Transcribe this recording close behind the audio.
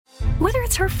Whether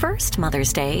it's her first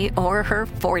Mother's Day or her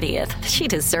 40th, she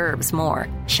deserves more.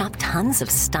 Shop tons of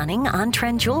stunning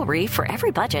on-trend jewelry for every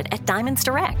budget at Diamonds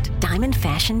Direct. Diamond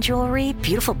fashion jewelry,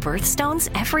 beautiful birthstones,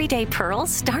 everyday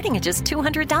pearls starting at just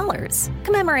 $200.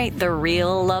 Commemorate the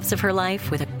real loves of her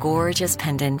life with a gorgeous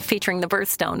pendant featuring the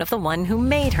birthstone of the one who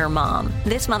made her mom.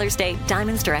 This Mother's Day,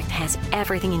 Diamonds Direct has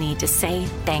everything you need to say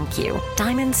thank you.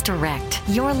 Diamonds Direct.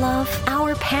 Your love,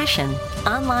 our passion.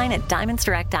 Online at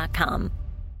diamondsdirect.com.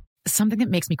 Something that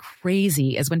makes me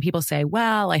crazy is when people say,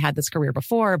 well, I had this career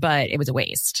before, but it was a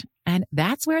waste. And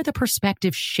that's where the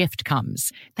perspective shift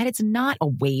comes, that it's not a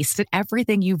waste, that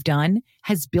everything you've done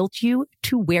has built you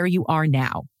to where you are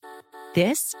now.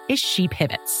 This is She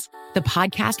Pivots, the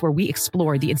podcast where we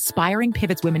explore the inspiring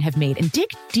pivots women have made and dig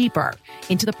deeper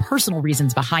into the personal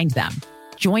reasons behind them.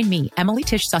 Join me, Emily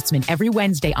Tish Sussman, every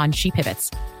Wednesday on She Pivots.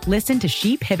 Listen to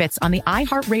She Pivots on the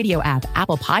iHeartRadio app,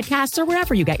 Apple Podcasts, or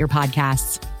wherever you get your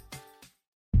podcasts.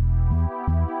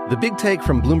 The Big Take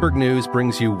from Bloomberg News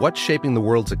brings you what's shaping the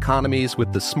world's economies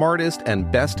with the smartest and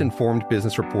best-informed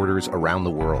business reporters around the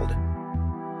world.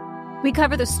 We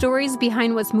cover the stories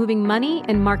behind what's moving money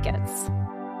and markets,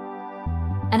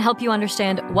 and help you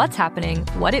understand what's happening,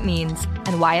 what it means,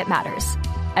 and why it matters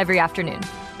every afternoon.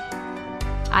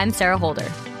 I'm Sarah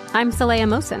Holder. I'm Saleha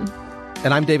Mohsin.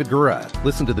 And I'm David Gura.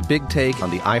 Listen to The Big Take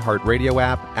on the iHeartRadio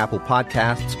app, Apple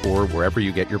Podcasts, or wherever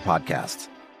you get your podcasts.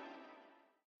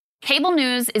 Cable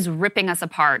news is ripping us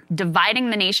apart, dividing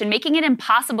the nation, making it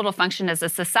impossible to function as a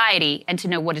society and to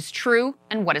know what is true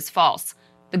and what is false.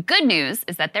 The good news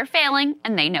is that they're failing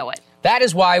and they know it. That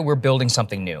is why we're building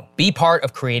something new. Be part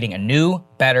of creating a new,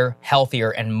 better,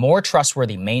 healthier, and more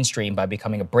trustworthy mainstream by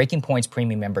becoming a Breaking Points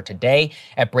premium member today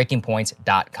at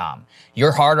breakingpoints.com.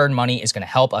 Your hard-earned money is going to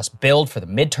help us build for the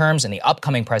midterms and the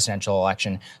upcoming presidential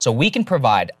election so we can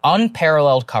provide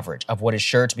unparalleled coverage of what is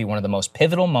sure to be one of the most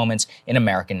pivotal moments in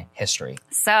American history.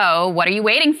 So what are you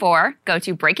waiting for? Go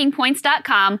to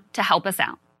breakingpoints.com to help us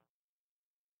out.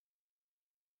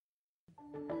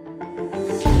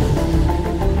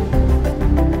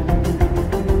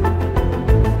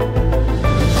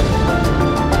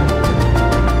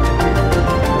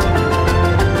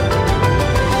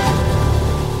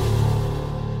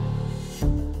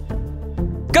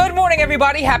 Good morning,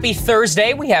 everybody. Happy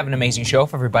Thursday. We have an amazing show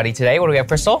for everybody today. What do we have,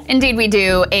 Crystal? Indeed, we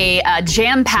do. A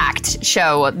jam-packed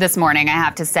show this morning, I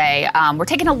have to say. We're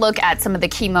taking a look at some of the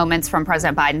key moments from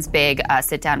President Biden's big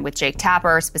sit-down with Jake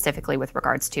Tapper, specifically with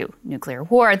regards to nuclear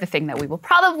war, the thing that we will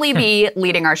probably be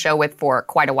leading our show with for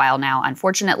quite a while now,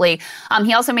 unfortunately.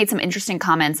 He also made some interesting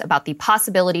comments about the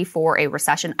possibility for a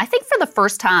recession, I think for the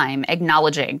first time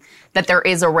acknowledging that there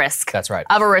is a risk That's right.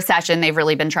 of a recession. They've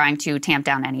really been trying to tamp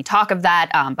down any talk of that,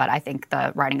 but I think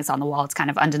the writing is on the wall. It's kind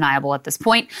of undeniable at this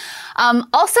point.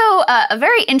 Also, a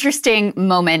very interesting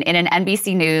moment in an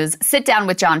NBC News sit-down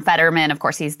with John Fetterman. Of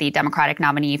course, he's the Democratic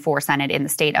nominee for Senate in the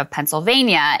state of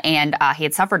Pennsylvania, and he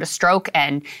had suffered a stroke,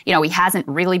 and, you know, he hasn't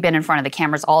really been in front of the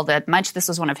cameras all that much. This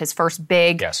was one of his first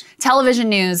big television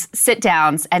news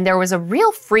sit-downs, and there was a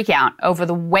real freak-out over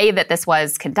the way that this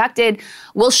was conducted.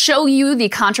 We'll show you the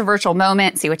controversial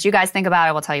moment, see what you guys think about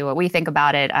it. We'll tell you what we think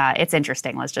about it. It's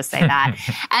interesting, let's just say that.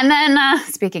 And then,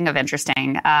 speaking of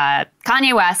interesting,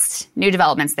 Kanye West, new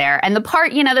developments there. And the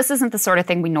part, you know, this isn't the sort of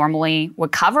thing we normally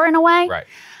would cover in a way. Right.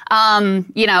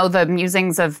 You know, the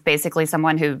musings of basically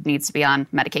someone who needs to be on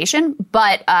medication.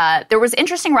 But there was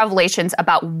interesting revelations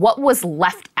about what was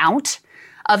left out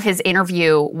of his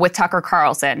interview with Tucker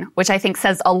Carlson, which I think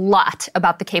says a lot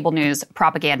about the cable news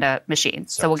propaganda machine.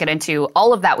 So we'll get into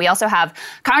all of that. We also have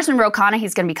Congressman Ro Khanna.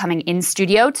 He's going to be coming in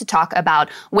studio to talk about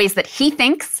ways that he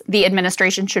thinks the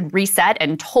administration should reset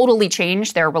and totally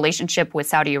change their relationship with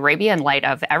Saudi Arabia in light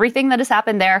of everything that has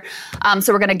happened there.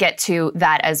 So we're going to get to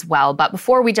that as well. But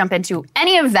before we jump into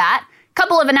any of that, a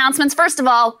couple of announcements. First of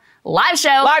all, Live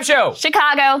show.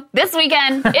 Chicago. This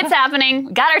weekend. It's happening.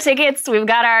 We got our tickets. We've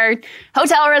got our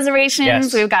hotel reservations.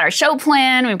 Yes. We've got our show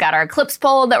plan. We've got our clips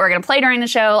pulled that we're going to play during the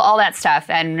show, all that stuff.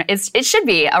 And it should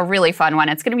be a really fun one.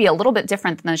 It's going to be a little bit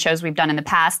different than the shows we've done in the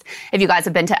past. If you guys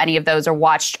have been to any of those or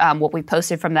watched what we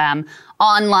posted from them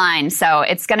online. So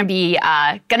it's going to be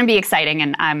exciting,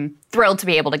 and I'm thrilled to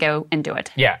be able to go and do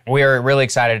it. Yeah, we're really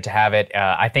excited to have it.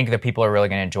 I think that people are really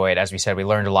going to enjoy it. As we said, we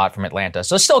learned a lot from Atlanta.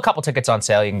 So there's still a couple tickets on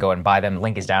sale. You can go and buy them. The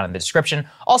link is down in the description.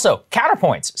 Also,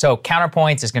 Counterpoints. So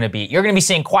Counterpoints is going to be, you're going to be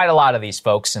seeing quite a lot of these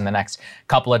folks in the next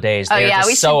couple of days. They're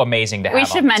just so amazing to have. We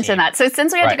should mention that. So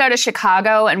since we had to go to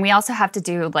Chicago, and we also have to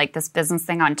do like this business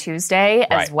thing on Tuesday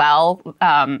as well,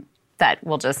 that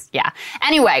will just, yeah.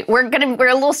 Anyway, we're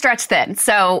a little stretched thin.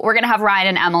 So we're going to have Ryan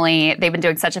and Emily. They've been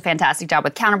doing such a fantastic job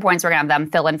with Counterpoints. We're going to have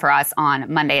them fill in for us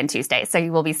on Monday and Tuesday. So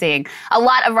you will be seeing a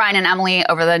lot of Ryan and Emily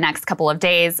over the next couple of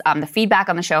days. The feedback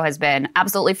on the show has been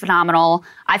absolutely phenomenal.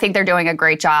 I think they're doing a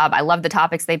great job. I love the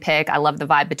topics they pick. I love the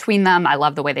vibe between them. I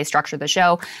love the way they structure the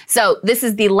show. So this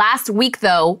is the last week,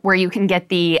 though, where you can get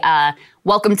the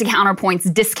Welcome to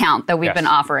Counterpoints discount that we've been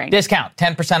offering. Discount,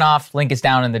 10% off. Link is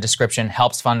down in the description.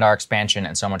 Helps fund our expansion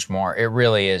and so much more. It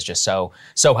really is just so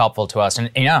helpful to us.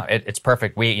 And it's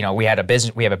perfect. We have a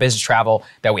business travel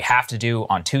that we have to do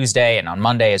on Tuesday and on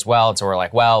Monday as well. And so we're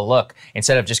like, well, look,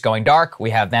 instead of just going dark,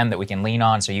 we have them that we can lean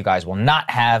on so you guys will not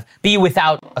be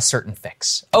without a certain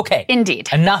fix. Okay. Indeed.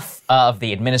 Enough of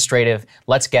the administrative.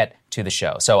 Let's get to the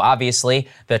show. So obviously,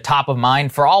 the top of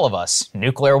mind for all of us,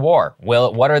 nuclear war.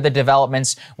 What are the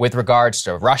developments with regards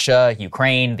to Russia,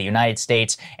 Ukraine, the United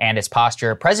States, and its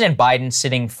posture? President Biden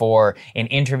sitting for an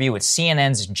interview with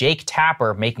CNN's Jake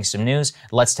Tapper, making some news.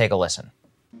 Let's take a listen.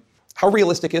 How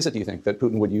realistic is it, do you think, that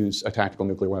Putin would use a tactical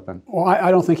nuclear weapon? Well, I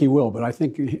don't think he will, but I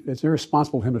think it's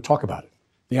irresponsible of him to talk about it.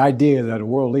 The idea that a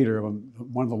world leader of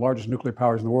one of the largest nuclear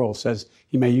powers in the world says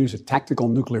he may use a tactical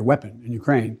nuclear weapon in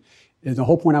Ukraine, and the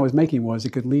whole point I was making was it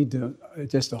could lead to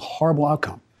just a horrible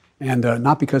outcome. And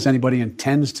not because anybody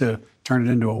intends to turn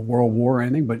it into a world war or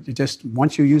anything, but it just,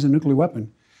 once you use a nuclear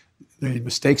weapon, the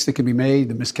mistakes that can be made,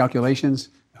 the miscalculations,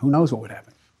 who knows what would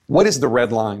happen. What is the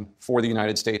red line for the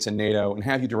United States and NATO? And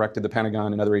have you directed the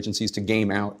Pentagon and other agencies to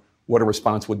game out what a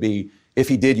response would be if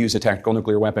he did use a tactical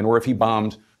nuclear weapon or if he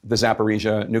bombed the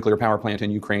Zaporizhia nuclear power plant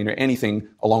in Ukraine or anything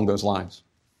along those lines?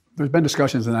 There's been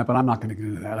discussions on that, but I'm not going to get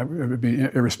into that. It would be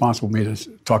irresponsible of me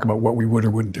to talk about what we would or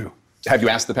wouldn't do. Have you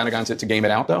asked the Pentagon to game it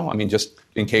out, though? I mean, just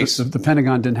in case? The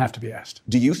Pentagon didn't have to be asked.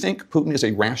 Do you think Putin is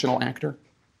a rational actor?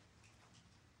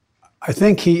 I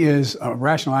think he is a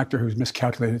rational actor who's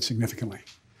miscalculated significantly.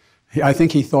 I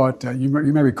think he thought, you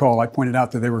may recall, I pointed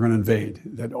out that they were going to invade,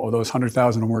 that all those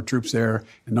 100,000 or more troops there,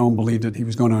 and no one believed that he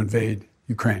was going to invade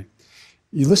Ukraine.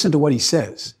 You listen to what he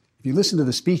says. If you listen to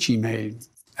the speech he made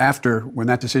after, when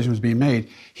that decision was being made,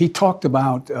 he talked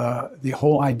about the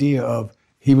whole idea of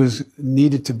he was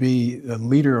needed to be the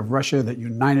leader of Russia that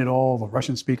united all the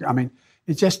Russian speakers. I mean,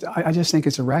 I just think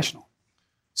it's irrational.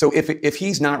 So if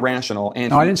he's not rational,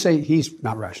 and no, I didn't say he's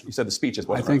not rational. You said the speech is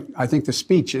what? I think the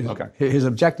speech is his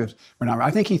objectives were not.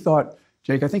 I think he thought,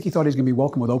 Jake. I think he thought he was going to be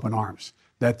welcomed with open arms.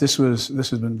 That this has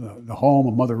been the home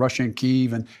of Mother Russia in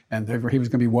Kyiv, and he was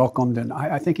going to be welcomed. And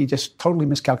I think he just totally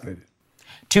miscalculated.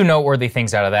 Two noteworthy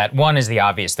things out of that. One is the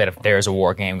obvious that if there's a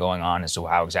war game going on as to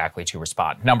how exactly to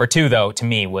respond. Number two, though, to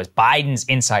me, was Biden's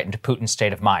insight into Putin's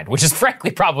state of mind, which is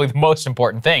frankly probably the most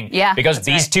important thing. Yeah, because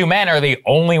these two men are the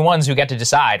only ones who get to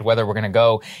decide whether we're going to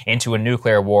go into a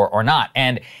nuclear war or not.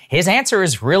 And his answer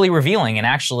is really revealing and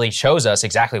actually shows us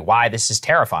exactly why this is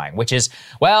terrifying, which is,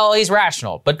 well, he's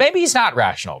rational, but maybe he's not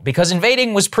rational because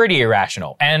invading was pretty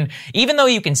irrational. And even though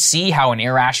you can see how an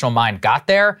irrational mind got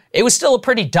there, it was still a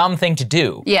pretty dumb thing to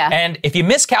do. Yeah. And if you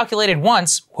miscalculated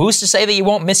once, who's to say that you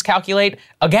won't miscalculate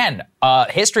again?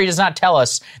 History does not tell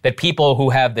us that people who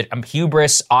have the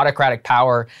hubris, autocratic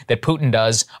power that Putin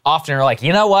does often are like,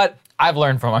 you know what? I've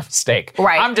learned from my mistake.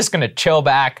 Right. I'm just going to chill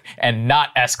back and not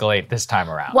escalate this time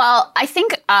around. Well, I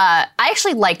think I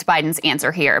actually liked Biden's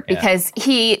answer here because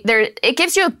it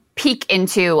gives you a peek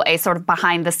into a sort of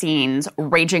behind-the-scenes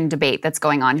raging debate that's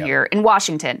going on here in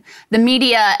Washington. The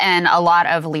media and a lot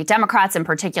of elite Democrats in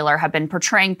particular have been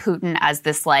portraying Putin as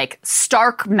this like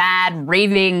stark, mad,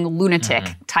 raving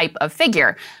lunatic type of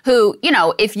figure who, you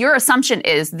know, if your assumption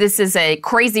is this is a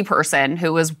crazy person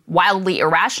who is wildly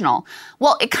irrational,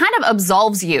 well, it kind of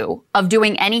absolves you of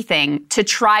doing anything to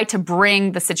try to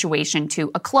bring the situation to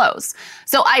a close.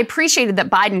 So I appreciated that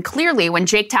Biden clearly, when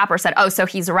Jake Tapper said, oh, so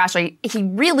he's irrational, he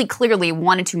really clearly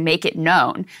wanted to make it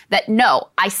known that, no,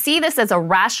 I see this as a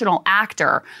rational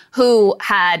actor who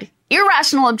had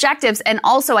irrational objectives. And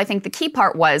also, I think the key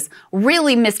part was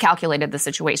really miscalculated the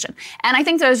situation. And I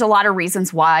think there's a lot of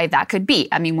reasons why that could be.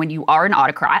 I mean, when you are an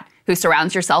autocrat who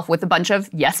surrounds yourself with a bunch of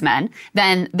yes men,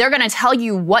 then they're going to tell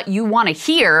you what you want to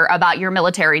hear about your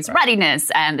military's readiness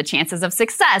and the chances of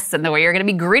success and the way you're going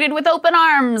to be greeted with open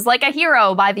arms like a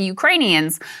hero by the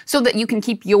Ukrainians so that you can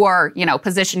keep your,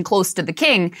 position close to the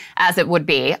king, as it would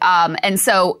be. And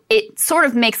so it sort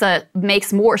of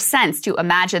makes more sense to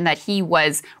imagine that he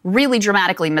was really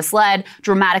dramatically misled,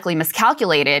 dramatically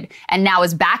miscalculated, and now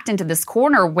is backed into this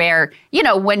corner where,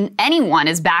 when anyone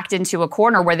is backed into a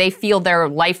corner where they feel their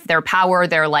life, their their power,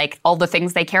 their like all the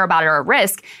things they care about are at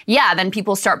risk, yeah, then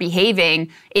people start behaving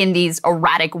in these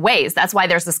erratic ways. That's why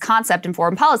there's this concept in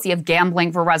foreign policy of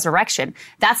gambling for resurrection.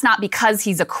 That's not because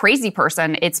he's a crazy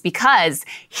person. It's because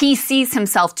he sees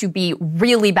himself to be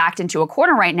really backed into a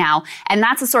corner right now. And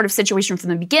that's a sort of situation from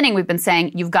the beginning we've been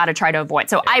saying you've got to try to avoid.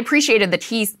 So I appreciated that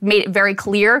he's made it very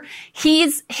clear.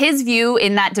 His view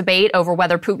in that debate over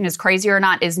whether Putin is crazy or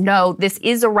not is no, this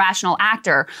is a rational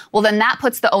actor. Well, then that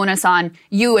puts the onus on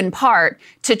you in part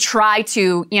to try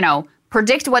to,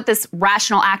 predict what this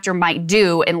rational actor might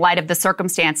do in light of the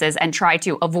circumstances and try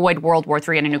to avoid World War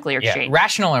III and a nuclear exchange.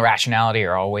 Rational and rationality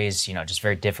are always, just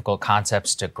very difficult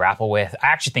concepts to grapple with. I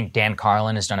actually think Dan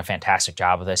Carlin has done a fantastic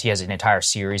job of this. He has an entire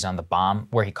series on the bomb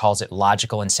where he calls it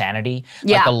logical insanity.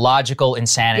 Yeah. Like the logical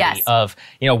insanity of,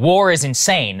 war is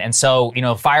insane. And so,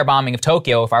 firebombing of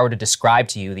Tokyo, if I were to describe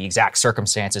to you the exact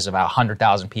circumstances of how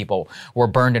 100,000 people were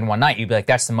burned in one night, you'd be like,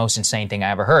 that's the most insane thing I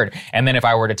ever heard. And then if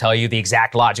I were to tell you the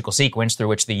exact logical sequence through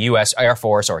which the U.S. Air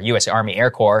Force or U.S. Army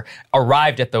Air Corps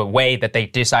arrived at the way that they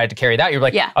decided to carry that, you're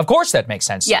like, of course that makes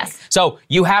sense to me. So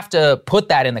you have to put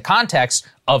that in the context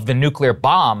of the nuclear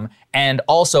bomb and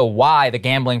also why the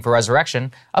gambling for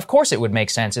resurrection. Of course it would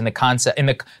make sense in the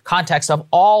context of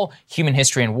all human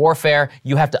history and warfare.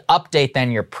 You have to update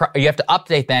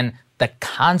then the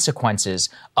consequences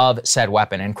of said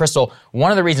weapon. And Crystal, one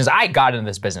of the reasons I got into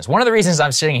this business, one of the reasons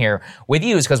I'm sitting here with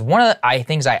you is because one of the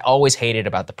things I always hated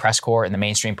about the press corps and the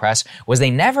mainstream press was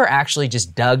they never actually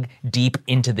just dug deep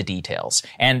into the details.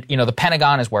 And, the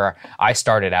Pentagon is where I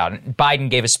started out. And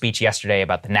Biden gave a speech yesterday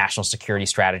about the national security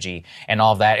strategy and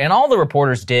all of that. And all the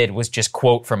reporters did was just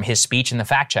quote from his speech in the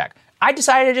fact check. I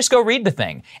decided to just go read the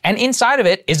thing. And inside of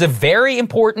it is a very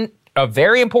important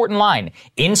line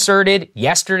inserted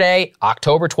yesterday,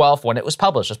 October 12th, when it was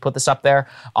published. Let's put this up there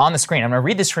on the screen. I'm going to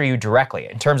read this for you directly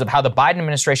in terms of how the Biden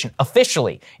administration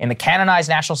officially in the canonized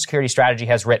national security strategy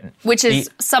has written. Which is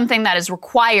something that is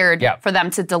required for them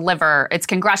to deliver. It's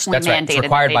congressionally mandated. Right. It's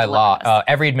required by law.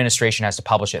 Every administration has to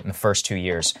publish it in the first 2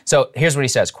 years. So here's what he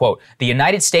says, quote, "The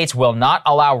United States will not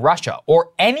allow Russia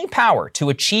or any power to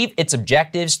achieve its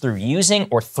objectives through using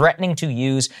or threatening to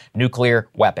use nuclear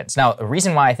weapons." Now, the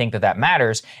reason why I think that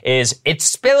matters is it's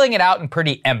spilling it out in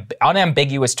pretty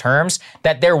unambiguous terms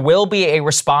that there will be a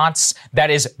response that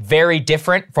is very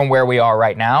different from where we are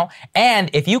right now.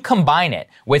 And if you combine it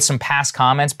with some past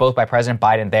comments, both by President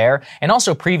Biden there and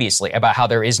also previously about how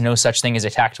there is no such thing as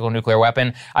a tactical nuclear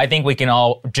weapon, I think we can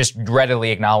all just readily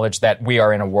acknowledge that we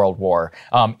are in a world war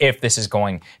if this is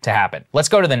going to happen. Let's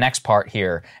go to the next part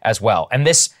here as well. And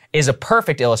this is a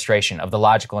perfect illustration of the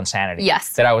logical insanity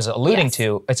that I was alluding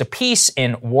to. It's a piece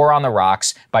in War on the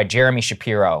Rocks by Jeremy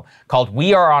Shapiro called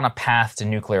 "We Are on a Path to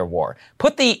Nuclear War."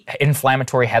 Put the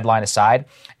inflammatory headline aside,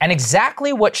 and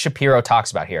exactly what Shapiro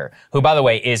talks about here, who, by the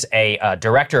way, is a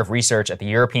director of research at the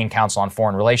European Council on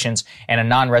Foreign Relations and a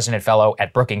non-resident fellow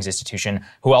at Brookings Institution,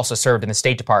 who also served in the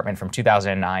State Department from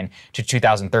 2009 to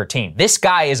 2013. This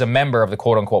guy is a member of the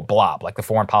quote-unquote blob, like the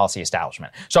foreign policy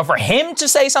establishment. So for him to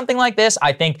say something like this,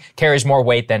 I think carries more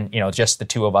weight than, just the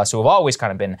two of us who have always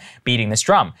kind of been beating this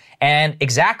drum. And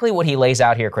exactly what he lays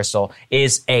out here, Crystal,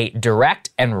 is a direct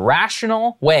and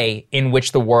rational way in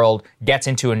which the world gets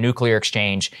into a nuclear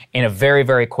exchange in a very,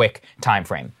 very quick time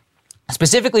frame.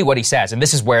 Specifically what he says, and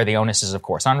this is where the onus is, of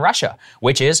course, on Russia,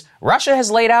 which is Russia has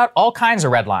laid out all kinds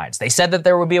of red lines. They said that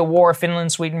there would be a war if Finland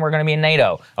and Sweden were going to be in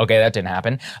NATO. Okay, that didn't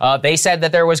happen. They said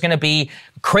that there was going to be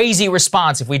crazy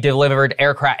response if we delivered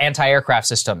anti-aircraft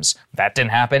systems. That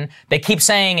didn't happen. They keep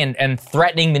saying and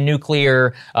threatening the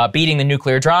nuclear, beating the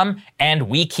nuclear drum, and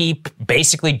we keep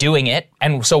basically doing it.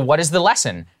 And so what is the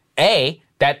lesson? A,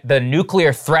 that the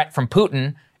nuclear threat from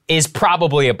Putin is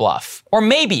probably a bluff, or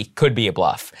maybe could be a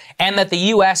bluff, and that the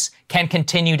U.S. can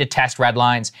continue to test red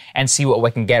lines and see what we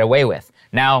can get away with.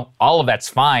 Now, all of that's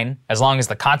fine as long as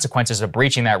the consequences of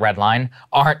breaching that red line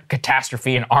aren't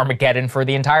catastrophe and Armageddon for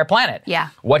the entire planet. Yeah.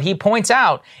 What he points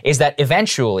out is that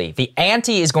eventually the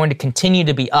ante is going to continue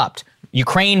to be upped.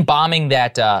 Ukraine bombing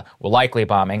that, likely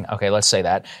bombing, okay, let's say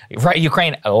that. Right,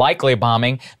 Ukraine likely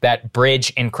bombing that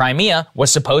bridge in Crimea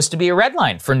was supposed to be a red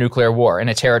line for nuclear war and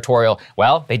a territorial,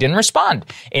 they didn't respond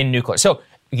in nuclear. So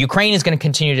Ukraine is going to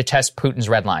continue to test Putin's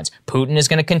red lines. Putin is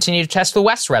going to continue to test the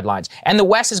West's red lines. And the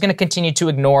West is going to continue to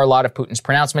ignore a lot of Putin's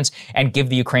pronouncements and give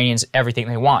the Ukrainians everything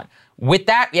they want. With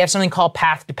that, we have something called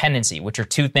path dependency, which are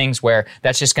two things where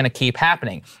that's just going to keep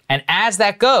happening. And as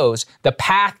that goes, the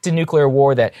path to nuclear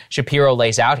war that Shapiro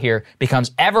lays out here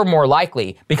becomes ever more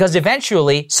likely because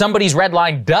eventually somebody's red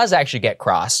line does actually get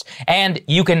crossed. And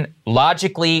you can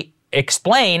logically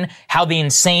explain how the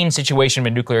insane situation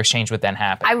with nuclear exchange would then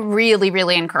happen. I really,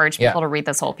 really encourage people to read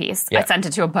this whole piece. I sent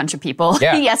it to a bunch of people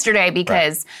yesterday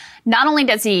because not only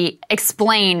does he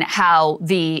explain how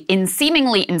the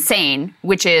seemingly insane,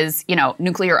 which is,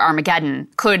 nuclear Armageddon,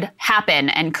 could happen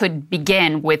and could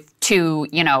begin with two,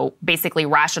 basically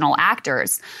rational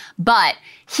actors, but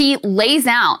he lays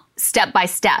out step by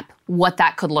step what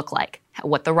that could look like.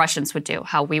 What the Russians would do,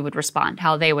 how we would respond,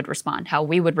 how they would respond, how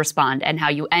we would respond, and how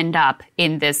you end up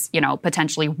in this,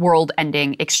 potentially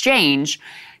world-ending exchange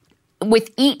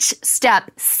with each step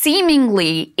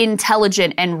seemingly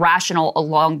intelligent and rational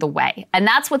along the way. And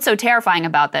that's what's so terrifying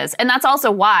about this. And that's also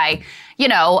why,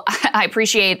 I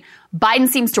appreciate Biden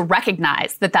seems to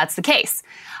recognize that that's the case.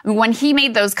 When he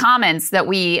made those comments that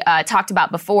we talked about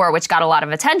before, which got a lot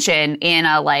of attention in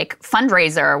a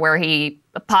fundraiser where he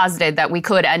posited that we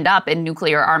could end up in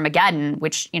nuclear Armageddon,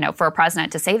 which, for a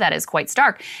president to say that is quite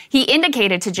stark. He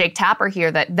indicated to Jake Tapper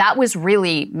here that was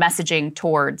really messaging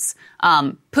towards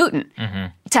Putin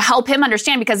to help him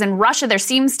understand, because in Russia there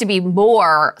seems to be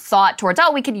more thought towards,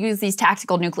 we could use these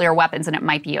tactical nuclear weapons and it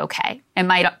might be okay. It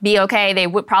might be okay. They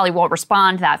probably won't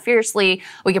respond that fiercely.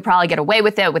 We could probably get away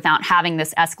with it without having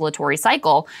this escalatory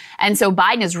cycle. And so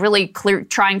Biden is really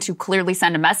trying to clearly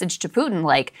send a message to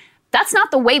Putin, that's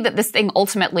not the way that this thing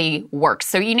ultimately works.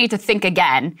 So you need to think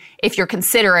again if you're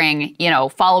considering,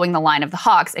 following the line of the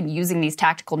Hawks and using these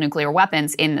tactical nuclear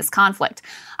weapons in this conflict.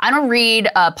 I'm going to read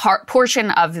a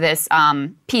portion of this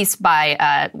piece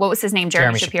by, what was his name?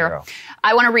 Jeremy Shapiro.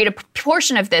 I want to read a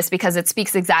portion of this because it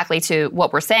speaks exactly to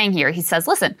what we're saying here. He says,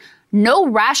 listen, no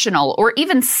rational or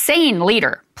even sane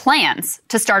leader plans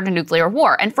to start a nuclear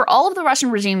war. And for all of the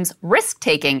Russian regime's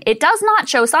risk-taking, it does not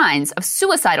show signs of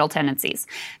suicidal tendencies.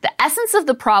 The essence of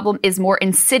the problem is more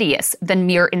insidious than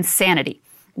mere insanity.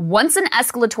 Once an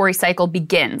escalatory cycle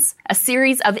begins, a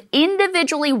series of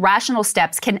individually rational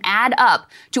steps can add up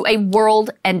to a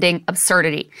world-ending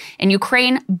absurdity. In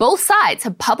Ukraine, both sides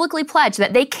have publicly pledged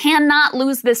that they cannot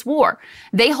lose this war.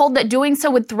 They hold that doing so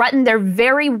would threaten their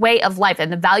very way of life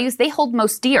and the values they hold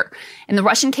most dear. In the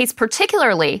Russian case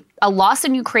particularly, a loss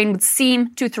in Ukraine would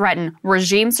seem to threaten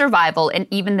regime survival and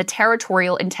even the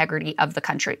territorial integrity of the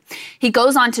country. He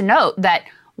goes on to note that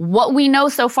what we know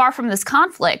so far from this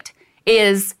conflict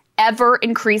is ever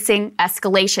increasing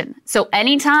escalation. So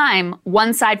anytime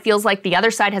one side feels like the other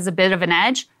side has a bit of an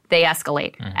edge, they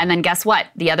escalate. And then guess what?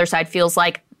 The other side feels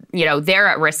like, they're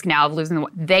at risk now of losing the war.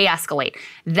 They escalate.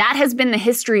 That has been the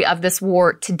history of this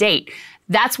war to date.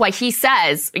 That's why he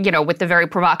says, with the very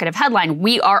provocative headline,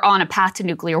 we are on a path to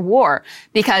nuclear war.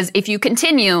 Because if you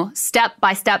continue step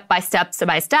by step by step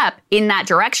by step in that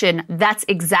direction, that's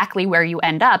exactly where you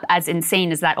end up, as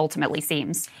insane as that ultimately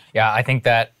seems. Yeah, I think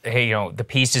that, the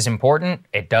piece is important.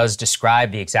 It does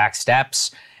describe the exact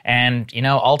steps. And,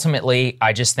 ultimately,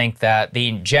 I just think that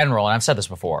in general, and I've said this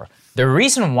before, the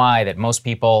reason why that most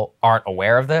people aren't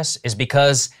aware of this is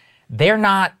because they're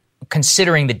not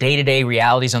considering the day-to-day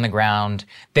realities on the ground.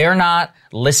 They're not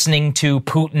listening to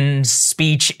Putin's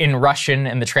speech in Russian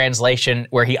and the translation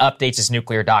where he updates his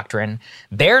nuclear doctrine.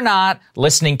 They're not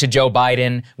listening to Joe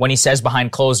Biden when he says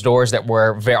behind closed doors that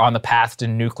we're on the path to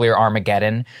nuclear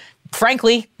Armageddon.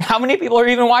 Frankly, how many people are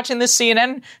even watching this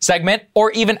CNN segment or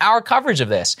even our coverage of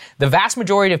this? The vast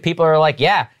majority of people are like,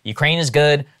 yeah, Ukraine is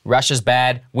good, Russia's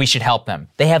bad, we should help them.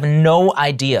 They have no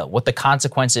idea what the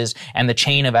consequences and the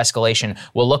chain of escalation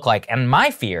will look like. And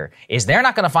my fear is they're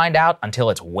not going to find out until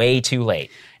it's way too late.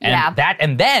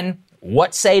 And then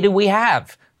what say do we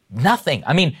have? Nothing.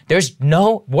 I mean,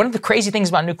 one of the crazy things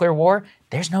about nuclear war,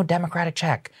 there's no democratic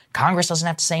check. Congress doesn't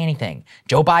have to say anything.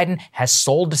 Joe Biden has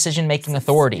sole decision-making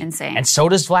authority. Insane. And so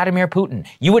does Vladimir Putin.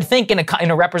 You would think in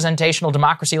a representational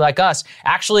democracy like us,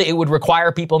 actually it would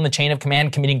require people in the chain of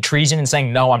command committing treason and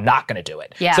saying, no, I'm not going to do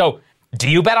it. Yeah. So do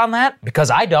you bet on that?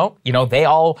 Because I don't. They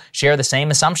all share the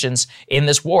same assumptions in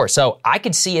this war. So I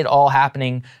could see it all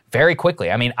happening very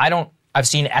quickly. I mean, I've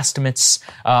seen estimates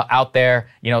out there,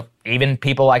 even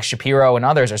people like Shapiro and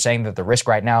others are saying that the risk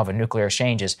right now of a nuclear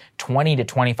exchange is 20 to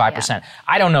 25%. Yeah.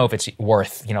 I don't know if it's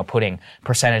worth, putting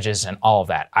percentages and all of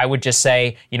that. I would just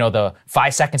say, the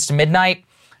 5 seconds to midnight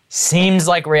seems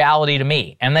like reality to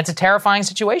me. And that's a terrifying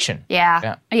situation.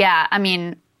 Yeah. I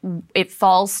mean, it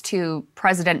falls to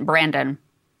President Brandon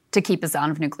to keep us out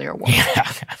of nuclear war. Yeah.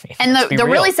 And the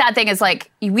really sad thing is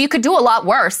we could do a lot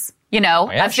worse.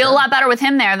 I feel a lot better with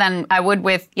him there than I would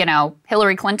with,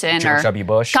 Hillary Clinton George or W.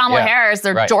 Bush. Kamala Harris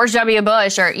or George W.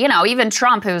 Bush or, even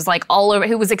Trump, who's like all over,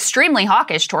 who was extremely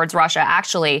hawkish towards Russia,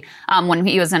 actually, when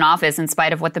he was in office, in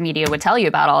spite of what the media would tell you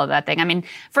about all of that thing. I mean,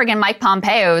 friggin' Mike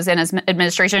Pompeo was in his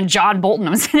administration. John Bolton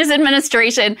was in his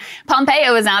administration.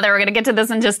 Pompeo is out there. We're going to get to this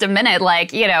in just a minute.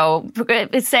 Like,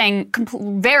 it's saying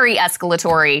very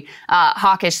escalatory,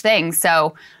 hawkish things.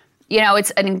 So,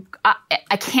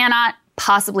 I cannot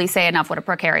possibly say enough what a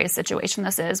precarious situation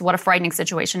this is, what a frightening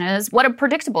situation it is, what a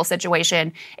predictable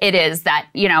situation it is that,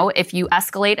 if you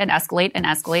escalate and escalate and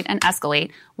escalate and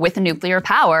escalate with nuclear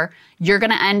power, you're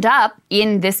going to end up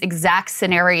in this exact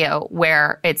scenario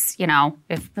where it's,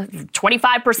 if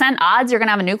 25% odds you're going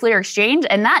to have a nuclear exchange.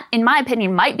 And that, in my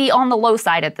opinion, might be on the low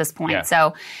side at this point. Yeah.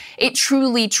 So it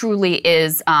truly, truly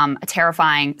is a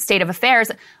terrifying state of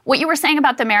affairs. What you were saying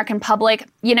about the American public,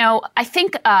 I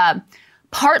think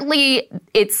partly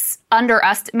it's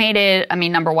underestimated. I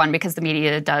mean, number one, because the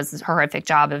media does a horrific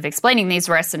job of explaining these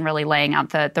risks and really laying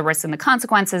out the risks and the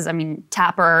consequences. I mean,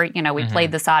 Tapper, we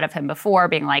played this out of him before,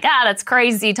 being like, that's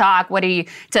crazy talk. What do you,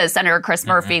 to Senator Chris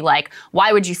Murphy, like,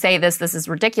 why would you say this? This is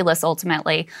ridiculous,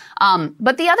 ultimately.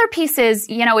 But the other piece is,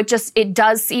 it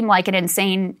does seem like an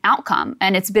insane outcome.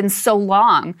 And it's been so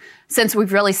long since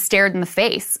we've really stared in the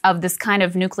face of this kind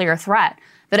of nuclear threat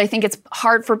that I think it's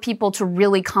hard for people to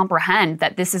really comprehend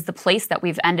that this is the place that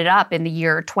we've ended up in the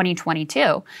year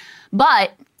 2022.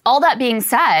 But all that being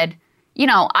said,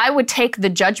 I would take the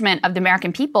judgment of the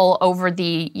American people over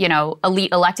the,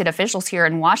 elite elected officials here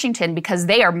in Washington, because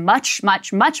they are much,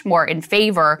 much, much more in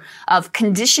favor of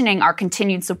conditioning our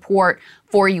continued support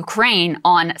for Ukraine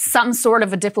on some sort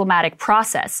of a diplomatic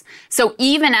process. So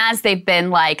even as they've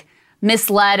been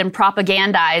misled and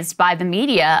propagandized by the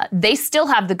media, they still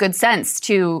have the good sense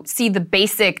to see the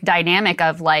basic dynamic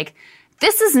of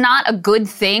this is not a good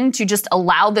thing to just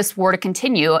allow this war to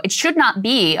continue. It should not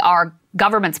be our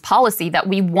government's policy that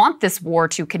we want this war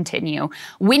to continue.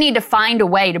 We need to find a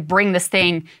way to bring this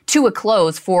thing to a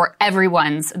close for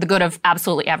the good of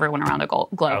absolutely everyone around the globe.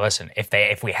 Listen,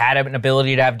 if we had an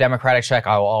ability to have democratic check,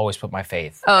 I will always put my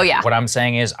faith. Oh, yeah. What I'm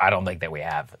saying is I don't think that we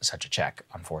have such a check,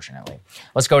 unfortunately.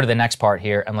 Let's go to the next part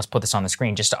here, and let's put this on the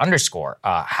screen just to underscore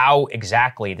how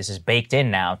exactly this is baked in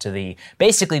now to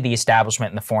basically the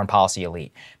establishment and the foreign policy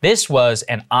elite. This was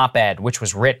an op-ed which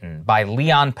was written by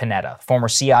Leon Panetta, former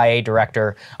CIA director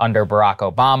under Barack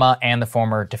Obama, and the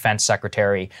former defense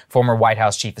secretary, former White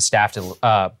House chief of staff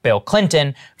to Bill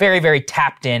Clinton. Very, very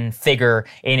tapped-in figure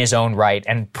in his own right,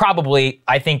 and probably,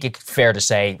 I think it's fair to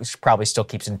say, probably still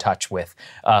keeps in touch with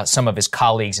some of his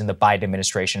colleagues in the Biden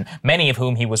administration, many of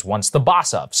whom he was once the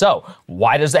boss of. So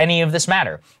why does any of this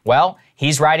matter? Well,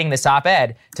 he's writing this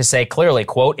op-ed to say clearly,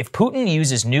 quote, if Putin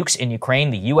uses nukes in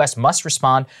Ukraine, the U.S. must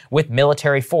respond with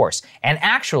military force. And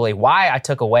actually, why I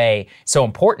took away so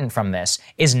important from this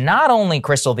is not only,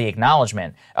 Crystal, the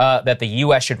acknowledgement that the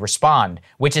U.S. should respond,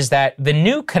 which is that the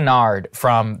new canard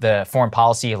from the foreign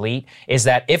policy elite is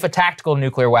that if a tactical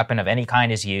nuclear weapon of any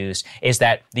kind is used, is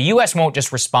that the U.S. won't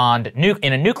just respond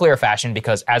in a nuclear fashion,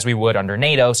 because as we would under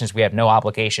NATO, since we have no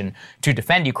obligation to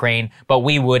defend Ukraine, but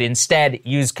we would instead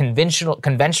use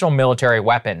conventional military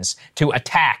weapons to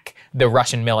attack the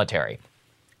Russian military.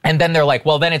 And then they're like,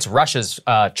 well, then it's Russia's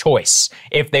choice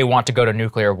if they want to go to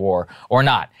nuclear war or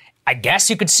not. I guess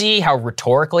you could see how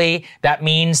rhetorically that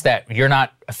means that you're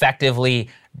not effectively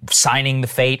signing the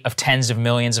fate of tens of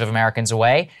millions of Americans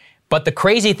away. But the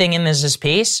crazy thing in this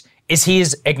piece is he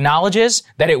acknowledges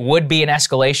that it would be an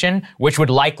escalation, which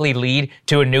would likely lead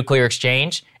to a nuclear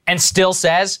exchange, and still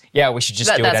says, yeah, we should just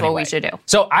do it anyway. That's what we should do.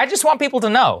 So I just want people to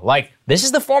know, this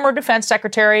is the former defense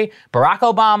secretary, Barack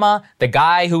Obama, the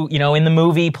guy who, in the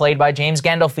movie played by James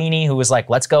Gandolfini, who was like,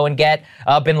 let's go and get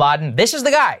bin Laden. This is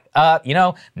the guy,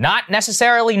 not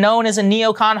necessarily known as a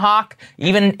neocon hawk,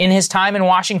 even in his time in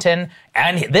Washington.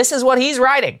 And this is what he's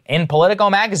writing in Politico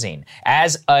magazine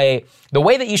the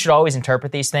way that you should always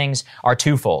interpret these things are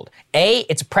twofold. A,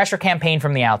 it's a pressure campaign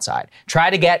from the outside. Try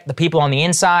to get the people on the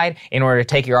inside in order to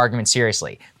take your argument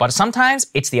seriously. But sometimes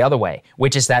it's the other way,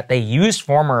 which is that they use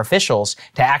former officials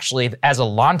to actually as a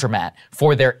laundromat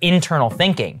for their internal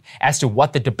thinking as to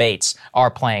what the debates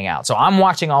are playing out. So I'm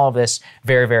watching all of this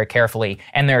very, very carefully.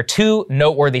 And there are two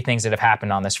noteworthy things that have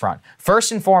happened on this front.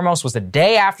 First and foremost was the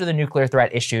day after the nuclear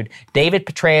threat issued, David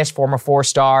Petraeus, former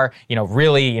four-star,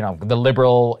 the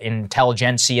liberal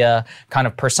intelligentsia kind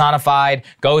of personified,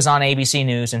 goes on ABC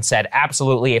News and said,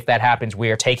 absolutely, if that happens, we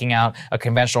are taking out a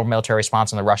conventional military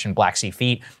response on the Russian Black Sea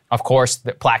Fleet. Of course,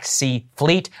 the Black Sea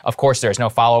Fleet. Of course, there's no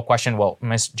follow-up question. Well,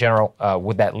 Ms. General,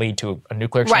 would that lead to a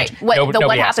nuclear exchange? Right.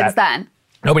 What happens then?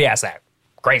 Nobody asked that.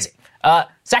 Crazy.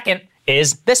 Second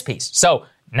is this piece. So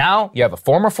now you have a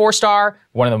former 4-star,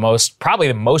 probably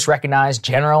the most recognized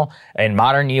general in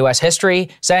modern U.S. history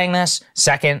saying this.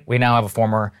 Second, we now have a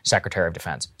former Secretary of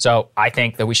Defense. So I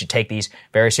think that we should take these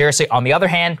very seriously. On the other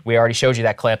hand, we already showed you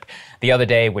that clip the other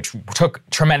day, which took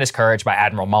tremendous courage by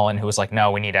Admiral Mullen, who was like,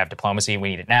 no, we need to have diplomacy. We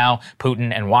need it now.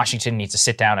 Putin and Washington needs to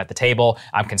sit down at the table.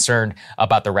 I'm concerned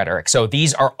about the rhetoric. So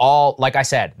these are all, like I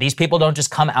said, these people don't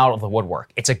just come out of the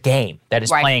woodwork. It's a game that is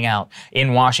playing out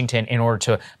in Washington in order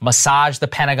to massage the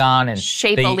Pentagon and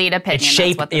shape elite opinion.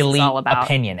 Shape elite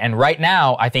opinion. And right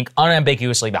now, I think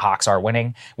unambiguously the Hawks are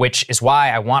winning, which is why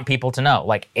I want people to know,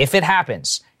 like, if it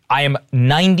happens, I am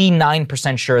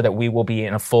 99% sure that we will be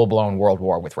in a full-blown world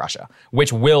war with Russia,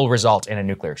 which will result in a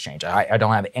nuclear exchange. I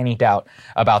don't have any doubt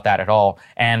about that at all.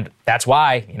 And that's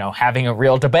why, having a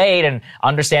real debate and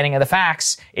understanding of the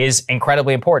facts is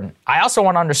incredibly important. I also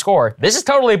want to underscore, this is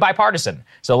totally bipartisan.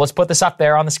 So let's put this up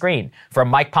there on the screen from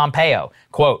Mike Pompeo.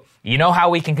 Quote, you know how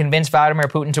we can convince Vladimir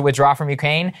Putin to withdraw from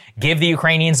Ukraine? Give the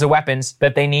Ukrainians the weapons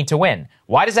that they need to win.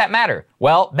 Why does that matter?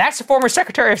 Well, that's the former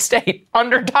Secretary of State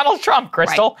under Donald Trump,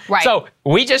 Crystal. Right. So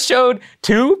we just showed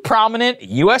two prominent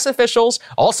U.S. officials.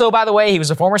 Also, by the way, he was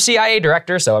a former CIA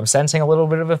director, so I'm sensing a little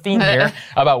bit of a theme here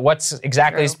about what's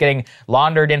exactly getting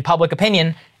laundered in public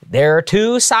opinion. There are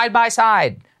two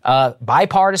side-by-side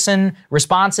bipartisan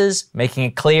responses, making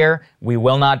it clear we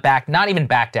will not even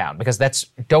back down, because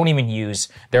don't even use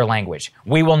their language.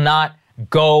 We will not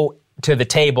go to the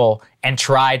table and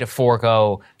try to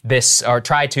forego this, or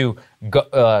try to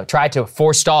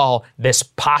forestall this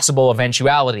possible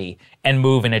eventuality and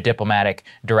move in a diplomatic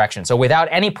direction. So without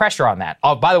any pressure on that,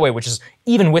 by the way, which is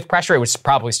even with pressure, it would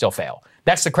probably still fail.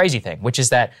 That's the crazy thing, which is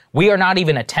that we are not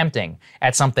even attempting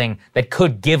at something that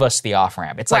could give us the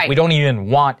off-ramp. It's like we don't even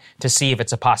want to see if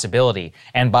it's a possibility.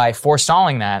 And by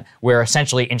forestalling that, we're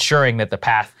essentially ensuring that the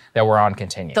path that we're on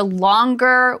continues. The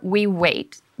longer we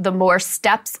wait, the more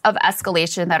steps of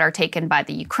escalation that are taken by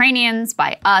the Ukrainians,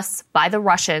 by us, by the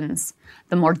Russians,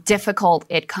 the more difficult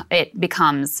it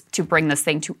becomes to bring this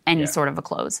thing to any sort of a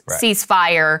close. Right.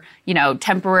 Ceasefire,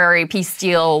 temporary peace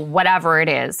deal, whatever it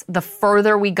is. The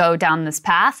further we go down this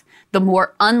path, the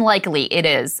more unlikely it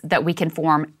is that we can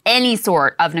form any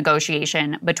sort of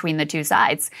negotiation between the two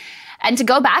sides. And to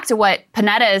go back to what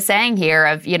Panetta is saying here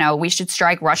of, we should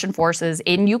strike Russian forces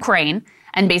in Ukraine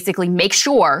and basically make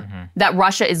sure that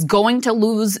Russia is going to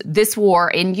lose this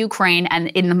war in Ukraine, and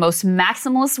in the most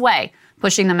maximalist way,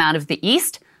 pushing them out of the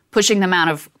east, pushing them out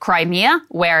of Crimea,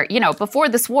 where, before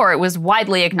this war, it was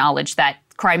widely acknowledged that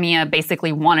Crimea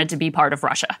basically wanted to be part of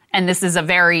Russia. And this is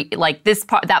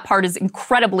that part is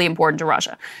incredibly important to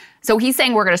Russia. So he's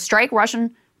saying we're going to strike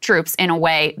Russian troops in a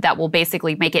way that will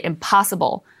basically make it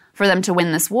impossible for them to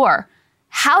win this war.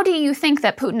 How do you think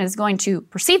that Putin is going to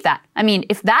perceive that? I mean,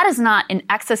 if that is not an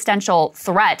existential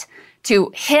threat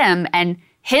to him and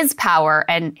his power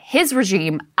and his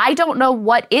regime, I don't know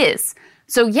what is.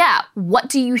 So what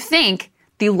do you think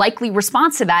the likely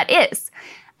response to that is?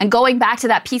 And going back to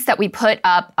that piece that we put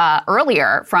up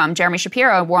earlier from Jeremy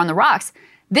Shapiro, War on the Rocks,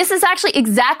 this is actually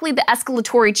exactly the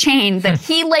escalatory chain that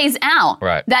he lays out.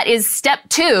 Right. That is step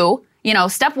 2.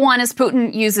 Step 1 is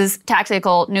Putin uses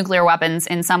tactical nuclear weapons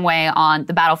in some way on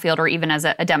the battlefield or even as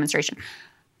a demonstration.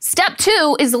 Step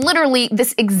 2 is literally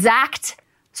this exact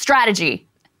strategy,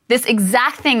 this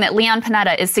exact thing that Leon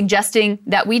Panetta is suggesting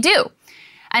that we do.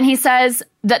 And he says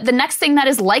that the next thing that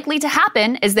is likely to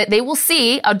happen is that they will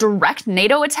see a direct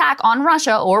NATO attack on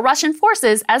Russia or Russian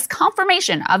forces as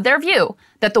confirmation of their view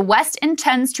that the West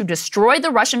intends to destroy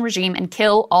the Russian regime and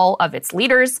kill all of its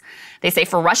leaders. They say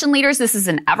for Russian leaders, this is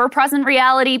an ever-present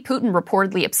reality. Putin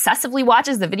reportedly obsessively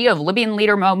watches the video of Libyan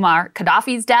leader Muammar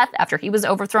Gaddafi's death after he was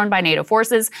overthrown by NATO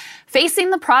forces.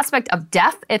 Facing the prospect of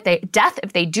death if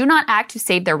they do not act to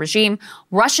save their regime,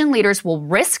 Russian leaders will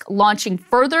risk launching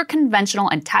further conventional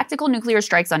and tactical nuclear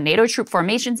strikes on NATO troop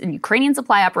formations and Ukrainian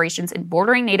supply operations in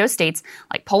bordering NATO states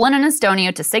like Poland and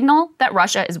Estonia to signal that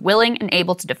Russia is willing and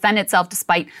able to defend itself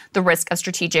despite the risk of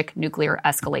strategic nuclear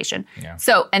escalation. Yeah.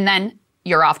 So, and then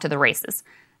you're off to the races.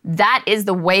 That is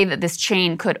the way that this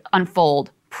chain could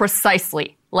unfold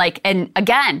precisely. And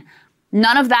again,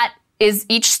 none of that is,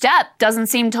 each step doesn't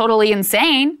seem totally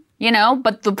insane,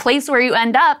 but the place where you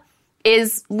end up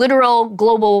is literal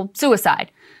global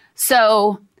suicide.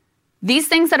 So these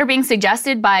things that are being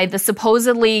suggested by the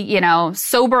supposedly,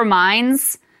 sober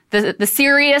minds, the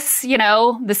serious,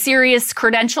 the serious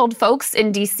credentialed folks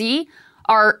in DC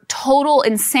are total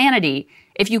insanity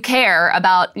if you care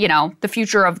about, the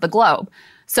future of the globe.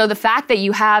 So the fact that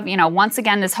you have, once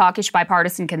again, this hawkish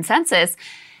bipartisan consensus,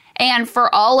 and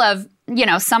for all of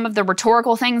some of the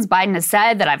rhetorical things Biden has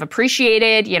said that I've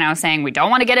appreciated, saying we don't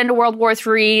want to get into World War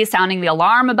III, sounding the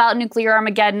alarm about nuclear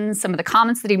Armageddon, some of the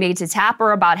comments that he made to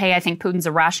Tapper about, hey, I think Putin's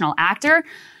a rational actor.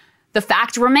 The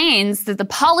fact remains that the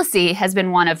policy has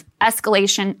been one of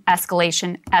escalation,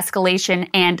 escalation, escalation,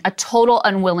 and a total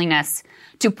unwillingness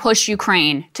to push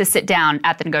Ukraine to sit down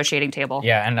at the negotiating table.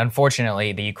 Yeah, and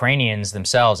unfortunately, the Ukrainians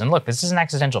themselves, and look, this is an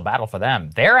existential battle for them.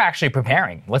 They're actually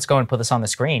preparing. Let's go and put this on the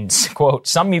screen. Quote,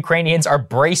 some Ukrainians are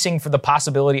bracing for the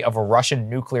possibility of a Russian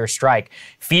nuclear strike.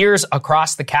 Fears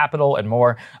across the capital and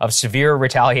more of severe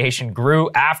retaliation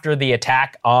grew after the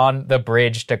attack on the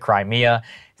bridge to Crimea.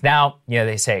 Now,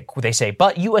 they say,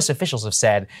 but U.S. officials have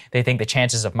said they think the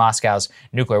chances of Moscow's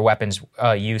nuclear weapons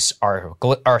use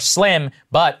are slim,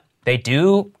 but they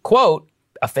do quote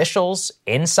officials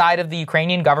inside of the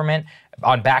Ukrainian government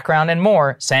on background and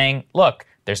more saying, look,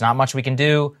 there's not much we can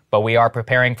do, but we are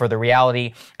preparing for the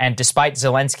reality. And despite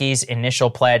Zelensky's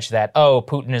initial pledge that,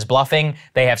 Putin is bluffing,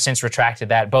 they have since retracted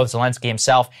that, both Zelensky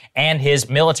himself and his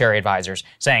military advisors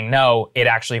saying, no, it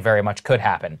actually very much could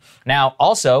happen. Now,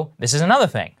 also, this is another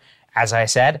thing. As I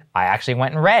said, I actually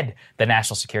went and read the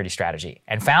national security strategy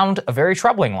and found a very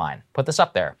troubling line. Put this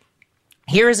up there.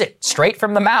 Here is it, straight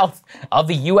from the mouth of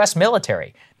the U.S.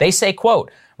 military. They say,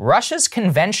 quote, Russia's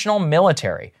conventional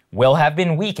military will have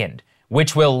been weakened,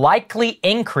 which will likely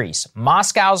increase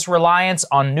Moscow's reliance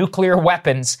on nuclear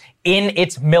weapons in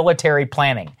its military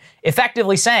planning,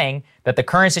 effectively saying that the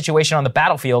current situation on the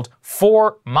battlefield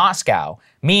for Moscow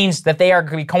means that they are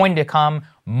going to become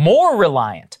more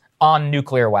reliant on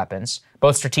nuclear weapons,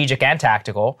 both strategic and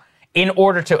tactical, in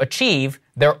order to achieve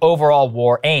their overall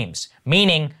war aims,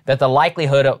 meaning that the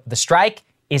likelihood of the strike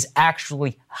is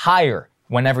actually higher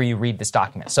whenever you read this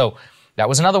document. So that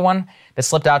was another one that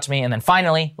slipped out to me. And then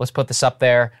finally, let's put this up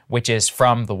there, which is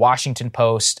from the Washington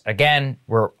Post. Again,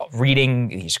 we're reading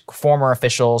these former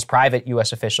officials, private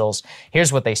U.S. officials.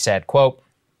 Here's what they said, quote,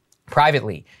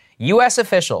 privately, U.S.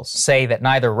 officials say that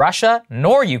neither Russia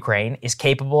nor Ukraine is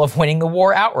capable of winning the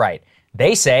war outright.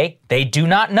 They say they do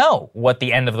not know what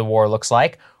the end of the war looks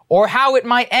like or how it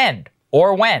might end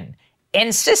or when,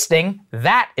 insisting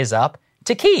that is up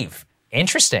to Kyiv.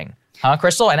 Interesting. Huh,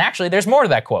 Crystal? And actually, there's more to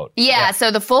that quote. Yeah, so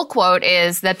the full quote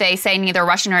is that they say neither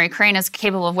Russia nor Ukraine is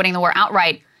capable of winning the war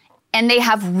outright, and they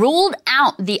have ruled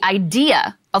out the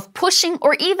idea of pushing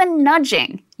or even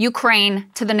nudging Ukraine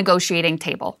to the negotiating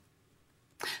table.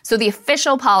 So the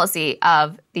official policy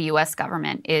of the U.S.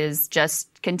 government is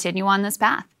just continue on this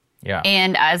path. Yeah.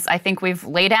 And as I think we've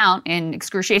laid out in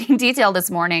excruciating detail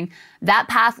this morning, that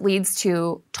path leads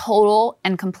to total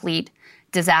and complete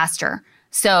disaster.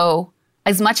 So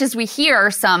as much as we hear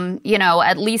some,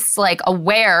 at least like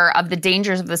aware of the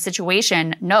dangers of the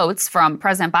situation notes from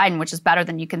President Biden, which is better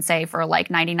than you can say for like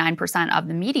 99% of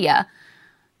the media,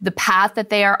 the path that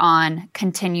they are on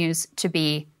continues to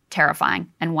be terrifying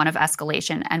and one of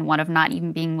escalation and one of not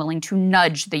even being willing to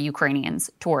nudge the Ukrainians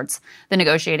towards the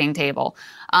negotiating table.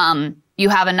 You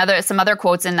have some other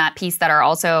quotes in that piece that are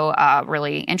also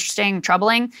really interesting,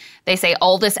 troubling. They say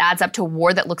all this adds up to a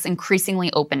war that looks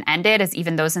increasingly open-ended, as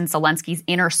even those in Zelensky's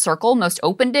inner circle most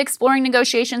open to exploring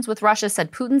negotiations with Russia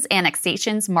said Putin's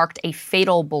annexations marked a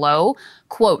fatal blow.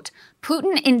 Quote,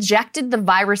 Putin injected the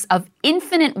virus of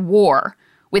infinite war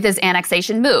with his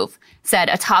annexation move, said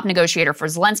a top negotiator for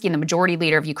Zelensky and the majority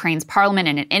leader of Ukraine's parliament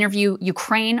in an interview.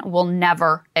 Ukraine will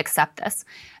never accept this.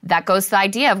 That goes to the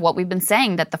idea of what we've been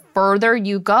saying, that the further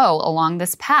you go along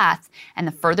this path and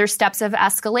the further steps of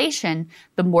escalation,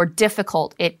 the more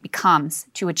difficult it becomes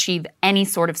to achieve any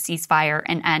sort of ceasefire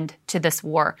and end to this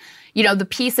war. The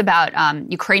piece about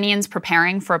Ukrainians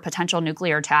preparing for a potential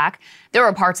nuclear attack, there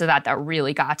were parts of that that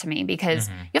really got to me because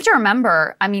you have to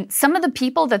remember, some of the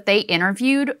people that they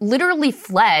interviewed literally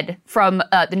fled from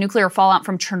the nuclear fallout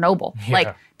from Chernobyl. Yeah.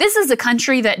 Like, this is a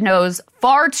country that knows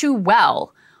far too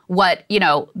well what,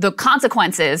 the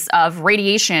consequences of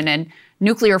radiation and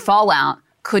nuclear fallout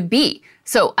could be.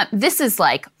 So this is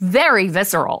like very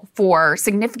visceral for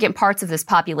significant parts of this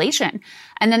population.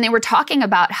 And then they were talking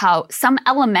about how some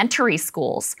elementary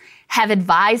schools have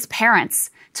advised parents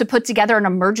to put together an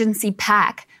emergency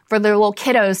pack for their little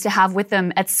kiddos to have with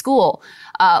them at school.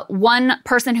 One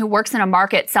person who works in a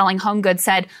market selling home goods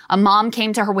said a mom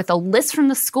came to her with a list from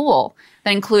the school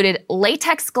that included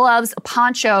latex gloves, a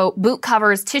poncho, boot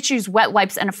covers, tissues, wet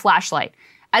wipes, and a flashlight.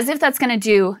 As if that's going to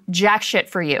do jack shit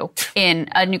for you in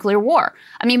a nuclear war.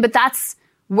 But that's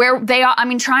where they are.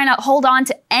 Trying to hold on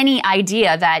to any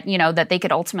idea that, that they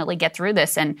could ultimately get through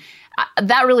this. And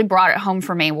that really brought it home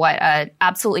for me what an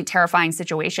absolutely terrifying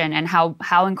situation and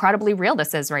how incredibly real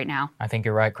this is right now. I think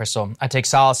you're right, Crystal. I take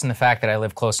solace in the fact that I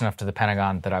live close enough to the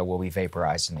Pentagon that I will be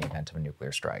vaporized in the event of a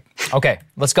nuclear strike. Okay,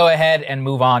 let's go ahead and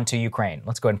move on to Ukraine.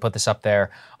 Let's go ahead and put this up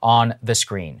there on the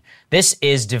screen. This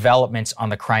is developments on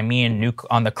the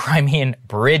Crimean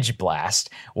bridge blast.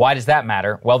 Why does that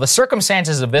matter? Well, the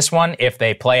circumstances of this one, if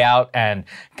they play out and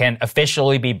can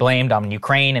officially be blamed on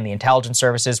Ukraine and the intelligence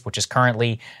services, which is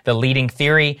currently the leading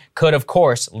theory, could, of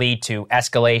course, lead to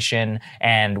escalation,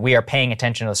 and we are paying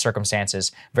attention to the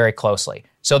circumstances very closely.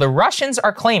 So the Russians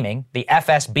are claiming, the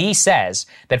FSB says,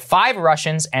 that 5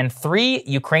 Russians and 3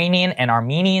 Ukrainian and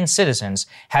Armenian citizens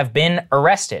have been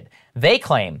arrested. They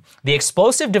claim the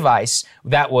explosive device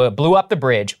that blew up the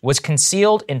bridge was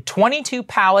concealed in 22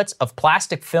 pallets of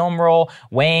plastic film roll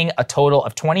weighing a total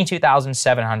of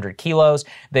 22,700 kilos.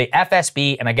 The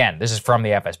FSB, and again, this is from the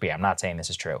FSB, I'm not saying this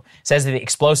is true, says that the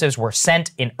explosives were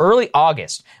sent in early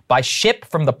August by ship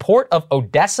from the port of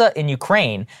Odessa in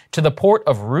Ukraine to the port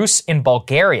of Rus in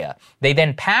Bulgaria. They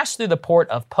then passed through the port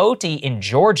of Poti in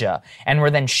Georgia and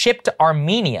were then shipped to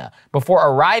Armenia before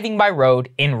arriving by road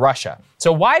in Russia.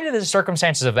 So why do the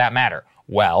circumstances of that matter?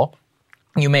 Well,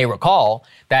 you may recall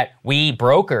that we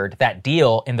brokered that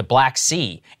deal in the Black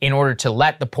Sea in order to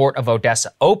let the port of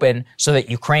Odessa open so that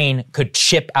Ukraine could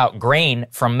ship out grain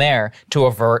from there to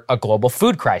avert a global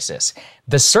food crisis.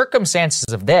 The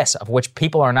circumstances of this, of which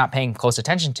people are not paying close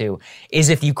attention to, is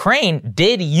if Ukraine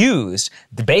did use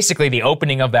basically the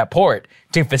opening of that port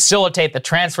to facilitate the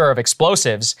transfer of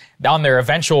explosives on their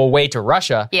eventual way to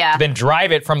Russia, to then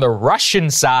drive it from the Russian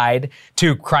side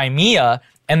to Crimea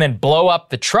and then blow up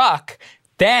the truck,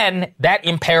 then that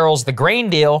imperils the grain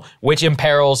deal, which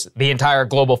imperils the entire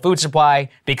global food supply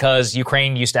because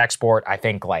Ukraine used to export, I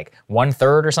think, like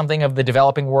 1/3 or something of the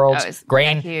developing world's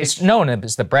grain. It's known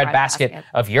as the breadbasket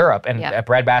of Europe and a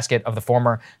breadbasket of the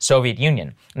former Soviet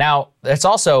Union. Now,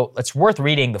 it's worth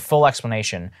reading the full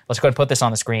explanation. Let's go ahead and put this on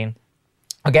the screen.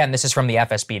 Again, this is from the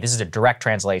FSB. This is a direct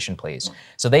translation, please.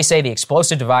 So they say the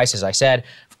explosive device, as I said,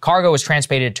 cargo was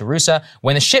transported to Rusa.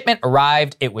 When the shipment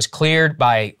arrived, it was cleared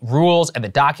by rules and the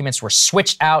documents were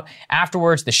switched out.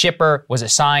 Afterwards, the shipper was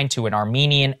assigned to an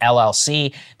Armenian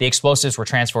LLC. The explosives were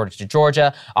transported to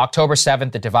Georgia. October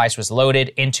 7th, the device was loaded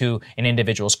into an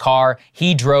individual's car.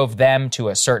 He drove them to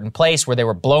a certain place where they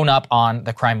were blown up on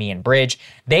the Crimean bridge.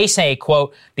 They say,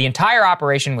 quote, the entire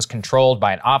operation was controlled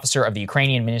by an officer of the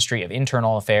Ukrainian Ministry of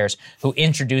Internal Affairs who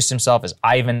introduced himself as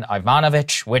Ivan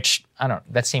Ivanovich, which,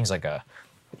 that seems like a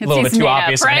little bit too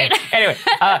obvious. Right? Anyway,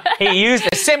 he used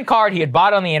a SIM card he had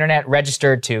bought on the internet,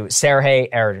 registered to Sergei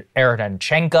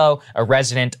Erdanchenko, a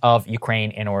resident of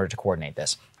Ukraine, in order to coordinate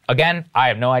this. Again, I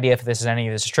have no idea if any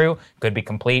of this is true. Could be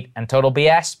complete and total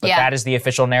BS, but that is the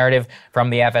official narrative from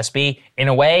the FSB. In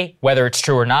a way, whether it's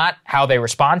true or not, how they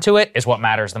respond to it is what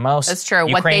matters the most. It's true.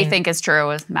 What they think is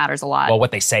true matters a lot. Well,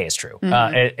 what they say is true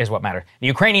is what matters. The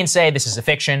Ukrainians say this is a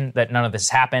fiction, that none of this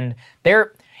has happened.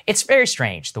 It's very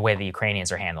strange the way the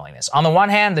Ukrainians are handling this. On the one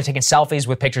hand, they're taking selfies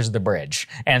with pictures of the bridge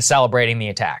and celebrating the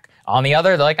attack. On the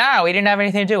other, they're like, we didn't have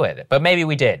anything to do with it, but maybe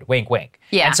we did. Wink, wink.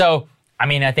 Yeah. And so,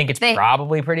 I think it's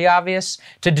probably pretty obvious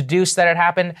to deduce that it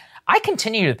happened. I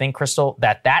continue to think, Crystal,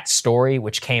 that story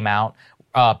which came out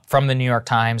from the New York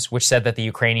Times, which said that the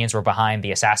Ukrainians were behind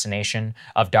the assassination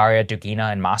of Daria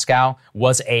Dugina in Moscow,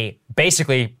 was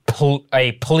basically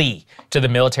a plea to the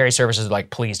military services,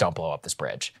 like, please don't blow up this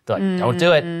bridge. They're like, don't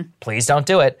do it. Please don't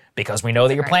do it, because we know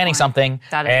that you're planning something.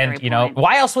 That is a great point.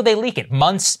 Why else would they leak it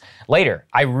months later?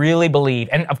 I really believe,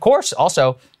 and of course,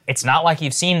 also, it's not like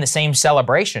you've seen the same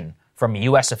celebration from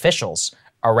U.S. officials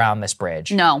around this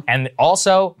bridge. No. And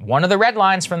also, one of the red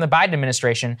lines from the Biden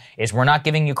administration is we're not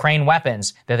giving Ukraine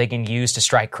weapons that they can use to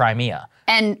strike Crimea.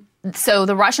 And so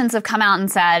the Russians have come out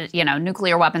and said,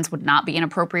 nuclear weapons would not be an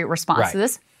appropriate response to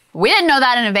this. We didn't know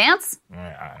that in advance.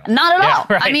 Not at all.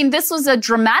 Right. This was a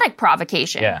dramatic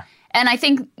provocation. Yeah. And I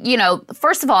think,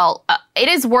 first of all, it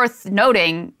is worth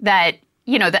noting that,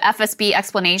 the FSB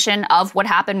explanation of what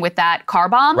happened with that car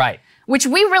bomb. Right. Which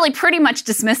we really pretty much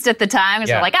dismissed at the time.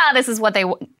 We're like, this is what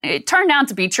it turned out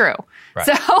to be true. Right.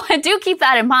 So do keep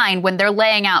that in mind when they're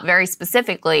laying out very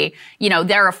specifically,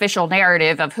 their official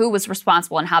narrative of who was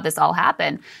responsible and how this all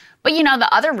happened. But, the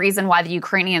other reason why the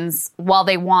Ukrainians, while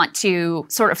they want to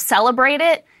sort of celebrate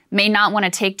it, may not want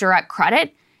to take direct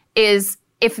credit is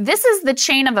if this is the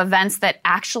chain of events that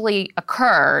actually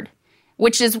occurred,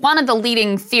 which is one of the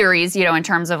leading theories, in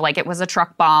terms of like it was a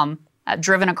truck bomb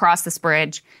driven across this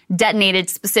bridge, detonated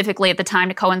specifically at the time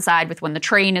to coincide with when the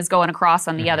train is going across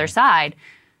on the other side,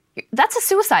 that's a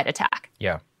suicide attack.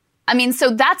 Yeah.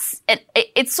 So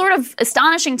it's sort of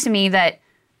astonishing to me that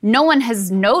no one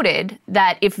has noted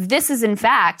that if this is in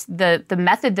fact the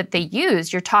method that they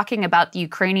used, you're talking about the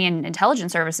Ukrainian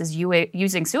intelligence services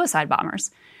using suicide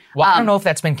bombers. Well, I don't know if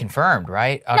that's been confirmed,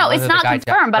 right? No, it's not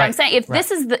confirmed, but I'm saying if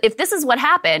this is what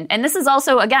happened, and this is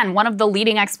also, again, one of the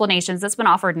leading explanations that's been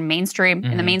offered in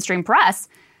the mainstream press,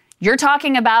 you're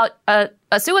talking about a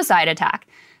suicide attack.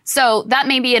 So that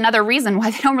may be another reason why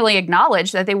they don't really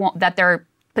acknowledge that they're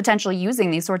potentially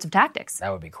using these sorts of tactics. That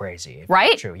would be crazy.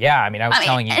 Right? True. Yeah, I mean, I was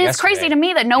telling you and it's crazy to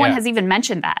me that no one has even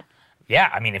mentioned that.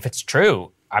 Yeah, I mean, if it's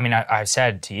true, I mean, I've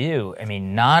said to you, I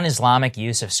mean, non-Islamic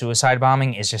use of suicide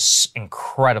bombing is just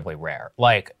incredibly rare.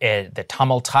 Like, the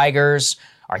Tamil Tigers,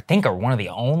 I think, are one of the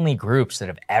only groups that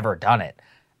have ever done it.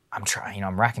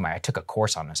 I'm racking I took a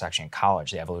course on this actually in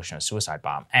college, the evolution of suicide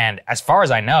bomb. And as far as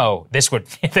I know, this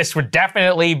would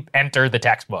definitely enter the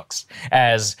textbooks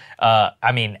as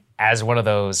one of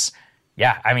those,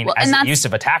 as the use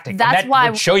of a tactic. That's and that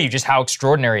would show you just how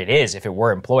extraordinary it is if it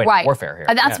were employed in warfare here.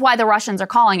 And that's why the Russians are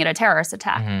calling it a terrorist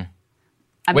attack. Mm-hmm.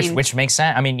 Which makes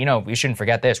sense. I mean, we shouldn't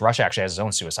forget this. Russia actually has its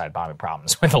own suicide bombing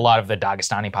problems with a lot of the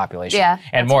Dagestani population. Yeah,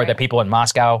 and more that people in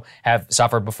Moscow have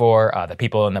suffered before, the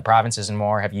people in the provinces and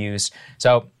more have used.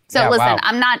 So listen,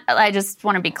 I just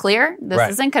want to be clear.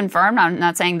 This isn't confirmed. I'm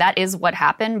not saying that is what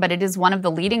happened, but it is one of the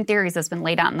leading theories that's been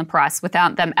laid out in the press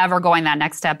without them ever going that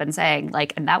next step and saying,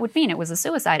 and that would mean it was a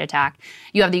suicide attack.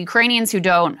 You have the Ukrainians who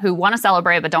want to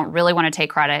celebrate but don't really want to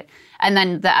take credit. And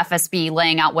then the FSB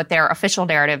laying out what their official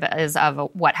narrative is of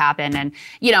what happened. And,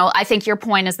 I think your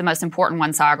point is the most important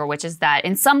one, Sagar, which is that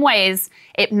in some ways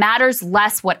it matters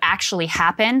less what actually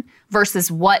happened versus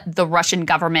what the Russian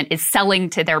government is selling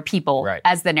to their people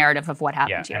as the narrative of what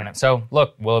happened here. And so,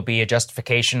 look, will it be a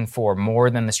justification for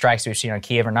more than the strikes we've seen on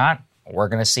Kiev or not? We're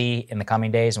going to see in the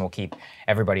coming days, and we'll keep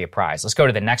everybody apprised. Let's go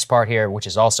to the next part here, which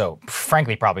is also,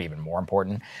 frankly, probably even more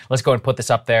important. Let's go and put this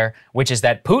up there, which is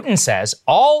that Putin says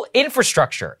all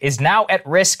infrastructure is now at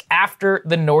risk after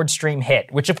the Nord Stream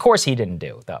hit, which, of course, he didn't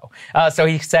do, though. So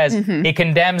he says he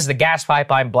condemns the gas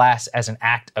pipeline blast as an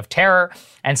act of terror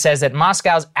and says that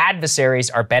Moscow's adversaries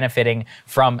are benefiting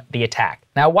from the attack.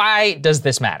 Now, why does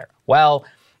this matter? Well,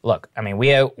 look, I mean,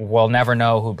 we will never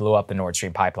know who blew up the Nord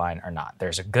Stream pipeline or not.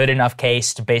 There's a good enough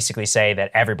case to basically say that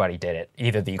everybody did it.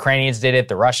 Either the Ukrainians did it,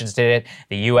 the Russians did it,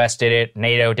 the U.S. did it,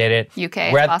 NATO did it. UK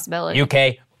is a possibility.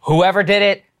 UK, whoever did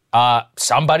it,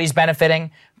 somebody's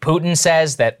benefiting. Putin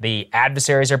says that the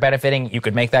adversaries are benefiting. You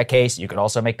could make that case. You could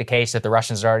also make the case that the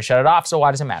Russians had already shut it off, so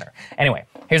why does it matter? Anyway,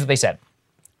 here's what they said.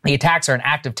 The attacks are an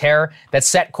act of terror that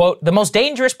set, quote, the most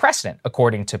dangerous precedent,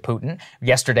 according to Putin,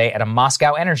 yesterday at a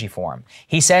Moscow energy forum.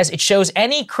 He says it shows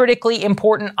any critically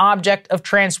important object of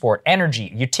transport,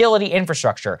 energy, utility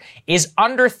infrastructure is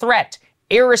under threat,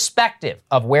 irrespective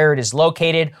of where it is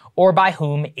located or by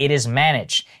whom it is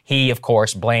managed. He, of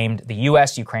course, blamed the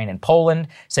U.S., Ukraine, and Poland,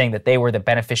 saying that they were the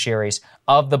beneficiaries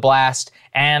of the blast.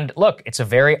 And look, it's a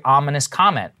very ominous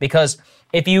comment because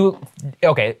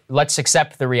let's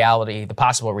accept the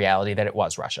possible reality that it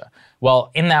was Russia. Well,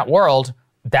 in that world,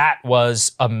 that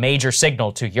was a major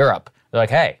signal to Europe. They're like,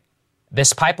 hey,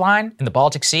 this pipeline in the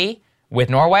Baltic Sea with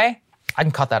Norway, I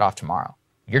can cut that off tomorrow.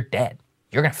 You're dead.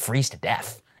 You're going to freeze to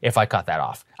death if I cut that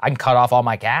off. I can cut off all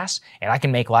my gas, and I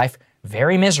can make life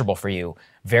very miserable for you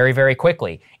very, very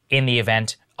quickly in the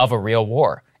event of a real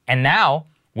war. And now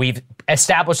we've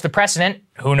established the precedent,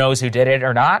 who knows who did it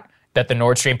or not, that the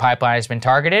Nord Stream pipeline has been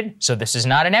targeted, so this is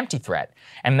not an empty threat.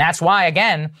 And that's why,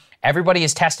 again, everybody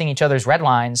is testing each other's red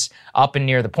lines up and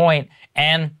near the point,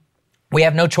 and we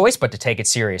have no choice but to take it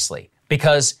seriously.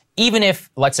 Because even if,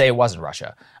 let's say it wasn't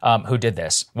Russia who did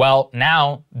this, well,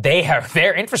 now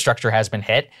their infrastructure has been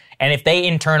hit, and if they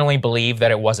internally believe that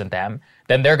it wasn't them,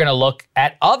 then they're going to look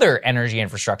at other energy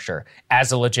infrastructure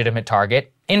as a legitimate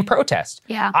target in protest.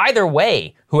 Yeah. Either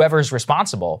way, whoever's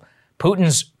responsible,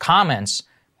 Putin's comments,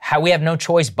 how we have no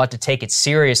choice but to take it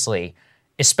seriously,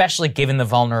 especially given the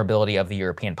vulnerability of the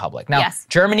European public. Now, yes.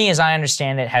 Germany, as I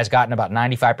understand it, has gotten about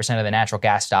 95% of the natural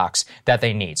gas stocks that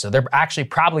they need. So they're actually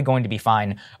probably going to be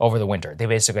fine over the winter. They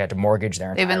basically had to mortgage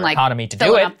their entire economy to do it.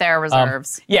 They've been up their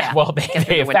reserves. They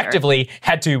effectively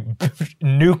had to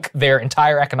nuke their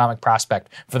entire economic prospect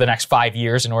for the next 5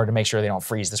 years in order to make sure they don't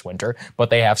freeze this winter, but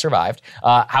they have survived.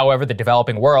 However, the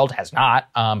developing world has not.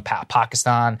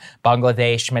 Pakistan,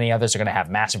 Bangladesh, many others are going to have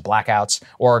massive blackouts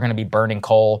or are going to be burning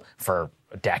coal for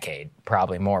a decade,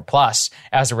 probably more plus,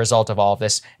 as a result of all of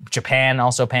this. Japan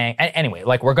also paying. Anyway,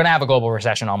 we're going to have a global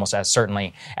recession almost as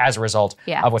certainly as a result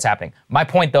of what's happening. My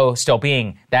point, though, still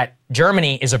being that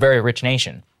Germany is a very rich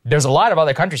nation. There's a lot of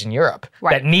other countries in Europe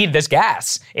that need this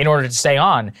gas in order to stay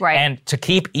on. Right. And to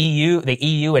keep the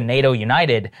EU and NATO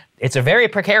united, it's a very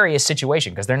precarious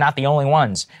situation because they're not the only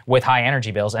ones with high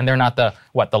energy bills, and they're not the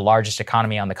largest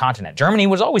economy on the continent. Germany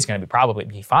was always going to probably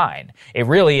be fine. It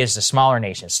really is the smaller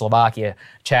nations, Slovakia,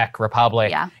 Czech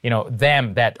Republic,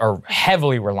 them that are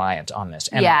heavily reliant on this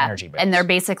energy bills. And they're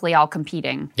basically all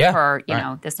competing for,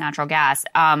 this natural gas.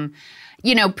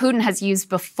 Putin has used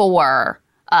before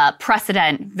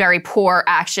precedent very poor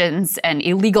actions and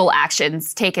illegal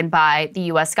actions taken by the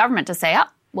U.S. government to say,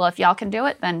 well, if y'all can do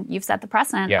it, then you've set the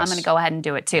precedent. Yes. I'm going to go ahead and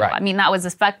do it too. Right. I mean, that was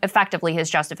effectively his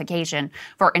justification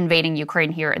for invading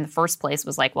Ukraine here in the first place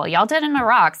was like, well, y'all did in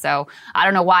Iraq, so I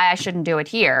don't know why I shouldn't do it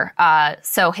here.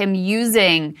 So him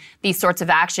using these sorts of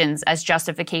actions as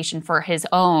justification for his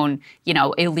own,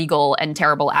 illegal and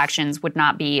terrible actions would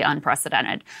not be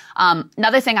unprecedented.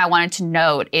 Another thing I wanted to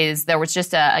note is there was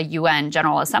just a UN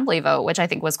General Assembly vote, which I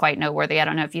think was quite noteworthy. I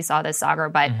don't know if you saw this, Sagar,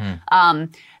 but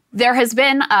there has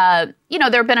been, there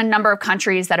have been a number of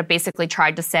countries that have basically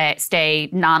tried to stay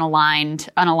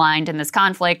unaligned in this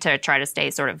conflict, to try to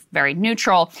stay sort of very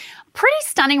neutral. Pretty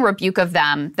stunning rebuke of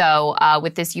them, though,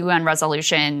 with this UN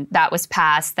resolution that was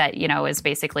passed that, is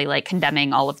basically like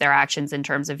condemning all of their actions in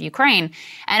terms of Ukraine.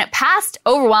 And it passed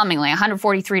overwhelmingly,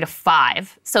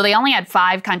 143-5. So they only had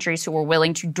 5 countries who were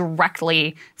willing to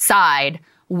directly side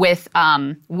with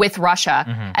Russia.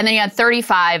 Mm-hmm. And then you had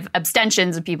 35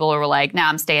 abstentions of people who were like,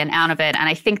 I'm staying out of it. And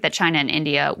I think that China and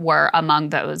India were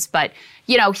among those. But,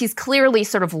 he's clearly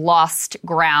sort of lost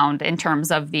ground in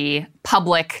terms of the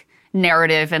public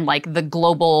narrative and like the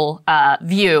global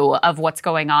view of what's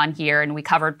going on here. And we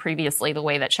covered previously the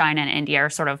way that China and India are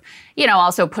sort of,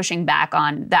 also pushing back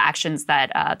on the actions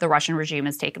that the Russian regime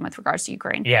has taken with regards to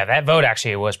Ukraine. Yeah, that vote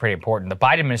actually was pretty important. The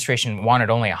Biden administration wanted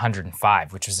only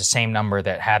 105, which was the same number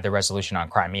that had the resolution on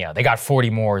Crimea. They got 40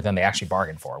 more than they actually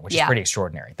bargained for, which is pretty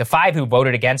extraordinary. The 5 who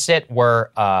voted against it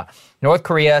were North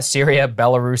Korea, Syria,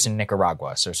 Belarus, and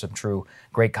Nicaragua. So some true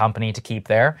great company to keep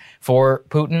there for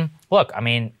Putin. Look, I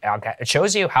mean, it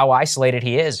shows you how isolated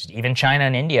he is. Even China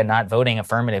and India not voting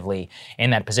affirmatively in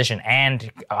that position.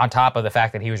 And on top of the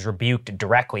fact that he was rebuked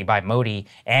directly by Modi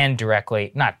and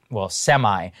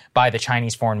semi by the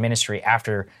Chinese Foreign Ministry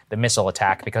after the missile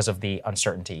attack because of the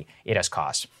uncertainty it has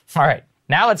caused. All right,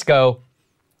 now let's go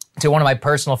to one of my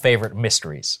personal favorite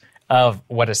mysteries of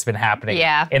what has been happening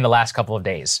in the last couple of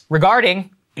days regarding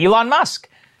Elon Musk.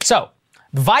 So,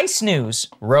 Vice News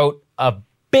wrote a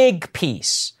big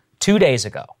piece 2 days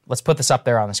ago. Let's put this up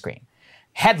there on the screen.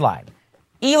 Headline: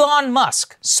 Elon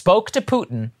Musk spoke to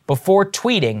Putin before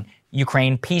tweeting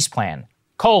Ukraine peace plan,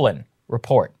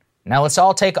 report. Now let's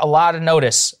all take a lot of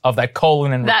notice of that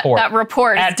colon and report. That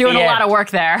report is doing a lot of work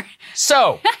there.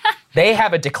 So, they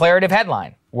have a declarative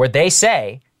headline where they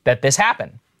say that this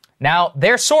happened. Now,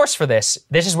 their source for this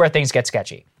is where things get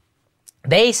sketchy.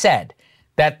 They said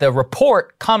that the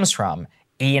report comes from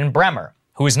Ian Bremer,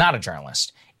 who is not a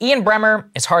journalist. Ian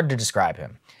Bremer, it's hard to describe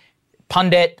him.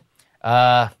 Pundit,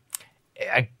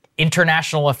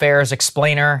 international affairs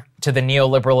explainer to the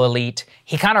neoliberal elite.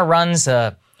 He kind of runs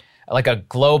a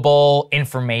global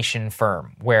information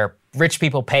firm where rich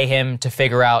people pay him to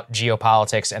figure out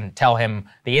geopolitics and tell him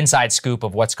the inside scoop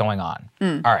of what's going on.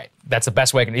 All right, that's the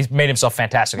best way. He's made himself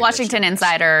fantastic. Washington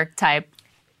Insider type.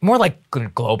 More like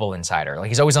global insider. Like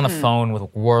he's always on the phone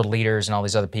with world leaders and all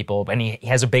these other people, and he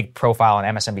has a big profile on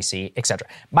MSNBC, etc.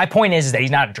 My point is that he's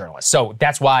not a journalist, so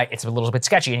that's why it's a little bit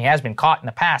sketchy, and he has been caught in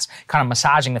the past kind of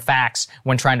massaging the facts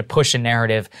when trying to push a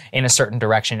narrative in a certain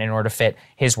direction in order to fit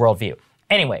his worldview.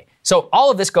 Anyway, so all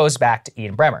of this goes back to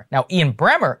Ian Bremer. Now, Ian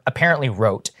Bremer apparently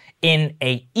wrote in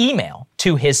an email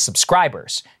to his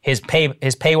subscribers, his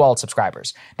paywalled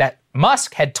subscribers, that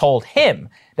Musk had told him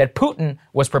that Putin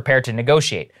was prepared to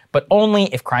negotiate, but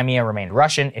only if Crimea remained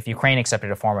Russian, if Ukraine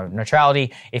accepted a form of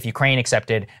neutrality, if Ukraine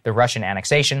accepted the Russian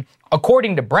annexation.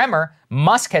 According to Bremer,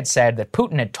 Musk had said that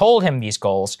Putin had told him these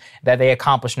goals, that they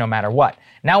accomplished no matter what.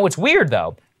 Now, what's weird,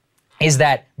 though, is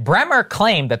that Bremer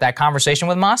claimed that conversation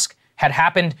with Musk had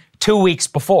happened 2 weeks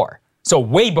before. So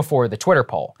way before the Twitter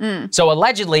poll. So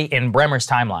allegedly, in Bremer's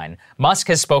timeline, Musk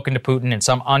has spoken to Putin in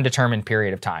some undetermined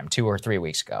period of time, 2 or 3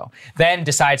 weeks ago, then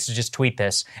decides to just tweet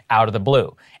this out of the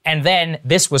blue. And then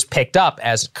this was picked up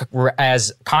as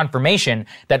confirmation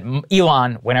that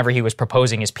Elon, whenever he was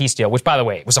proposing his peace deal, which, by the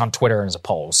way, it was on Twitter and as a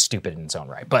poll, was stupid in its own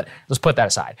right, but let's put that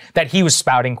aside, that he was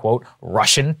spouting, quote,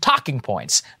 Russian talking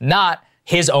points, not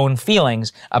his own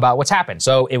feelings about what's happened.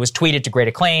 So it was tweeted to great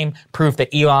acclaim, proof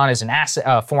that Elon is an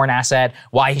asset, foreign asset,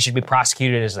 why he should be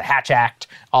prosecuted as the Hatch Act,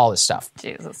 all this stuff.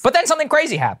 Jesus. But then something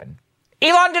crazy happened.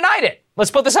 Elon denied it. Let's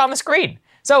put this on the screen.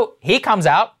 So he comes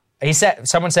out.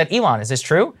 Someone said, Elon, is this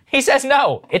true? He says,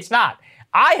 no, it's not.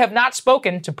 I have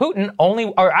spoken to Putin only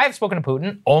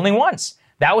once.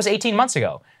 That was 18 months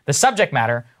ago. The subject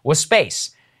matter was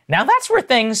space. Now that's where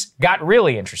things got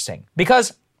really interesting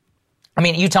because, I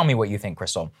mean, you tell me what you think,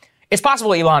 Crystal. It's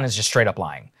possible Elon is just straight up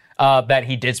lying, that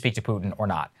he did speak to Putin or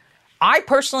not. I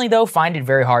personally, though, find it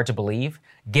very hard to believe,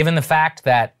 given the fact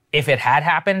that if it had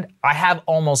happened, I have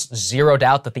almost zero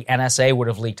doubt that the NSA would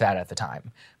have leaked that at the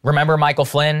time. Remember Michael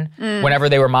Flynn, whenever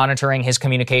they were monitoring his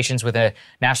communications with a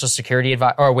national security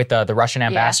advisor or with the Russian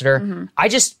ambassador? Yeah. Mm-hmm. I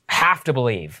just have to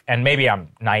believe, and maybe I'm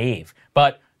naive,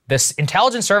 but the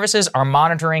intelligence services are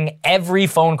monitoring every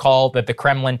phone call that the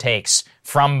Kremlin takes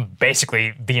from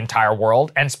basically the entire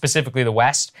world and specifically the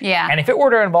West. Yeah. And if it were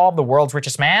to involve the world's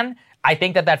richest man, I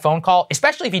think that phone call,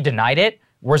 especially if he denied it,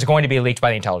 was going to be leaked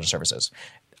by the intelligence services.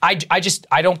 I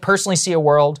don't personally see a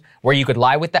world where you could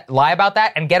lie about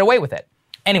that and get away with it.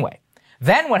 Anyway,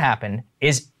 then what happened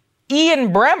is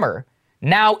Ian Bremmer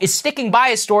now is sticking by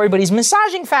his story, but he's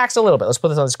massaging facts a little bit. Let's put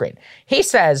this on the screen. He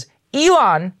says,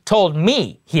 Elon told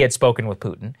me he had spoken with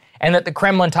Putin and that the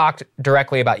Kremlin talked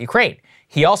directly about Ukraine.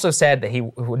 He also said that he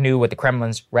knew what the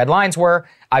Kremlin's red lines were.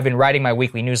 I've been writing my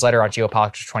weekly newsletter on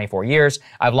geopolitics for 24 years.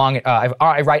 I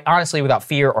write honestly without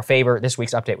fear or favor. This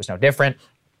week's update was no different.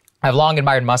 I've long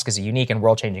admired Musk as a unique and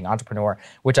world-changing entrepreneur,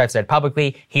 which I've said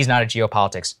publicly, he's not a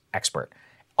geopolitics expert.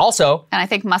 Also, and I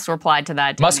think Musk replied to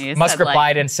that. Musk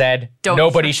replied and said,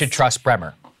 nobody should trust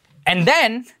Bremmer. And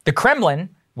then the Kremlin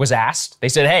was asked, they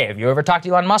said, hey, have you ever talked to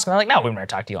Elon Musk? And they're like, no, we've never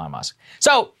talked to Elon Musk.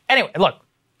 So anyway, look,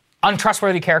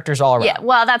 untrustworthy characters all around. Yeah,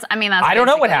 well, that's I don't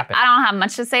know what happened. I don't have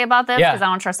much to say about this because I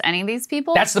don't trust any of these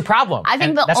people. That's the problem. I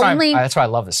think that's why I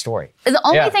love this story. The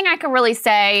only thing I could really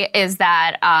say is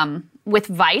that with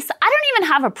Vice, I don't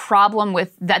even have a problem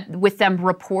with them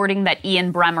reporting that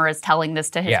Ian Bremmer is telling this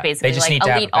to his basically like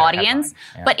elite audience.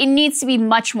 Yeah. But it needs to be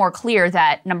much more clear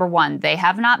that, number one, they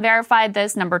have not verified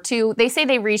this. Number two, they say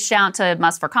they reached out to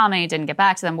Musk for comment, he didn't get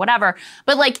back to them, whatever.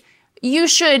 But like, you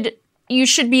should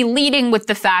be leading with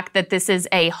the fact that this is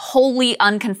a wholly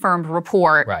unconfirmed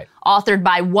report authored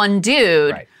by one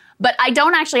dude. Right. But I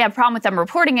don't actually have a problem with them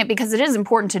reporting it because it is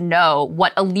important to know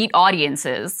what elite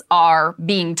audiences are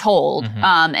being told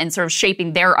and sort of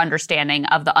shaping their understanding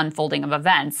of the unfolding of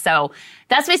events. So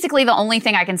that's basically the only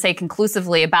thing I can say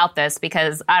conclusively about this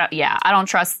because, I don't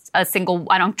trust I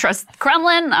don't trust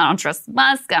Kremlin, I don't trust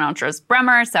Musk, I don't trust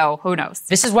Bremmer, so who knows?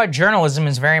 This is why journalism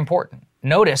is very important.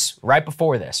 Notice right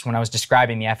before this, when I was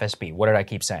describing the FSB, what did I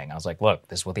keep saying? I was like, look,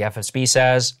 this is what the FSB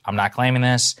says. I'm not claiming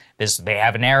this. They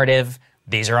have a narrative.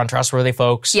 These are untrustworthy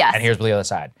folks. Yes. And here's the other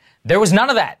side. There was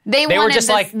none of that. They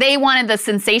wanted the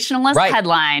sensationalist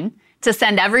headline to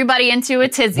send everybody into a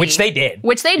tizzy. Which they did.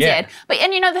 But,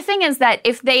 the thing is that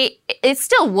it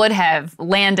still would have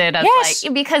landed as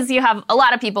because you have a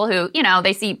lot of people who,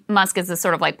 they see Musk as a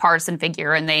sort of like partisan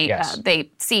figure and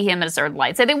they see him as a sort of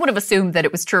light. So they would have assumed that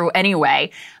it was true anyway.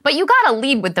 But you got to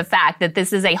lead with the fact that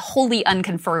this is a wholly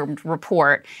unconfirmed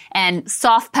report and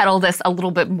soft pedal this a little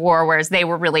bit more, whereas they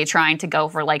were really trying to go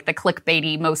for like the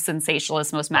clickbaity, most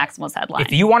sensationalist, most maximalist headline.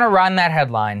 If you want to run that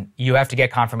headline, you have to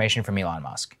get confirmation from Elon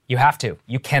Musk. You have to.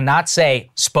 You cannot say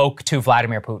spoke to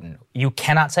Vladimir Putin. You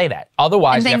cannot say that.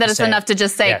 Otherwise, I think that it's enough to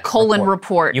just say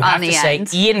report you on the end. You have to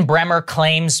say Ian Bremmer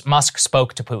claims Musk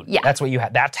spoke to Putin. Yeah. That's what you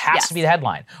have. That has to be the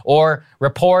headline. Or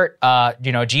report,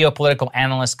 geopolitical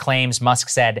analyst claims Musk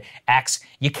said X.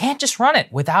 You can't just run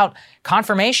it without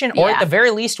confirmation or at the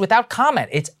very least without comment.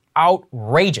 It's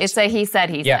outrageous. It's a he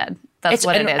said. That's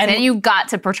what it is. And you've got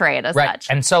to portray it as such.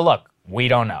 And so look, we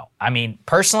don't know. I mean,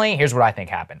 personally, here's what I think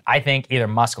happened. I think either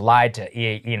Musk lied to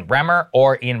Ian Bremmer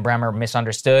or Ian Bremmer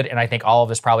misunderstood, and I think all of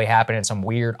this probably happened in some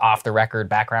weird off-the-record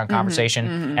background conversation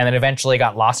and then eventually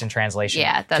got lost in translation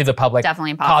to the public,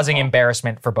 causing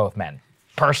embarrassment for both men.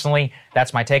 Personally,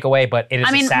 that's my takeaway, but it is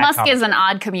a sad Musk is an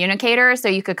odd communicator, so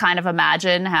you could kind of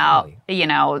imagine how, he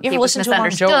was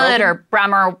misunderstood or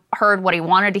Bremmer heard what he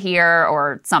wanted to hear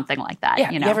or something like that.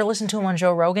 Yeah, you ever listen to him on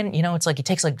Joe Rogan? It's like, it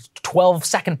takes like 12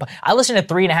 seconds. I listen at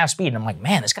 3.5 speed, and I'm like,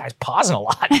 man, this guy's pausing a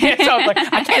lot. So I'm like,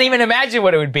 I can't even imagine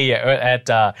what it would be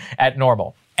at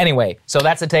normal. Anyway, so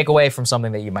that's the takeaway from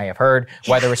something that you may have heard.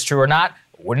 Whether it's true or not,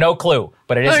 we're no clue,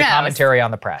 but it is a commentary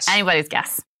on the press. Anybody's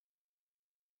guess.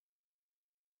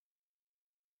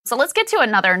 So let's get to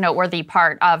another noteworthy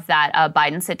part of that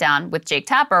Biden sit-down with Jake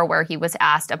Tapper, where he was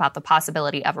asked about the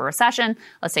possibility of a recession.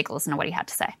 Let's take a listen to what he had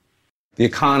to say. The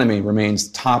economy remains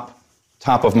top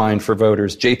of mind for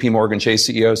voters. J.P. Morgan Chase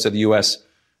CEO said the U.S.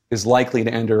 is likely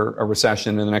to enter a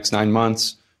recession in the next 9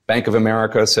 months. Bank of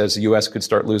America says the U.S. could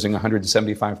start losing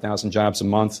 175,000 jobs a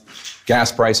month.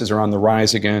 Gas prices are on the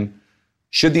rise again.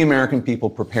 Should the American people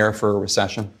prepare for a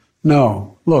recession?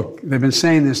 No. Look, they've been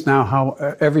saying this now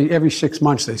every 6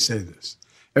 months they say this.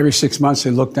 Every 6 months,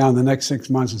 they look down the next 6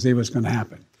 months and see what's going to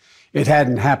happen. It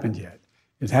hadn't happened yet.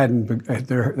 It hadn't.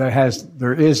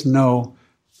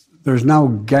 There's no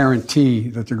guarantee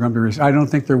that they're going to be. I don't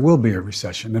think there will be a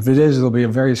recession. If it is, it'll be a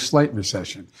very slight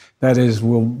recession. That is,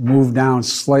 we'll move down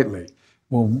slightly.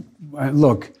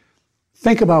 Look,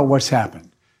 think about what's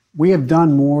happened. We have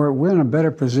done more. We're in a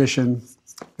better position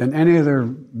than any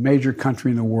other major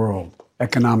country in the world,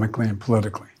 economically and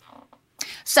politically.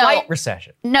 So, slight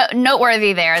recession.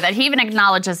 Noteworthy there that he even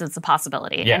acknowledges it's a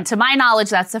possibility. Yeah. And to my knowledge,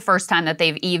 that's the first time that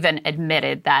they've even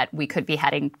admitted that we could be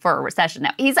heading for a recession.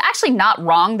 Now, he's actually not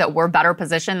wrong that we're better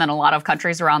positioned than a lot of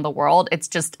countries around the world. It's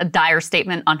just a dire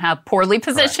statement on how poorly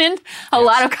positioned a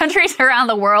lot of countries around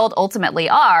the world ultimately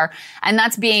are. And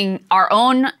that's being our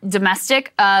own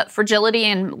domestic fragility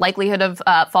and likelihood of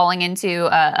falling into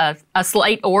a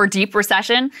slight or deep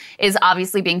recession is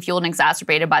obviously being fueled and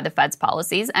exacerbated by the Fed's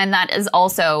policies. And that is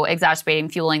also exacerbating,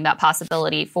 fueling that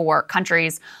possibility for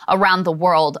countries around the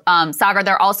world. Sagar,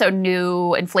 there are also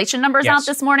new inflation numbers out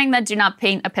this morning that do not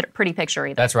paint a pretty picture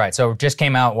either. That's right. So just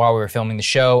came out while we were filming the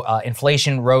show.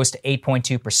 Inflation rose to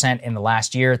 8.2% in the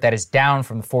last year. That is down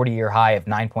from the 40-year high of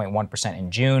 9.1% in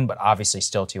June, but obviously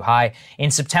still too high. In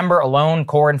September alone,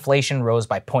 core inflation rose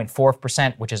by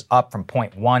 0.4%, which is up from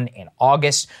 0.1% in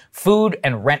August. Food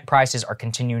and rent prices are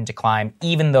continuing to climb,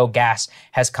 even though gas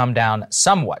has come down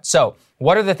somewhat. So,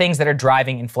 what are the things that are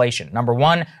driving inflation? Number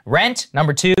one, rent.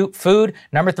 Number two, food.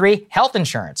 Number three, health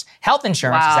insurance. Health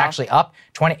insurance is actually up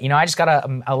 20. I just got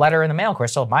a letter in the mail,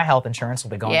 Crystal. My health insurance will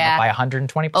be going up by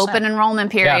 120%. Open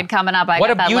enrollment period coming up. I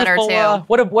got that letter too.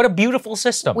 What a beautiful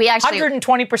system. We actually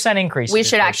 120% increase. We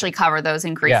should actually cover those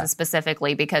increases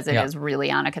specifically because it is really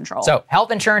out of control. So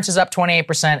health insurance is up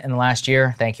 28% in the last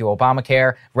year. Thank you,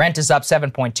 Obamacare. Rent is up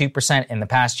 7.2% in the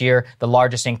past year, the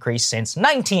largest increase since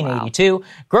 1982. Wow.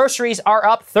 Groceries are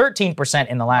up 13%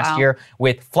 in the last year,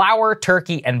 with flour,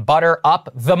 turkey, and butter up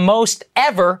the most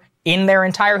ever in their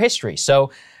entire history.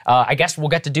 So I guess we'll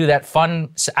get to do that fun.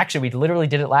 Actually, we literally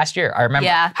did it last year. I remember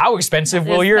how expensive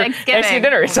will your Thanksgiving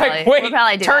dinner? It's like, wait,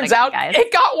 turns out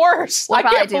it got worse. I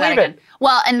can't believe it.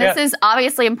 Well, and this is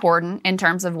obviously important in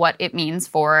terms of what it means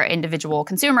for individual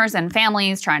consumers and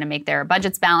families trying to make their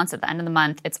budgets balance at the end of the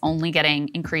month. It's only getting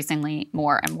increasingly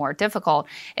more and more difficult.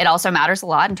 It also matters a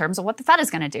lot in terms of what the Fed is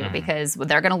going to do because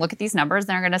they're going to look at these numbers and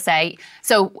they're going to say,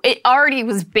 so it already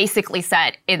was basically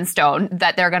set in stone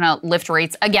that they're going to lift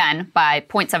rates again by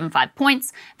 0.75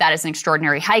 points. That is an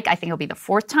extraordinary hike. I think it'll be the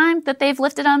fourth time that they've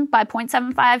lifted them by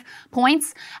 0.75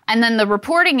 points. And then the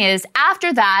reporting is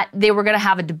after that, they were going to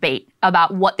have a debate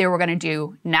about what they were going to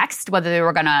do next, whether they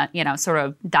were going to, sort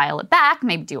of dial it back,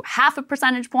 maybe do 0.5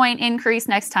 percentage point increase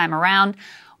next time around.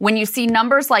 When you see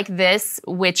numbers like this,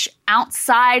 which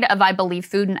outside of, I believe,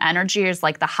 food and energy is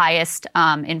like the highest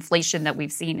inflation that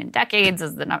we've seen in decades,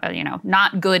 is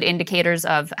not good indicators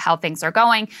of how things are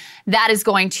going, that is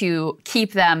going to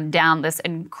keep them down this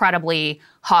incredibly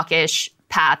hawkish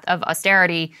path of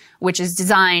austerity, which is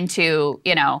designed to,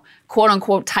 quote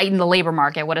unquote, tighten the labor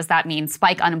market. What does that mean?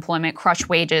 Spike unemployment, crush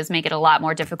wages, make it a lot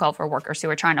more difficult for workers who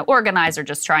are trying to organize or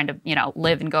just trying to,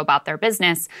 live and go about their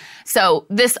business. So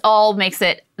this all makes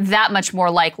it that much more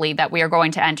likely that we are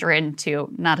going to enter into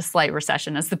not a slight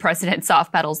recession, as the president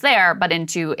soft pedals there, but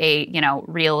into a,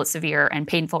 real severe and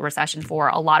painful recession for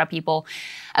a lot of people.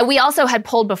 We also had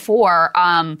pulled before,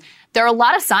 there are a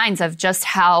lot of signs of just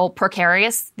how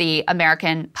precarious the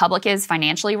American public is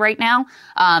financially right now.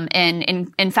 And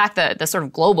in fact, the sort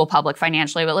of global public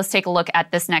financially. But let's take a look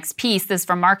at this next piece. This is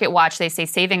from MarketWatch. They say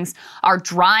savings are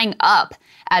drying up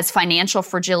as financial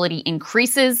fragility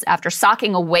increases. After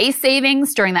socking away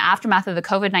savings during the aftermath of the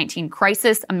COVID-19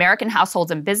 crisis, American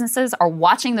households and businesses are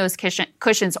watching those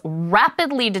cushions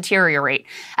rapidly deteriorate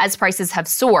as prices have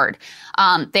soared.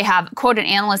 They have, quote, an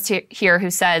analyst here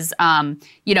who says,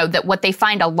 that what they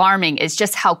find alarming is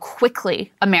just how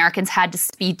quickly Americans had to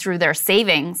speed through their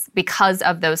savings because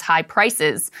of those high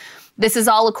prices. This is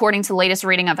all according to the latest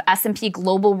rating of S&P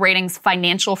Global Ratings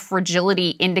Financial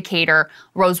Fragility Indicator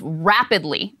rose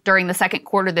rapidly during the second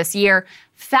quarter this year,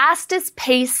 fastest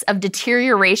pace of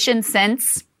deterioration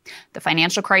since the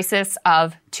financial crisis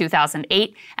of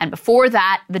 2008, and before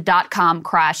that, the dot-com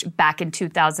crash back in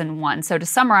 2001. So to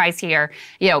summarize here,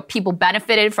 people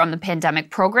benefited from the pandemic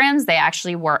programs. They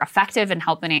actually were effective in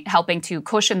helping to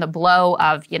cushion the blow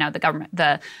of,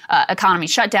 the economy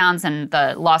shutdowns and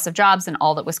the loss of jobs and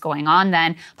all that was going on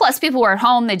then. Plus, people were at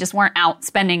home. They just weren't out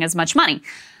spending as much money.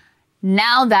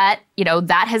 Now that,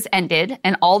 that has ended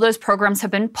and all those programs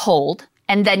have been pulled,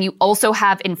 And then you also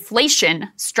have inflation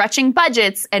stretching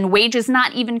budgets and wages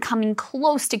not even coming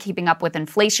close to keeping up with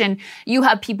inflation. You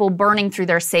have people burning through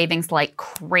their savings like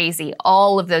crazy.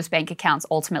 All of those bank accounts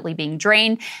ultimately being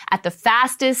drained at the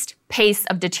fastest pace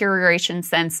of deterioration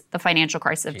since the financial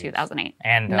crisis of 2008.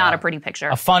 And not a pretty picture.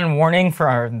 A fun warning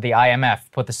for the IMF.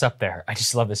 Put this up there. I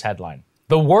just love this headline.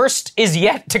 The worst is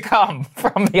yet to come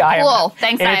from the IMF. Cool.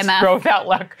 Thanks, in IMF. Its growth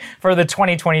outlook for the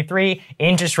 2023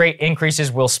 interest rate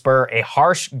increases will spur a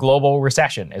harsh global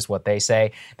recession, is what they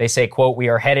say. They say, quote, we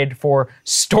are headed for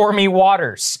stormy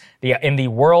waters in the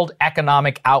World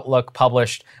Economic Outlook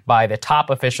published by the top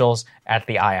officials at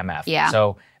the IMF. Yeah.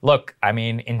 So, look, I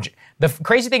mean, the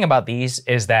crazy thing about these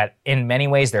is that in many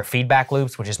ways they're feedback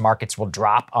loops, which is markets will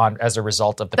drop on as a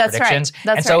result of the predictions.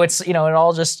 Right. And so it's, it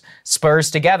all just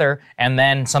spurs together. And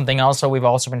then something else we've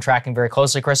also been tracking very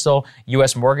closely, Crystal,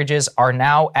 U.S. mortgages are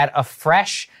now at a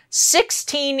fresh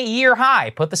 16-year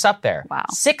high. Put this up there. Wow.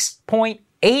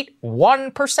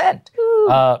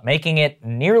 6.81%, making it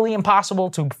nearly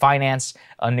impossible to finance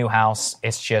a new house.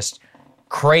 It's just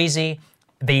crazy.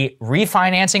 The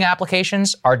refinancing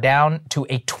applications are down to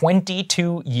a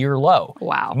 22-year low.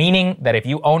 Wow. Meaning that if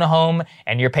you own a home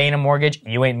and you're paying a mortgage,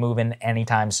 you ain't moving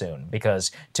anytime soon.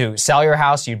 Because to sell your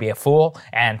house, you'd be a fool.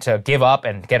 And to give up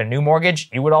and get a new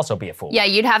mortgage, you would also be a fool. Yeah,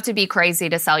 you'd have to be crazy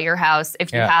to sell your house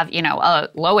if you have, a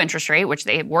low interest rate, which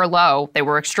they were low. They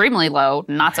were extremely low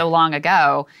not so long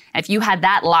ago. If you had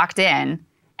that locked in,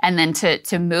 and then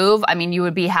to move, I mean, you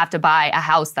would have to buy a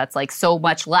house that's like so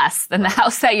much less than the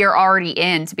house that you're already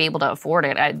in to be able to afford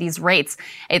it. These rates,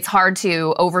 it's hard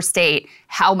to overstate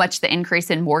how much the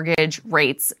increase in mortgage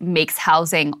rates makes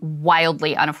housing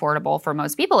wildly unaffordable for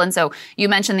most people. And so you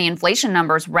mentioned the inflation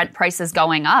numbers, rent prices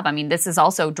going up. I mean, this is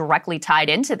also directly tied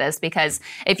into this because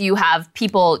if you have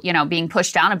people, being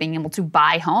pushed down and being able to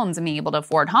buy homes and being able to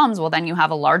afford homes, well, then you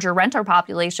have a larger renter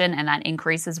population and that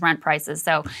increases rent prices.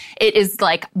 So it is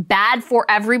like bad for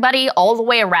everybody all the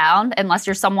way around, unless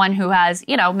you're someone who has,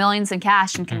 millions in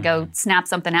cash and can go snap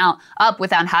something up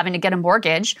without having to get a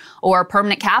mortgage or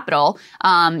permanent capital.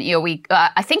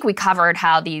 I think we covered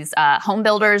how these home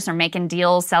builders are making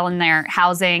deals, selling their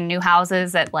new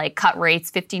houses at like cut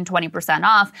rates, 15, 20%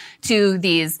 off to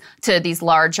these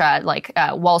large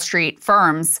Wall Street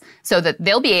firms, so that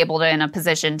they'll be able to in a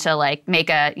position to like make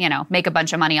a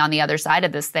bunch of money on the other side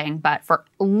of this thing. But for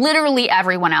literally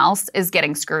everyone else is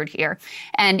getting screwed here,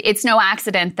 and it's no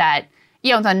accident that.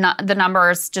 The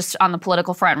numbers just on the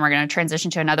political front, and we're going to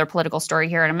transition to another political story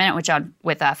here in a minute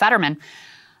with Fetterman.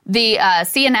 The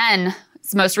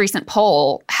CNN's most recent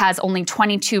poll has only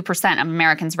 22% of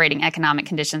Americans rating economic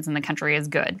conditions in the country as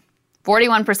good.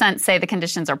 41% say the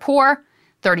conditions are poor.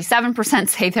 37%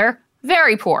 say they're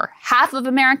very poor. Half of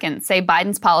Americans say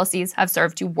Biden's policies have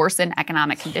served to worsen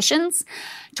economic conditions.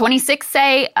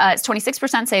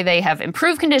 26% say they have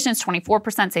improved conditions.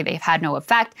 24% say they've had no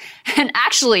effect. And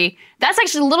that's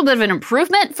actually a little bit of an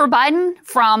improvement for Biden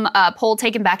from a poll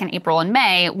taken back in April and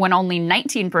May, when only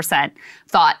 19%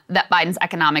 thought that Biden's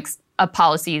economics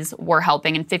policies were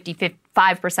helping, and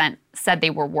 55% said they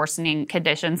were worsening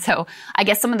conditions. So I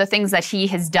guess some of the things that he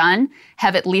has done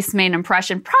have at least made an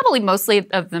impression. Probably mostly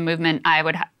of the movement, I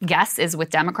would guess, is with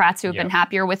Democrats who have been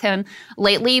happier with him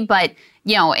lately. But,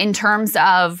 in terms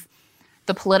of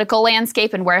the political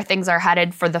landscape and where things are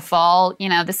headed for the fall,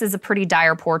 this is a pretty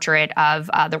dire portrait of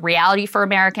the reality for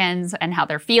Americans and how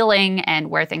they're feeling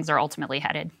and where things are ultimately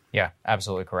headed. Yeah,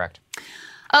 absolutely correct.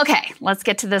 Okay, let's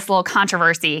get to this little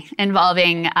controversy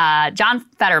involving John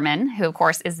Fetterman, who, of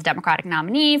course, is the Democratic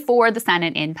nominee for the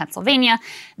Senate in Pennsylvania.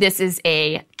 This is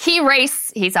a key race.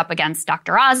 He's up against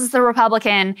Dr. Oz as the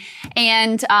Republican.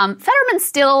 And Fetterman's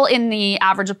still in the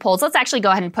average of polls. Let's actually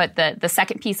go ahead and put the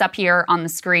second piece up here on the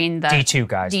screen. The D2,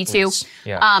 guys. D2.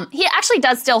 Yeah. He actually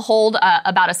does still hold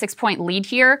about a 6-point lead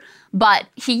here. But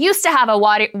he used to have a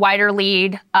wider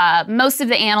lead. Most of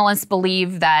the analysts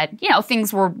believe that,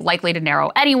 things were likely to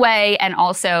narrow anyway. And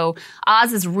also,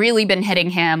 Oz has really been hitting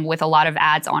him with a lot of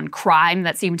ads on crime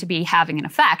that seem to be having an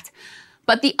effect.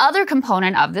 But the other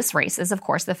component of this race is, of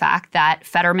course, the fact that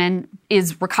Fetterman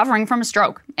is recovering from a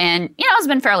stroke. And, has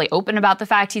been fairly open about the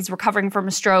fact he's recovering from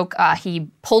a stroke. He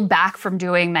pulled back from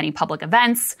doing many public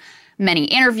events, many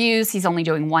interviews. He's only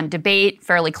doing one debate,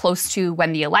 fairly close to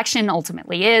when the election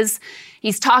ultimately is.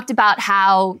 He's talked about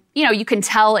how, you can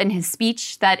tell in his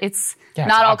speech that it's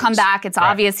not all come back. It's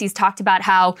obvious. He's talked about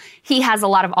how he has a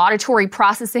lot of auditory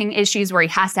processing issues where he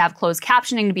has to have closed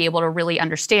captioning to be able to really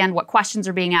understand what questions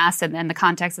are being asked and the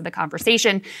context of the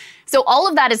conversation. So all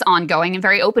of that is ongoing and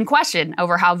very open question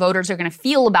over how voters are going to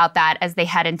feel about that as they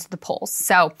head into the polls.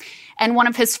 So, and one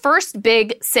of his first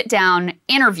big sit-down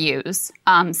interviews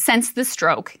since announced the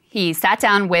stroke, he sat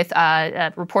down with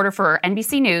a reporter for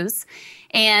NBC News.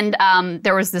 And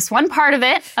there was this one part of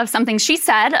it, of something she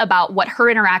said about what her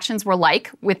interactions were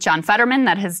like with John Fetterman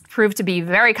that has proved to be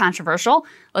very controversial.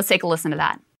 Let's take a listen to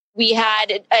that. We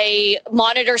had a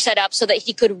monitor set up so that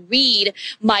he could read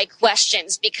my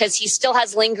questions because he still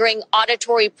has lingering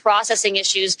auditory processing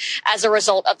issues as a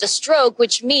result of the stroke,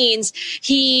 which means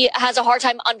he has a hard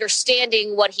time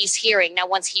understanding what he's hearing. Now,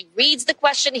 once he reads the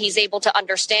question, he's able to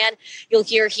understand. You'll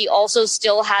hear he also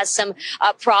still has some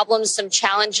problems, some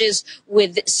challenges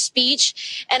with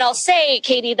speech. And I'll say,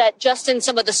 Katie, that just in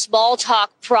some of the small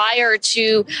talk prior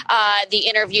to the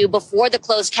interview, before the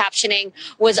closed captioning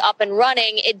was up and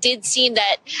running, it did seem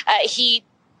that he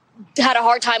had a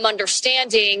hard time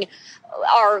understanding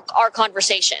our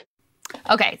conversation.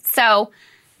 Okay, so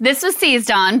this was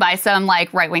seized on by some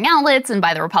right-wing outlets and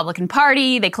by the Republican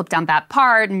Party. They clipped on that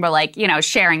part and were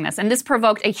sharing this. And this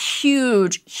provoked a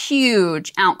huge,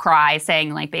 huge outcry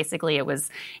saying basically it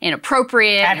was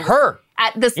inappropriate. At her.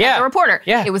 At the reporter.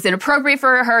 Yeah. It was inappropriate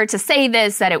for her to say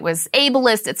this, that it was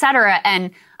ableist, et cetera. And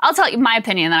I'll tell you my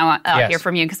opinion, then I want to hear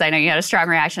from you because I know you had a strong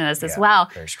reaction to this as well.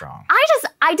 Very strong.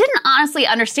 I didn't honestly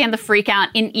understand the freak out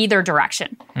in either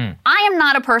direction. I am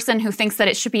not a person who thinks that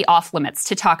it should be off limits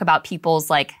to talk about people's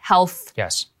health,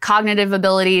 cognitive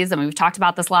abilities. I mean, we've talked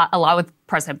about this a lot with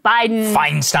President Biden,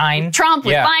 Feinstein, Trump,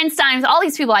 with Feinstein, all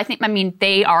these people.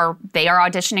 They are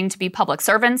auditioning to be public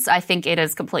servants. I think it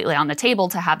is completely on the table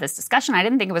to have this discussion. I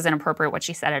didn't think it was inappropriate what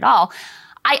she said at all.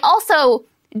 I also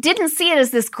didn't see it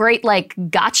as this great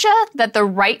gotcha that the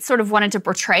right sort of wanted to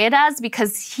portray it as,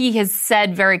 because he has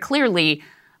said very clearly,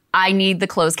 I need the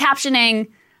closed captioning.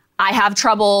 I have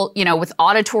trouble, with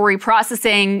auditory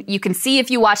processing. You can see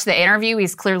if you watch the interview,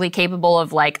 he's clearly capable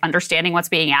of understanding what's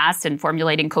being asked and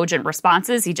formulating cogent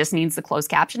responses. He just needs the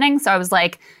closed captioning. So I was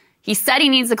he said he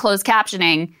needs the closed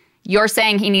captioning. You're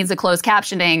saying he needs the closed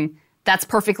captioning. That's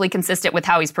perfectly consistent with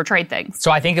how he's portrayed things.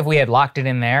 So I think if we had locked it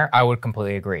in there, I would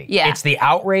completely agree. Yeah. It's the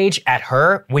outrage at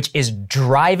her, which is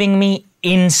driving me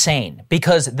insane.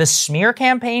 Because the smear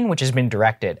campaign, which has been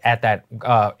directed at that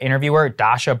interviewer,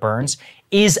 Dasha Burns,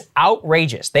 is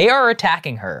outrageous. They are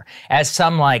attacking her as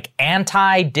some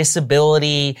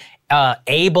anti-disability,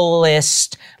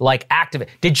 ableist, activist.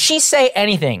 Did she say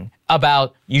anything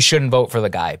about you shouldn't vote for the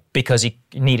guy because he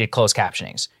needed closed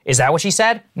captionings? Is that what she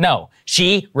said? No.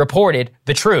 She reported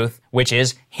the truth, which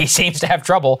is he seems to have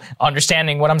trouble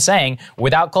understanding what I'm saying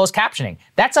without closed captioning.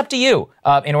 That's up to you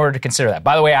in order to consider that.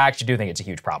 By the way, I actually do think it's a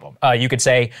huge problem. You could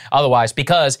say otherwise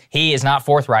because he is not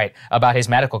forthright about his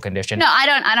medical condition. No, I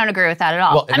don't agree with that at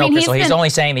all. Well, Crystal, he's only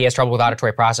saying that he has trouble with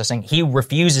auditory processing. He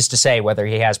refuses to say whether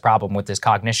he has problem with his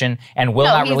cognition and will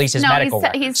not release his medical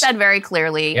records. He's said very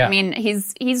clearly. Yeah. I mean,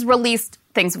 he's released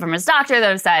things from his doctor that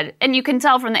have said, and you can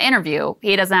tell from the interview,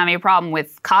 he doesn't have any problem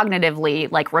with cognitively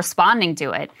responding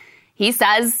to it. He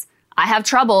says, I have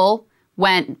trouble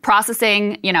when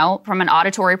processing, from an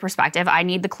auditory perspective. I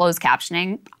need the closed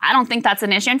captioning. I don't think that's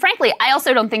an issue. And frankly, I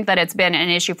also don't think that it's been an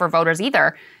issue for voters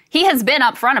either. He has been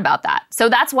upfront about that. So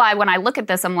that's why when I look at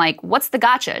this, I'm what's the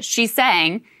gotcha? She's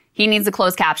saying he needs the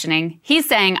closed captioning. He's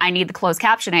saying I need the closed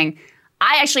captioning.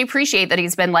 I actually appreciate that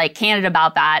he's been candid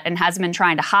about that and hasn't been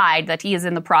trying to hide that he is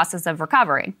in the process of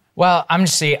recovering. Well, I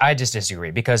just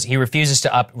disagree because he refuses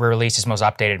to release his most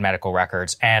updated medical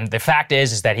records. And the fact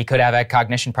is that he could have had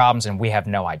cognition problems and we have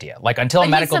no idea. Until a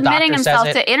medical doctor says it. He's submitting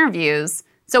himself to interviews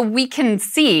so we can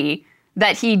see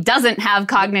that he doesn't have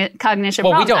cognition problems.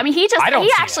 We don't. I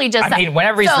mean,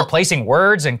 whenever he's replacing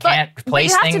words and can't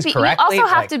place things correctly. You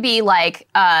also have to be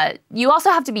you also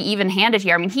have to be even-handed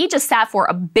here. I mean, he just sat for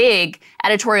a big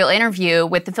editorial interview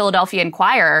with the Philadelphia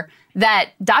Inquirer that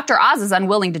Dr. Oz is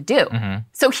unwilling to do. Mm-hmm.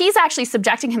 So he's actually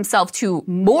subjecting himself to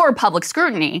more public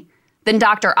scrutiny than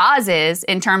Dr. Oz is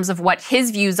in terms of what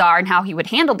his views are and how he would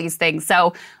handle these things.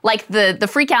 So the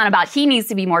freak out about he needs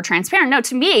to be more transparent. No,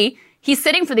 to me, he's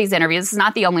sitting for these interviews. This is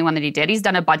not the only one that he did. He's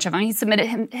done a bunch of them. He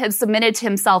has submitted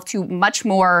himself to much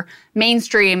more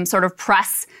mainstream sort of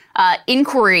press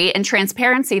inquiry and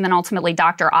transparency than ultimately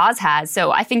Dr. Oz has.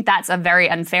 So I think that's a very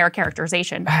unfair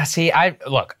characterization.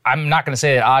 I'm not going to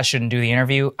say that Oz shouldn't do the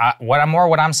interview. What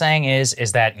I'm saying is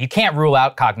that you can't rule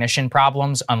out cognition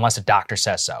problems unless a doctor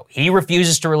says so. He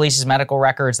refuses to release his medical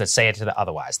records that say it to the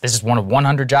otherwise. This is one of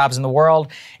 100 jobs in the world.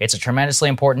 It's a tremendously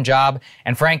important job.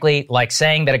 And frankly,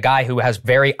 saying that a guy who has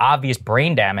very obvious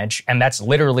brain damage, and that's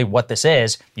literally what this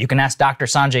is, you can ask Dr.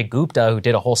 Sanjay Gupta, who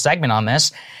did a whole segment on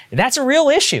this, that's a real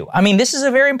issue. I mean, this is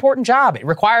a very important job. It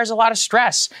requires a lot of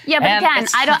stress. Yeah, but again,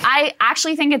 I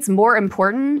actually think it's more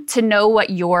important to know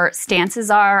what your stances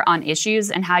are on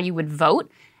issues and how you would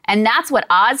vote. And that's what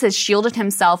Oz has shielded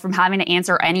himself from having to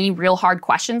answer any real hard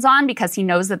questions on, because he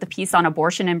knows that the piece on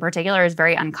abortion in particular is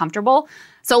very uncomfortable.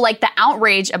 So like the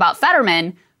outrage about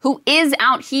Fetterman, who is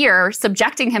out here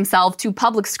subjecting himself to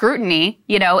public scrutiny,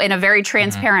 in a very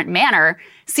transparent manner,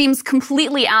 seems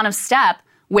completely out of step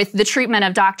with the treatment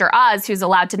of Dr. Oz, who's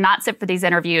allowed to not sit for these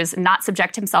interviews, not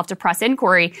subject himself to press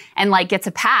inquiry, and gets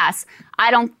a pass.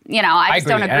 I just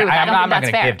don't agree with that. I'm not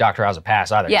going to give Dr. Oz a pass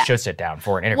either. Yeah. He should sit down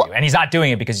for an interview. Well, and he's not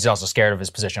doing it because he's also scared of his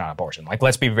position on abortion.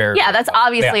 Let's be very Yeah, that's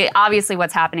obviously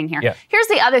what's happening here. Yeah. Here's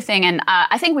the other thing, and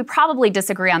I think we probably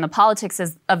disagree on the politics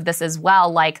of this as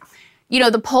well.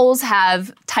 The polls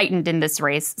have tightened in this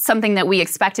race, something that we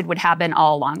expected would happen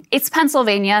all along. It's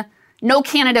Pennsylvania. No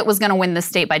candidate was going to win this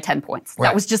state by 10 points. Right.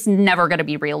 That was just never going to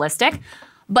be realistic.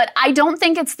 But I don't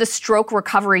think it's the stroke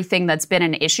recovery thing that's been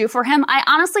an issue for him. I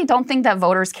honestly don't think that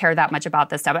voters care that much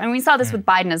about this stuff. I mean, we saw this with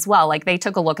Biden as well. They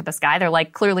took a look at this guy. They're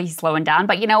clearly he's slowing down.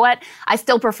 But you know what? I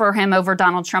still prefer him over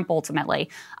Donald Trump ultimately.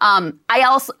 I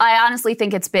honestly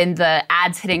think it's been the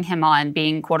ads hitting him on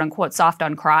being, quote unquote, soft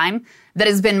on crime that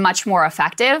has been much more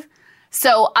effective.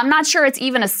 So I'm not sure it's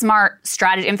even a smart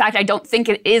strategy. In fact, I don't think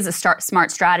it is a smart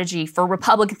strategy for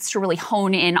Republicans to really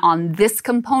hone in on this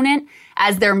component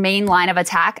as their main line of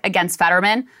attack against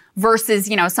Fetterman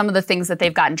versus, some of the things that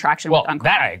they've gotten traction with on crime.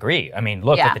 That I agree. I mean,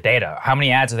 look at the data. How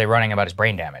many ads are they running about his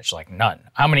brain damage? None.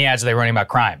 How many ads are they running about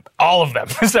crime? All of them.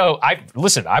 So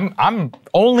I'm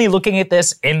only looking at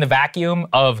this in the vacuum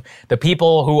of the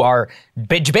people who are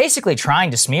basically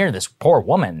trying to smear this poor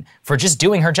woman for just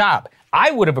doing her job. I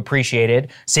would have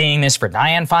appreciated seeing this for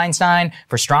Dianne Feinstein,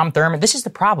 for Strom Thurmond. This is the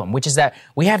problem, which is that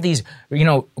we have these,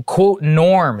 quote,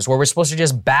 norms where we're supposed to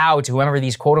just bow to whoever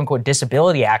these quote unquote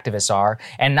disability activists are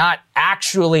and not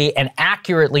actually and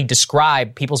accurately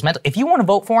describe people's mental. If you want to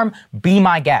vote for him, be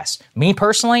my guest. Me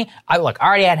personally, I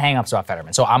already had hangups about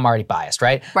Fetterman, so I'm already biased,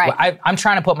 right? Right. I'm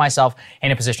trying to put myself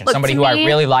in a position. Somebody who I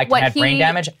really liked and had brain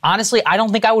damage. Honestly, I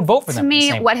don't think I would vote for them. To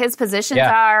me, what his positions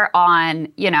are on,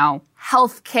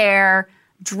 healthcare,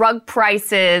 drug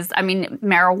prices,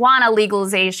 marijuana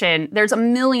legalization. There's a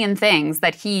million things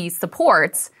that he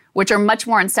supports, which are much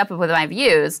more in step with my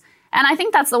views. And I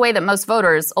think that's the way that most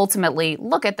voters ultimately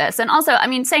look at this. And also,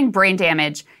 saying brain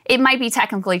damage, it might be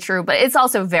technically true, but it's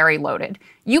also very loaded.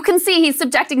 You can see he's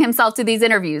subjecting himself to these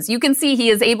interviews. You can see he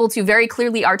is able to very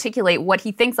clearly articulate what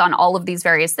he thinks on all of these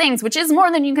various things, which is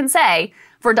more than you can say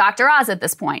for Dr. Oz at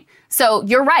this point. So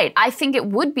you're right. I think it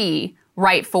would be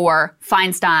right for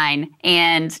Feinstein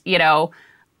and,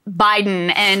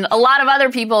 Biden and a lot of other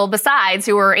people besides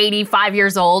who are 85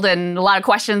 years old and a lot of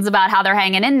questions about how they're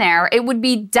hanging in there. It would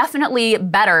be definitely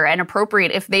better and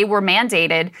appropriate if they were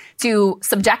mandated to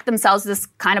subject themselves to this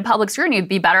kind of public scrutiny. It'd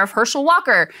be better if Herschel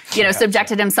Walker,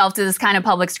 subjected himself to this kind of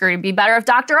public scrutiny. It'd be better if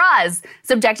Dr. Oz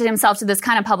subjected himself to this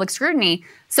kind of public scrutiny.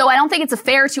 So I don't think it's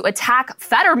fair to attack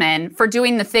Fetterman for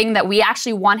doing the thing that we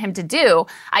actually want him to do.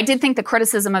 I did think the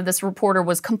criticism of this reporter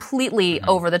was completely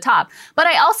over the top. But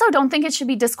I also don't think it should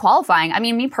be disqualifying.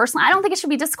 Me personally, I don't think it should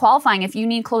be disqualifying if you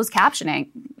need closed captioning.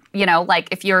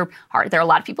 If you're hard, there are a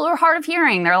lot of people who are hard of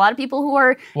hearing. There are a lot of people who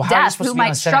are deaf who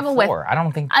might struggle with. I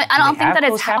don't think that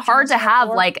it's hard to have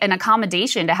an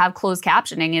accommodation to have closed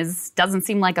captioning doesn't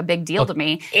seem like a big deal to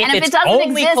me. And if it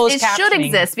doesn't exist, it should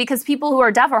exist because people who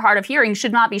are deaf or hard of hearing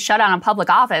should not be shut out in public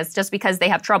office just because they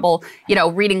have trouble,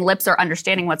 reading lips or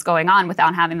understanding what's going on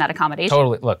without having that accommodation.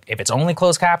 Totally. Look, if it's only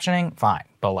closed captioning, fine.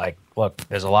 But look,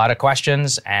 there's a lot of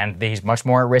questions, and he's much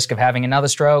more at risk of having another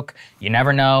stroke. You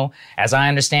never know. As I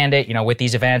understand it, with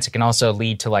these events, it can also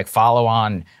lead to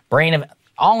follow-on brain.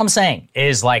 All I'm saying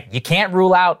is you can't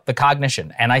rule out the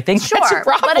cognition, and I think that's a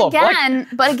problem.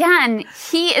 But again,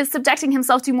 he is subjecting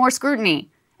himself to more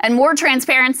scrutiny and more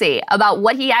transparency about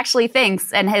what he actually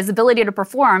thinks and his ability to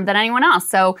perform than anyone else.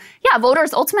 So, yeah,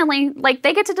 voters ultimately,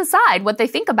 they get to decide what they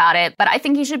think about it. But I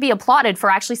think he should be applauded for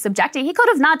actually subjecting. He could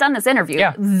have not done this interview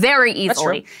very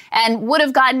easily and would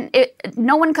have gotten it.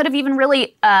 No one could have even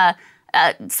really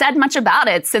said much about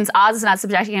it since Oz is not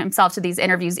subjecting himself to these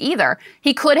interviews either.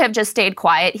 He could have just stayed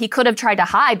quiet. He could have tried to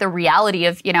hide the reality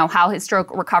of, how his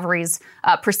stroke recovery is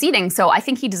proceeding. So I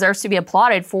think he deserves to be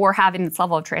applauded for having this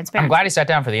level of transparency. I'm glad he sat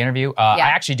down for the interview. I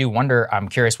actually do wonder, I'm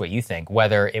curious what you think,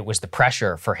 whether it was the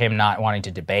pressure for him not wanting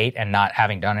to debate and not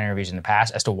having done interviews in the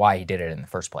past as to why he did it in the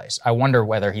first place. I wonder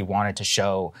whether he wanted to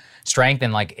show strength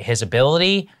in his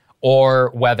ability, or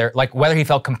whether he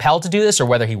felt compelled to do this or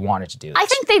whether he wanted to do this. I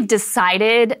think they've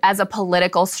decided as a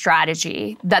political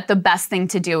strategy that the best thing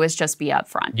to do is just be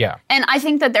upfront. Yeah. And I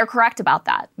think that they're correct about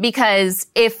that because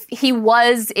if he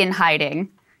was in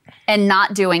hiding and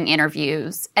not doing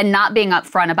interviews and not being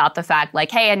upfront about the fact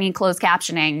like, hey, I need closed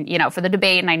captioning, for the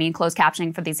debate, and I need closed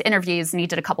captioning for these interviews, and he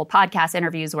did a couple podcast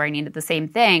interviews where he needed the same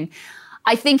thing.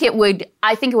 I think it would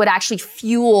actually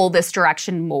fuel this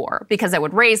direction more, because it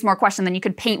would raise more questions, then you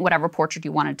could paint whatever portrait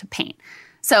you wanted to paint.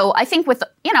 So I think with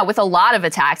a lot of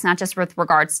attacks, not just with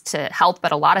regards to health,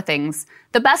 but a lot of things,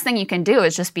 the best thing you can do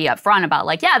is just be upfront about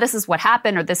like, yeah, this is what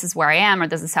happened, or this is where I am, or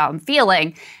this is how I'm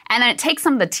feeling. And then it takes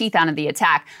some of the teeth out of the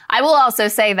attack. I will also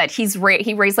say that he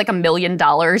raised like $1 million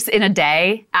in a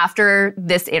day after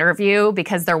this interview,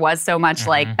 because there was so much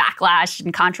like backlash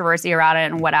and controversy around it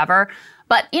and whatever.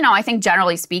 But, I think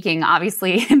generally speaking,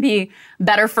 obviously it'd be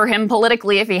better for him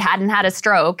politically if he hadn't had a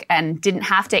stroke and didn't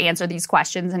have to answer these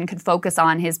questions and could focus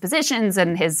on his positions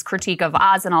and his critique of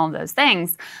Oz and all of those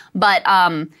things. But,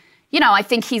 I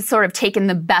think he's sort of taken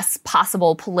the best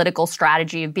possible political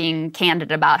strategy of being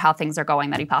candid about how things are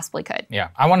going that he possibly could. Yeah.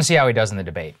 I want to see how he does in the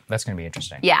debate. That's going to be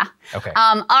interesting. Yeah. Okay.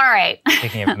 All right.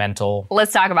 Speaking of mental.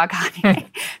 Let's talk about Kanye.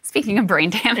 Speaking of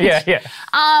brain damage. Yeah.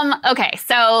 Okay.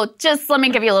 So just let me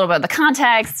give you a little bit of the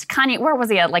context. Kanye, where was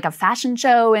he at? Like a fashion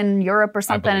show in Europe or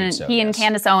something? I believe so, and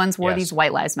Candace Owens wore these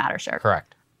White Lives Matter shirts.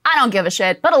 Correct. I don't give a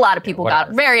shit, but a lot of people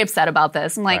got very upset about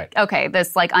this. I'm like, Right. okay,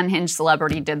 this like unhinged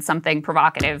celebrity did something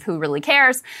provocative. Who really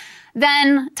cares?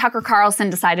 Then Tucker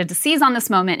Carlson decided to seize on this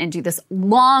moment and do this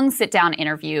long sit-down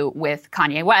interview with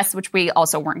Kanye West, which we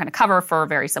also weren't going to cover for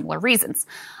very similar reasons.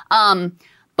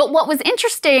 But what was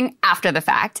interesting after the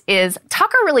fact is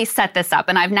Tucker really set this up,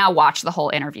 and I've now watched the whole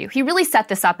interview. He really set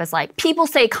this up as like, people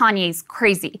say Kanye's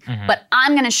crazy, but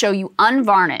I'm going to show you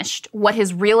unvarnished what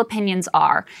his real opinions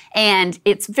are. And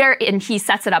and he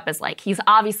sets it up as like, he's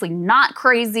obviously not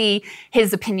crazy.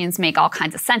 His opinions make all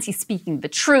kinds of sense. He's speaking the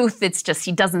truth. It's just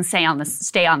he doesn't stay on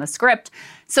the script.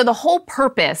 So the whole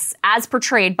purpose, as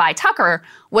portrayed by Tucker,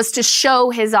 was to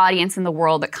show his audience in the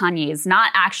world that Kanye is not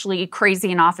actually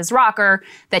crazy and off his rocker,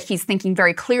 that he's thinking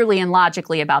very clearly and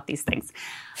logically about these things.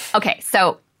 Okay,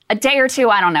 so a day or two,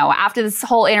 I don't know, after this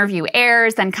whole interview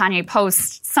airs, then Kanye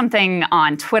posts something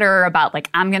on Twitter about like,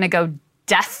 I'm going to go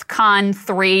DEFCON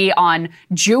 3 on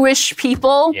Jewish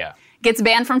people. Yeah. Gets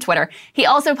banned from Twitter. He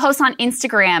also posts on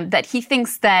Instagram that he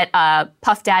thinks that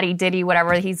Puff Daddy, Diddy,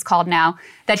 whatever he's called now,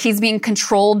 that he's being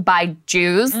controlled by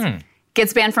Jews.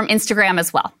 Gets banned from Instagram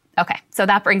as well. Okay, so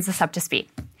that brings us up to speed.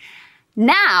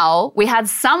 Now, we had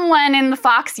someone in the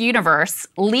Fox universe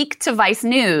leak to Vice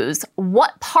News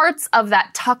what parts of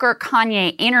that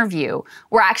Tucker-Kanye interview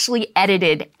were actually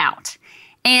edited out.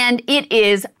 And it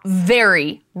is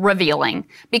very revealing,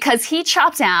 because he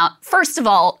chopped out, first of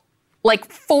all, like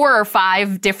 4 or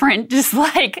 5 different just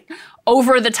like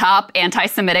over-the-top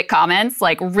anti-Semitic comments,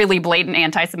 like really blatant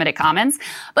anti-Semitic comments.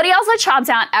 But he also chops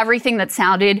out everything that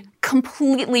sounded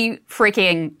completely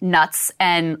freaking nuts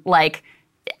and like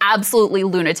absolutely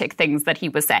lunatic things that he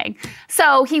was saying.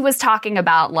 So he was talking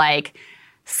about like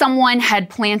someone had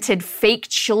planted fake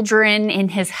children in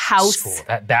his house. School.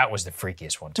 That was the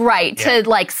freakiest one too. Right, Yeah. to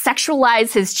like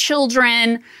sexualize his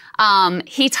children.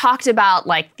 He talked about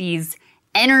like these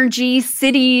energy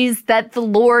cities that the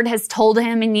Lord has told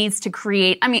him he needs to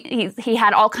create. I mean, he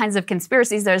had all kinds of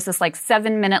conspiracies. There's this like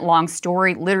 7-minute long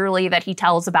story, literally, that he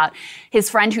tells about his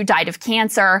friend who died of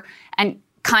cancer. And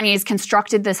Kanye's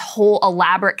constructed this whole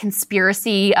elaborate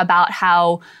conspiracy about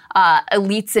how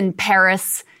elites in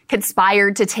Paris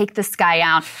conspired to take this guy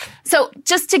out. So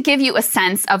just to give you a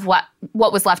sense of what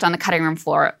was left on the cutting room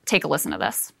floor, take a listen to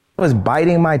this. I was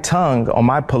biting my tongue on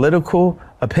my political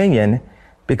opinion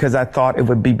because I thought it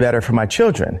would be better for my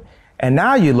children. And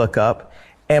now you look up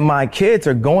and my kids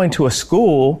are going to a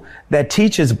school that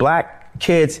teaches black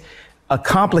kids a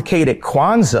complicated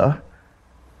Kwanzaa.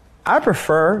 I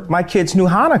prefer my kids knew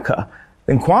Hanukkah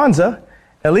than Kwanzaa.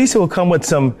 At least it will come with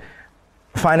some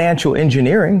financial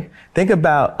engineering. Think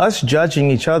about us judging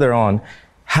each other on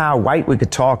how white we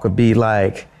could talk would be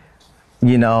like,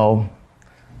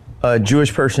 a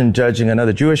Jewish person judging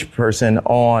another Jewish person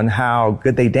on how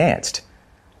good they danced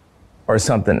or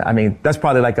something. I mean, that's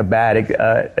probably like a bad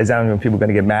example when people are going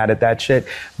to get mad at that shit.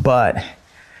 But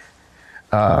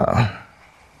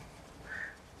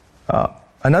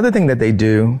another thing that they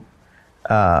do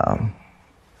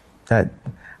that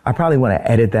I probably want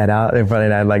to edit that out in front of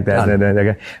that like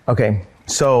that. Okay,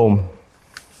 so,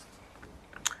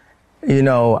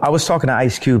 I was talking to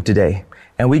Ice Cube today,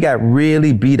 and we got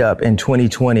really beat up in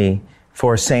 2020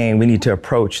 for saying we need to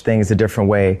approach things a different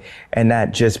way and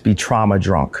not just be trauma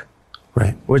drunk.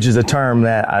 Right. Which is a term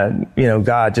that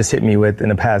God just hit me with in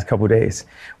the past couple of days.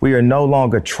 We are no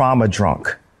longer trauma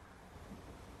drunk.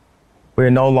 We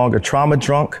are no longer trauma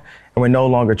drunk, and we're no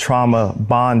longer trauma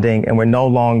bonding, and we're no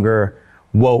longer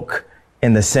woke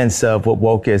in the sense of what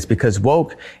woke is, because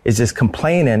woke is just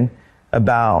complaining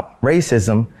about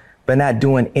racism, but not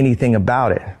doing anything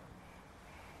about it.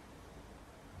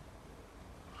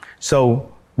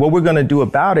 So what we're going to do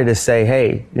about it is say,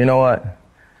 hey, you know what?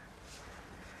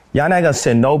 Y'all not going to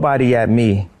send nobody at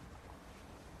me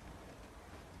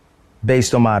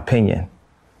based on my opinion.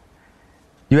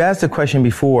 You asked the question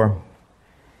before.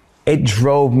 It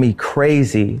drove me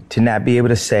crazy to not be able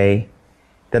to say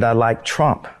that I like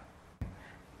Trump.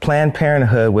 Planned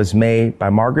Parenthood was made by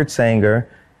Margaret Sanger,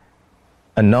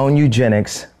 a known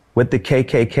eugenics with the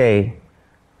KKK,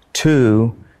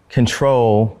 to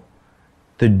control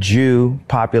the Jew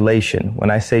population.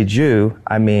 When I say Jew,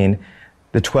 I mean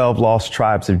the 12 lost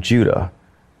tribes of Judah,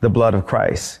 the blood of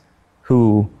Christ,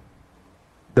 who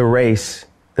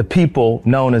the people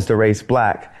known as the race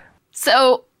black.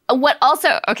 So what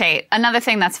also, okay, another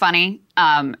thing that's funny,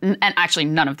 and actually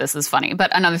none of this is funny,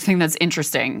 but another thing that's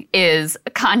interesting is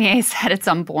Kanye said at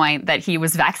some point that he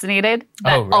was vaccinated.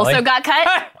 That really? Also got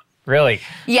cut. Really?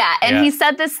 Yeah, and he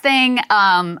said this thing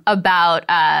about,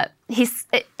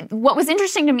 what was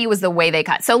interesting to me was the way they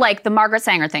cut. So like the Margaret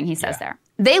Sanger thing he says there.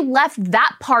 They left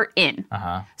that part in.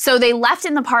 So they left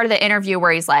in the part of the interview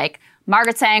where he's like,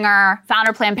 Margaret Sanger,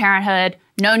 founder of Planned Parenthood,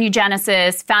 known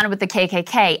eugenicist, founded with the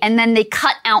KKK. And then they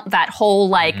cut out that whole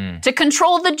to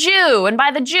control the Jew. And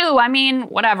by the Jew, I mean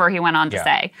whatever he went on to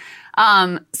say.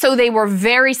 So they were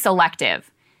very selective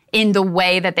in the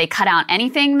way that they cut out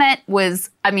anything that was,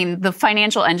 the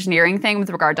financial engineering thing with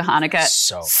regard to Hanukkah.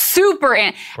 Super.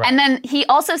 Right. And then he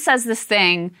also says this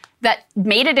thing that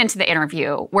made it into the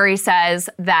interview where he says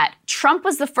that Trump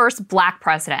was the first black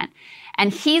president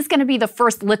and he's going to be the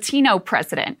first Latino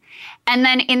president. And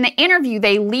then in the interview,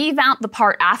 they leave out the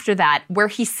part after that where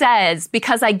he says,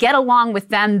 because I get along with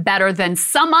them better than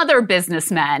some other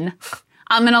businessmen,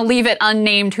 I'm going to leave it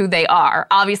unnamed who they are.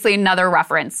 Obviously, another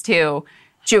reference to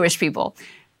Jewish people.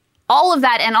 All of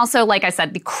that, and also, like I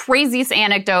said, the craziest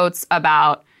anecdotes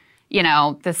about,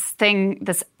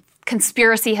 this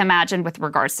conspiracy he imagined with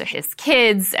regards to his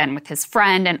kids and with his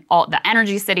friend and all the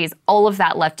energy cities, all of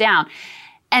that left down.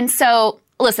 And so,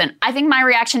 listen, I think my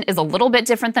reaction is a little bit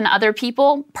different than other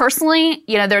people. Personally,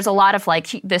 there's a lot of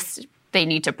they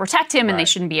need to protect him and they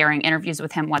shouldn't be airing interviews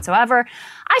with him whatsoever.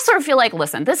 I sort of feel like,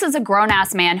 listen, this is a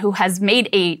grown-ass man who has made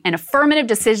an affirmative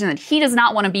decision that he does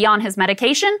not want to be on his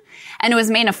medication and who has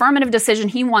made an affirmative decision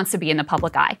he wants to be in the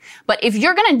public eye. But if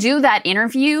you're going to do that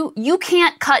interview, you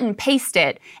can't cut and paste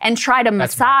it and try to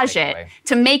massage it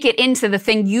to make it into the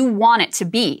thing you want it to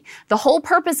be. The whole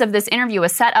purpose of this interview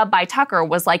was set up by Tucker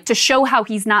was to show how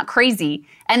he's not crazy,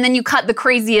 and then you cut the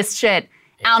craziest shit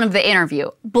out of the interview.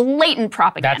 Blatant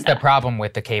propaganda. That's the problem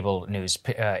with the cable news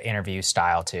interview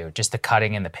style, too. Just the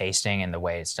cutting and the pasting and the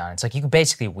way it's done. It's like you can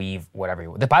basically weave whatever you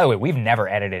want. By the way, we've never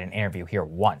edited an interview here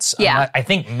once. Yeah. I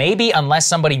think maybe unless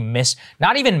somebody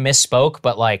not even misspoke,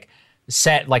 but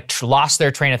lost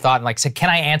their train of thought and said,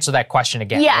 can I answer that question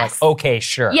again? Yes. Okay,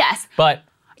 sure. Yes. But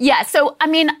yeah, so,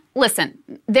 listen,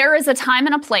 there is a time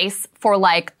and a place for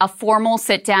a formal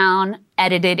sit-down,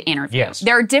 edited interview. Yes.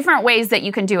 There are different ways that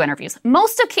you can do interviews.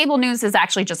 Most of cable news is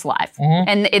actually just live.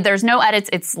 And there's no edits.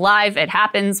 It's live. It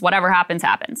happens. Whatever happens,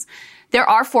 happens. There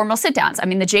are formal sit-downs.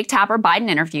 The Jake Tapper Biden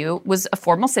interview was a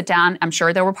formal sit-down. I'm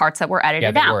sure there were parts that were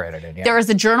edited out. Yeah, they were edited, yeah. There is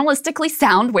a journalistically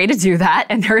sound way to do that,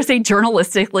 and there is a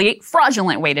journalistically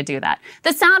fraudulent way to do that.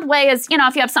 The sound way is,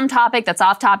 if you have some topic that's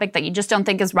off topic that you just don't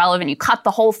think is relevant, you cut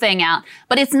the whole thing out.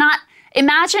 But it's not.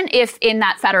 Imagine if in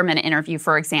that Fetterman interview,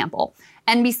 for example,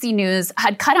 NBC News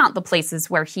had cut out the places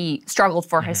where he struggled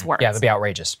for his words. Yeah, that'd be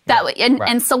outrageous. That way, and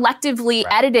selectively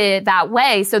edited it that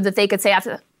way so that they could say,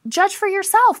 judge for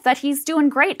yourself that he's doing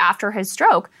great after his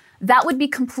stroke. That would be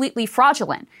completely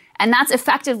fraudulent. And that's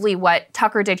effectively what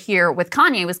Tucker did here with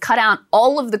Kanye, was cut out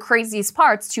all of the craziest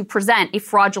parts to present a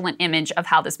fraudulent image of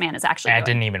how this man is actually doing. And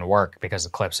it didn't even work because the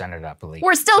clips ended up leaked.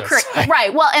 We're still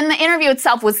right. Well, and the interview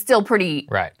itself was still pretty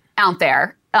out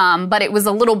there. But it was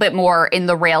a little bit more in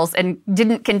the rails and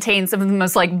didn't contain some of the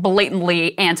most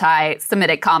blatantly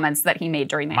anti-Semitic comments that he made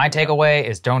during the interview. My takeaway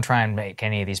is don't try and make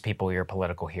any of these people your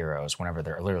political heroes whenever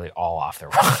they're literally all off their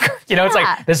rocker.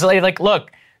 It's this is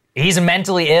look, he's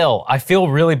mentally ill. I feel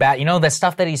really bad. The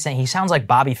stuff that he's saying, he sounds like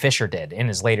Bobby Fischer did in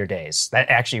his later days. That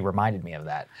actually reminded me of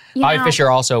that. Bobby Fischer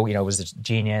also, was the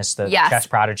genius, the chess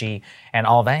prodigy, and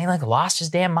all that. He lost his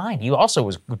damn mind. He also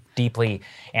was deeply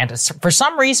for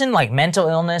some reason, mental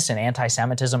illness and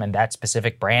anti-Semitism and that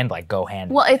specific brand go hand in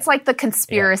hand. Well, it's the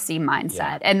conspiracy mindset.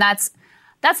 Yeah. And that's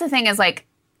the thing is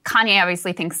Kanye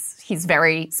obviously thinks he's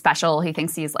very special. He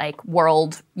thinks he's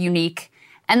world unique.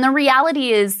 And the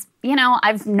reality is,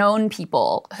 I've known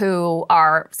people who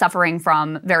are suffering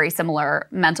from very similar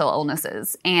mental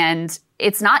illnesses, and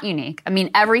it's not unique. I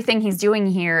mean, everything he's doing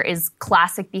here is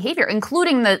classic behavior,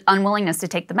 including the unwillingness to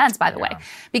take the meds, by the way,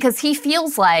 because he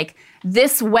feels like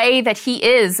this way that he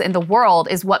is in the world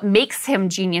is what makes him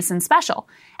genius and special.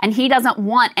 And he doesn't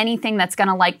want anything that's going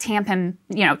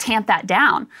to tamp that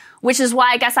down, which is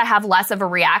why I guess I have less of a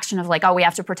reaction of like, oh, we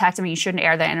have to protect him. You shouldn't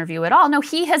air the interview at all. No,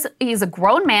 he's a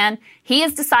grown man. He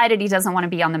has decided he doesn't want to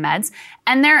be on the meds.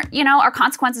 And there, are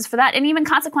consequences for that, and even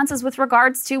consequences with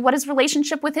regards to what his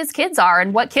relationship with his kids are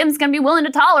and what Kim's going to be willing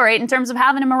to tolerate in terms of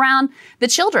having him around the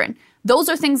children. Those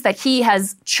are things that he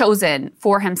has chosen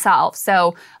for himself.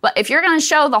 So, but if you're going to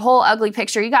show the whole ugly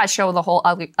picture, you got to show the whole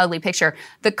ugly picture.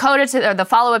 The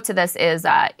follow-up to this is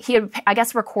he had, I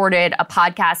guess, recorded a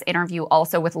podcast interview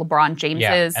also with LeBron James's.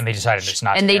 Yeah, and they decided just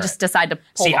not to and they air just it. decided to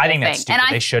pull the whole thing. I think that's stupid.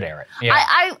 And they should air it. Yeah.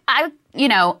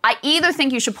 I either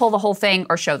think you should pull the whole thing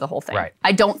or show the whole thing. Right.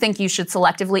 I don't think you should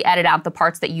selectively edit out the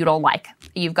parts that you don't like.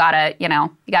 You've got to, you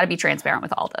got to be transparent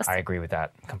with all this. I agree with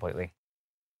that completely.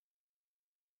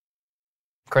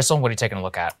 Crystal, what are you taking a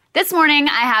look at? This morning,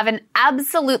 I have an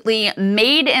absolutely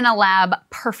made-in-a-lab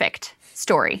perfect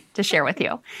story to share with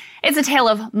you. It's a tale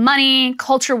of money,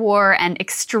 culture war, and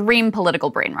extreme political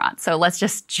brain rot. So let's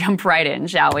just jump right in,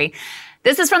 shall we?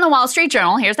 This is from the Wall Street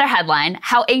Journal. Here's their headline: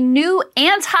 How a New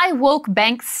Anti-Woke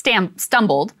Bank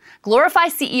Stumbled. Glorify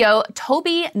CEO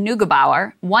Toby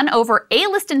Neugebauer won over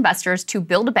A-list investors to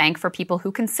build a bank for people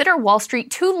who consider Wall Street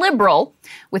too liberal.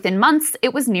 Within months,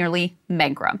 it was nearly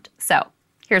bankrupt. So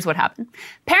here's what happened.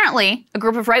 Apparently, a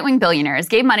group of right-wing billionaires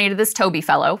gave money to this Toby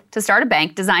fellow to start a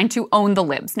bank designed to own the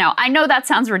libs. Now, I know that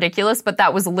sounds ridiculous, but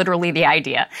that was literally the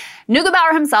idea.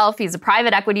 Neugebauer himself, he's a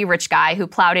private equity rich guy who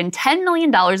plowed in $10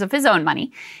 million of his own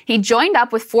money. He joined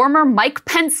up with former Mike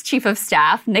Pence chief of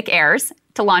staff, Nick Ayers,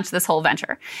 to launch this whole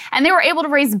venture. And they were able to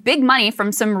raise big money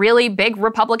from some really big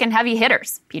Republican heavy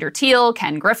hitters. Peter Thiel,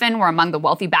 Ken Griffin were among the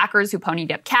wealthy backers who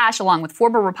ponied up cash, along with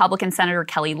former Republican Senator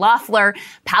Kelly Loeffler,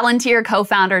 Palantir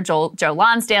co-founder Joe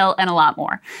Lonsdale, and a lot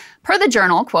more. Per the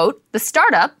Journal, quote, the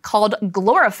startup, called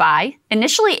Glorify,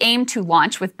 initially aimed to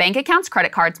launch with bank accounts,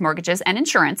 credit cards, mortgages, and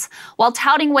insurance, while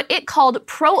touting what it called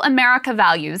pro-America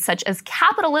values such as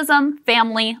capitalism,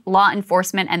 family, law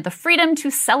enforcement, and the freedom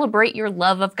to celebrate your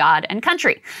love of God and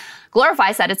country.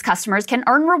 Glorify said its customers can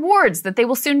earn rewards that they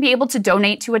will soon be able to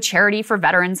donate to a charity for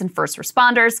veterans and first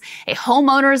responders. A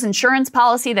homeowner's insurance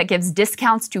policy that gives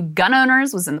discounts to gun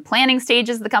owners was in the planning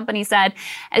stages, the company said.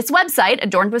 Its website,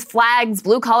 adorned with flags,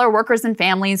 blue-collar workers, and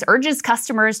families, urges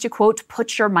customers to, quote,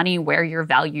 put your money where your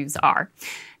values are.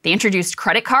 They introduced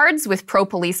credit cards with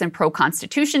pro-police and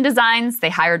pro-constitution designs. They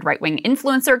hired right-wing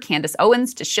influencer Candace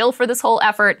Owens to shill for this whole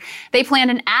effort. They planned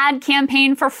an ad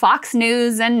campaign for Fox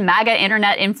News and MAGA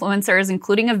internet influencers,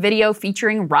 including a video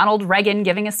featuring Ronald Reagan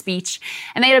giving a speech.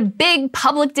 And they had a big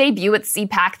public debut at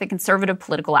CPAC, the Conservative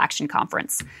Political Action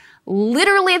Conference.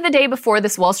 Literally the day before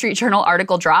this Wall Street Journal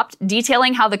article dropped,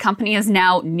 detailing how the company is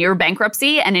now near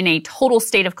bankruptcy and in a total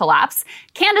state of collapse,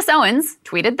 Candace Owens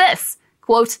tweeted this,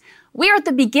 quote, we are at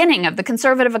the beginning of the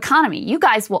conservative economy. You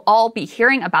guys will all be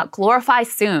hearing about Glorify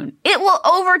soon. It will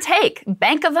overtake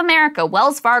Bank of America,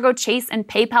 Wells Fargo, Chase, and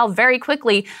PayPal very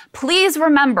quickly. Please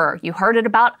remember, you heard it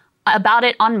about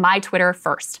it on my Twitter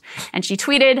first. And she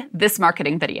tweeted this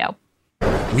marketing video.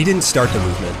 We didn't start the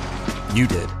movement. You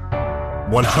did.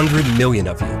 100 million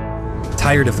of you.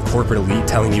 Tired of the corporate elite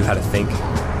telling you how to think?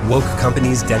 Woke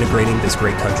companies denigrating this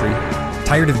great country?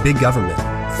 Tired of big government,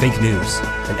 fake news,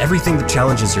 and everything that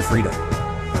challenges your freedom?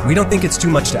 We don't think it's too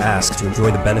much to ask to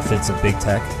enjoy the benefits of big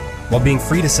tech while being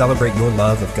free to celebrate your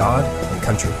love of God and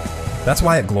country. That's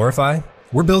why at Glorify,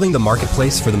 we're building the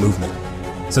marketplace for the movement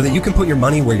so that you can put your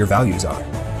money where your values are.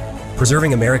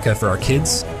 Preserving America for our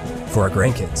kids, for our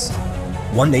grandkids.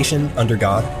 One nation under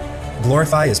God.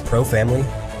 Glorify is pro-family,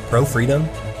 pro-freedom,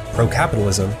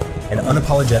 pro-capitalism, and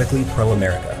unapologetically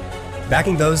pro-America.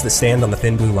 Backing those that stand on the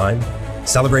thin blue line,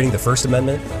 celebrating the First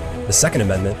Amendment, the Second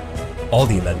Amendment, all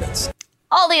the amendments.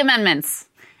 All the amendments.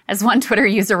 As one Twitter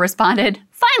user responded,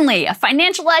 finally, a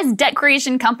financialized debt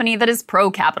creation company that is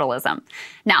pro-capitalism.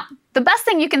 Now, the best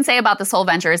thing you can say about this whole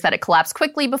venture is that it collapsed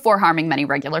quickly before harming many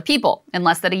regular people. In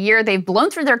less than a year, they've blown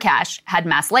through their cash, had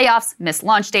mass layoffs, missed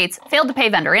launch dates, failed to pay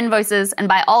vendor invoices, and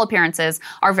by all appearances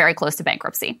are very close to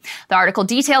bankruptcy. The article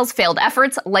details failed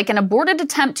efforts, like an aborted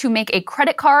attempt to make a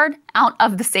credit card out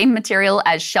of the same material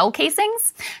as shell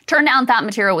casings. Turned out that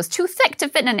material was too thick to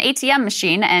fit in an ATM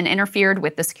machine and interfered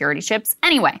with the security chips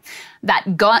anyway.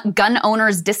 That gun owner's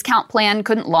customer's discount plan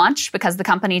couldn't launch because the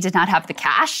company did not have the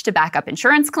cash to back up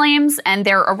insurance claims, and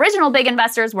their original big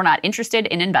investors were not interested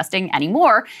in investing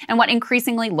anymore in what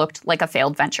increasingly looked like a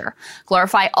failed venture.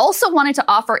 Glorify also wanted to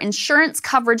offer insurance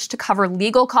coverage to cover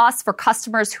legal costs for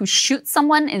customers who shoot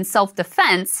someone in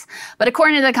self-defense, but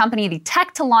according to the company, the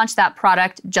tech to launch that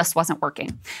product just wasn't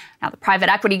working. Now, the private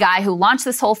equity guy who launched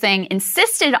this whole thing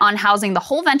insisted on housing the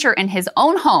whole venture in his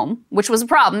own home, which was a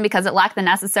problem because it lacked the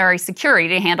necessary security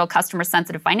to handle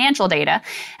customer-sensitive financial data.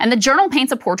 And the journal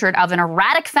paints a portrait of an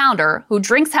erratic founder who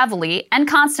drinks heavily and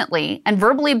constantly and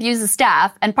verbally abuses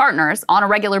staff and partners on a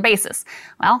regular basis.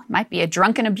 Well, he might be a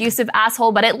drunken, abusive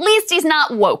asshole, but at least he's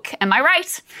not woke. Am I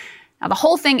right? Now, the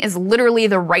whole thing is literally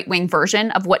the right-wing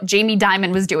version of what Jamie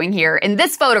Dimon was doing here in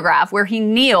this photograph where he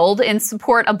kneeled in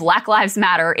support of Black Lives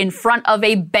Matter in front of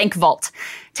a bank vault.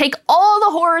 Take all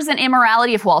the horrors and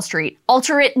immorality of Wall Street,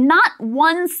 alter it not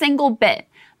one single bit,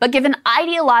 but give an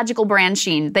ideological brand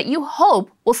sheen that you hope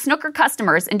will snooker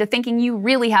customers into thinking you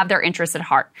really have their interests at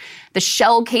heart. The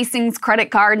shell casings, credit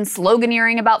card, and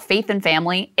sloganeering about faith and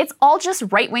family, it's all just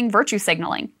right-wing virtue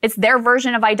signaling. It's their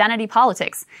version of identity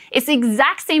politics. It's the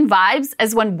exact same vibes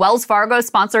as when Wells Fargo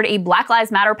sponsored a Black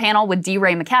Lives Matter panel with D.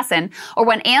 Ray McKesson, or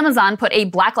when Amazon put a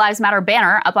Black Lives Matter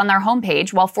banner up on their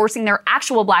homepage while forcing their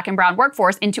actual black and brown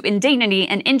workforce into indignity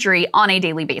and injury on a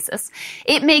daily basis.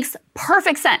 It makes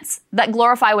perfect sense that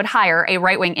Glorify would hire a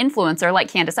right-wing influencer like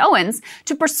Candace Owens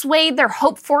to persuade their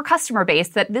hoped-for customer base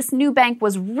that this new bank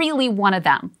was really one of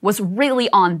them, was really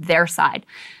on their side.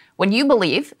 When you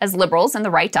believe, as liberals and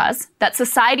the right does, that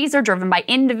societies are driven by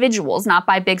individuals, not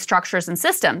by big structures and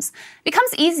systems, it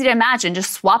becomes easy to imagine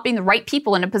just swapping the right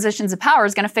people into positions of power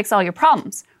is going to fix all your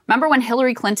problems. Remember when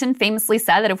Hillary Clinton famously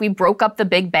said that if we broke up the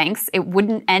big banks, it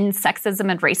wouldn't end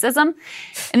sexism and racism?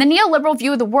 In the neoliberal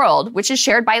view of the world, which is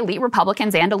shared by elite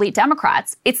Republicans and elite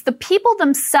Democrats, it's the people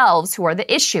themselves who are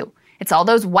the issue. It's all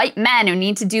those white men who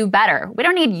need to do better. We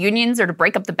don't need unions or to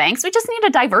break up the banks. We just need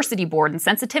a diversity board and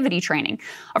sensitivity training.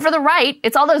 Or for the right,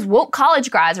 it's all those woke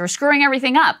college grads who are screwing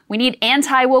everything up. We need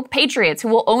anti-woke patriots who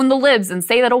will own the libs and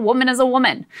say that a woman is a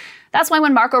woman. That's why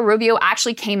when Marco Rubio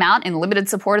actually came out in limited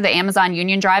support of the Amazon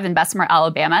union drive in Bessemer,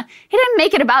 Alabama, he didn't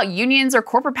make it about unions or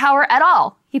corporate power at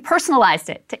all. He personalized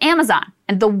it to Amazon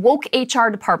and the woke HR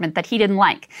department that he didn't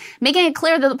like, making it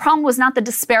clear that the problem was not the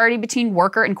disparity between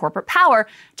worker and corporate power,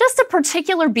 just a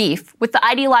particular beef with the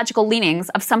ideological leanings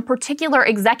of some particular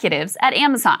executives at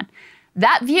Amazon.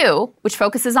 That view, which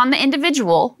focuses on the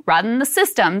individual rather than the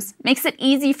systems, makes it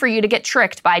easy for you to get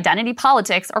tricked by identity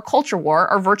politics or culture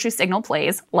war or virtue signal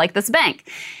plays like this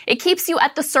bank. It keeps you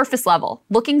at the surface level,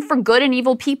 looking for good and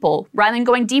evil people rather than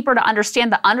going deeper to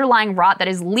understand the underlying rot that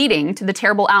is leading to the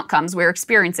terrible outcomes we're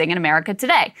experiencing in America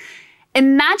today.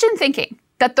 Imagine thinking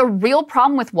that the real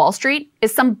problem with Wall Street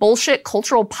is some bullshit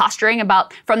cultural posturing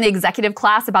from the executive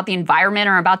class about the environment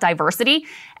or about diversity,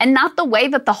 and not the way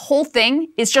that the whole thing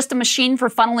is just a machine for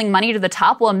funneling money to the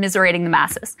top while immiserating the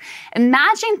masses.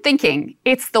 Imagine thinking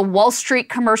it's the Wall Street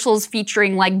commercials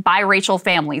featuring like biracial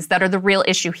families that are the real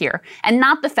issue here, and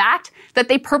not the fact that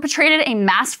they perpetrated a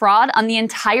mass fraud on the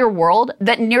entire world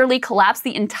that nearly collapsed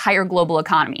the entire global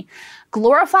economy.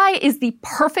 Glorify is the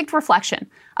perfect reflection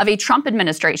of a Trump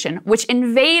administration which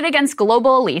inveighed against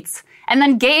global elites and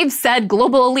then gave said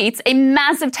global elites a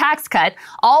massive tax cut,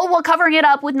 all while covering it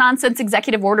up with nonsense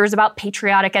executive orders about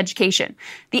patriotic education.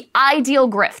 The ideal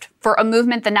grift for a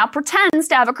movement that now pretends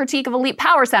to have a critique of elite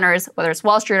power centers, whether it's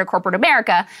Wall Street or corporate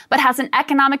America, but has an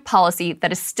economic policy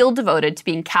that is still devoted to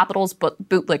being capital's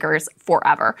bootlickers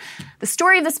forever. The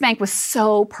story of this bank was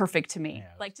so perfect to me.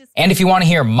 And if you want to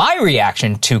hear my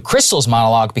reaction to Crystal's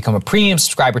monologue, become a premium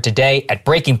subscriber today at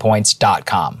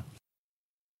breakingpoints.com.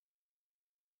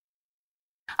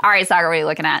 All right, Sagar, what are you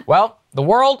looking at? Well, the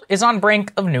world is on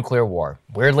brink of nuclear war.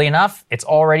 Weirdly enough, it's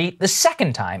already the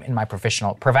second time in my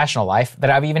professional life that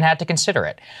I've even had to consider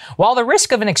it. While the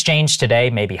risk of an exchange today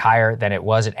may be higher than it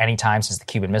was at any time since the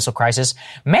Cuban Missile Crisis,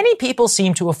 many people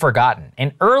seem to have forgotten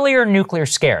an earlier nuclear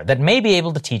scare that may be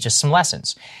able to teach us some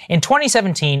lessons. In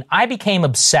 2017, I became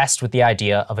obsessed with the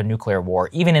idea of a nuclear war,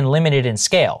 even in limited in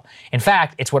scale. In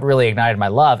fact, it's what really ignited my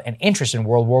love and interest in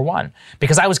World War I,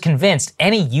 because I was convinced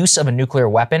any use of a nuclear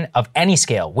weapon of any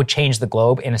scale would change the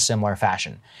globe in a similar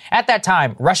fashion. At that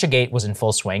time, Russiagate was in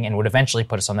full swing and would eventually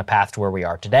put us on the path to where we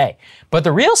are today. But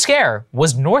the real scare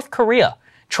was North Korea.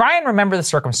 Try and remember the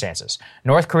circumstances.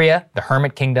 North Korea, the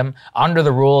hermit kingdom, under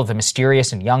the rule of the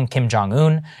mysterious and young Kim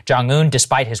Jong-un. Jong-un,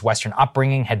 despite his Western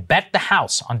upbringing, had bet the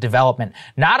house on development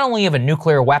not only of a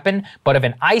nuclear weapon, but of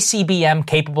an ICBM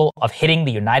capable of hitting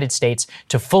the United States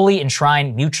to fully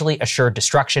enshrine mutually assured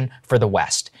destruction for the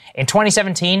West. In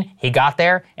 2017, he got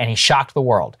there and he shocked the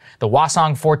world. The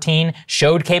Hwasong-14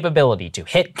 showed capability to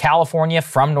hit California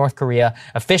from North Korea,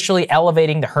 officially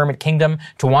elevating the hermit kingdom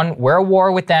to one where a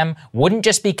war with them wouldn't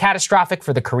just be catastrophic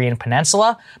for the Korean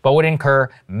peninsula, but would incur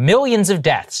millions of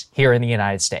deaths here in the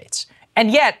United States.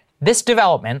 And yet, this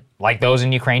development, like those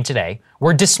in Ukraine today,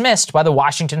 were dismissed by the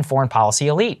Washington foreign policy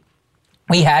elite.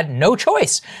 We had no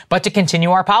choice but to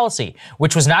continue our policy,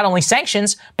 which was not only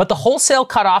sanctions, but the wholesale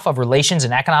cutoff of relations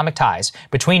and economic ties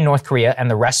between North Korea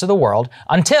and the rest of the world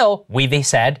until they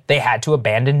said they had to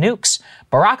abandon nukes.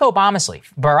 Barack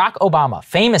Obama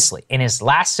famously, in his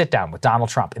last sit-down with Donald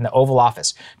Trump in the Oval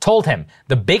Office, told him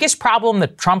the biggest problem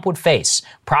that Trump would face,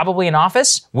 probably in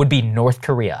office, would be North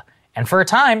Korea. And for a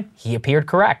time, he appeared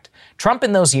correct. Trump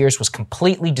in those years was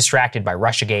completely distracted by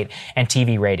Russiagate and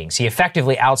TV ratings. He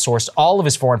effectively outsourced all of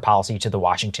his foreign policy to the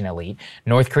Washington elite.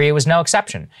 North Korea was no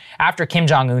exception. After Kim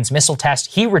Jong-un's missile test,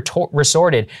 he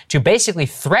resorted to basically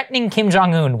threatening Kim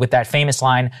Jong-un with that famous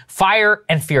line, "Fire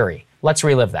and fury." Let's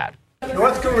relive that.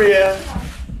 North Korea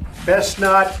best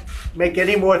not make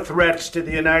any more threats to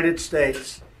the United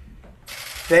States.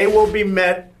 They will be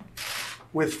met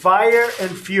with fire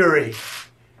and fury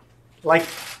like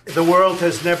the world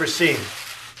has never seen.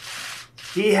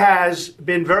 He has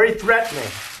been very threatening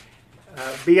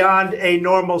beyond a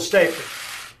normal statement.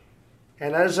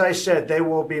 And as I said, they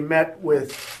will be met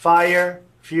with fire,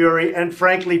 fury, and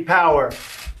frankly, power,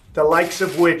 the likes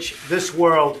of which this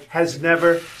world has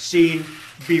never seen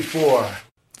before.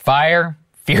 Fire,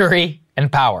 fury,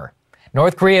 and power.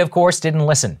 North Korea, of course, didn't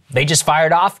listen. They just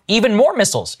fired off even more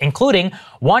missiles, including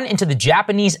one into the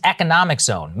Japanese economic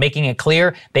zone, making it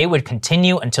clear they would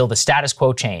continue until the status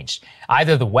quo changed.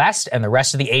 Either the West and the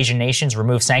rest of the Asian nations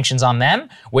removed sanctions on them,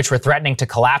 which were threatening to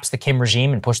collapse the Kim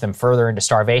regime and push them further into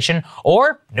starvation,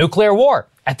 or nuclear war.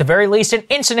 At the very least, an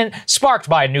incident sparked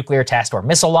by a nuclear test or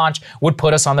missile launch would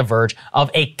put us on the verge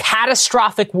of a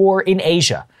catastrophic war in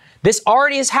Asia. This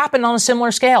already has happened on a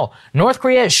similar scale. North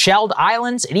Korea has shelled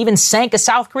islands and even sank a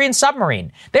South Korean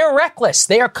submarine. They are reckless.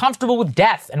 They are comfortable with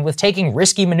death and with taking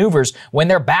risky maneuvers when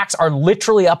their backs are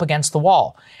literally up against the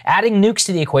wall. Adding nukes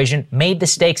to the equation made the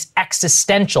stakes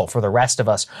existential for the rest of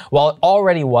us, while it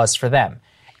already was for them.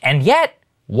 And yet,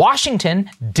 Washington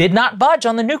did not budge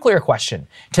on the nuclear question.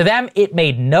 To them, it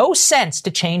made no sense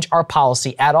to change our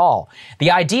policy at all.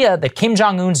 The idea that Kim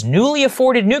Jong-un's newly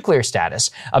afforded nuclear status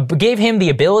gave him the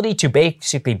ability to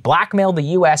basically blackmail the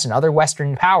U.S. and other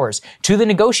Western powers to the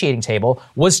negotiating table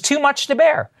was too much to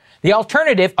bear. The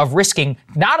alternative of risking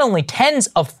not only tens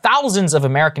of thousands of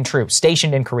American troops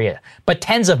stationed in Korea, but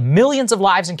tens of millions of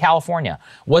lives in California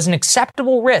was an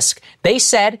acceptable risk, they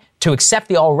said, to accept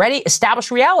the already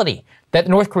established reality that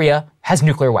North Korea has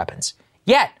nuclear weapons.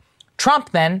 Yet, Trump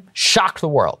then shocked the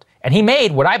world, and he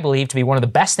made what I believe to be one of the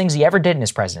best things he ever did in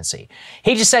his presidency.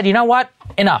 He just said, you know what?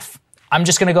 Enough. I'm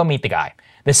just going to go meet the guy.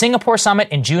 The Singapore summit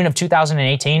in June of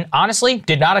 2018, honestly,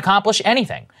 did not accomplish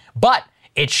anything. But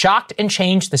it shocked and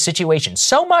changed the situation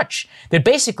so much that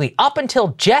basically up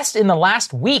until just in the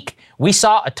last week, we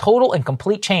saw a total and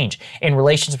complete change in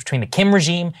relations between the Kim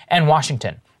regime and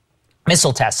Washington.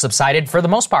 Missile tests subsided for the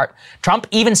most part. Trump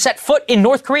even set foot in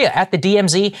North Korea at the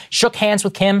DMZ, shook hands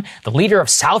with Kim. The leader of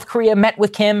South Korea met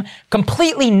with Kim.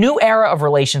 Completely new era of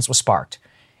relations was sparked.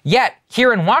 Yet,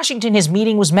 here in Washington, his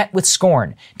meeting was met with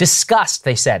scorn. Disgust,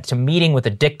 they said, to meeting with a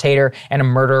dictator and a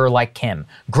murderer like Kim.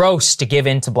 Gross to give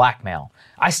in to blackmail.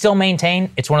 I still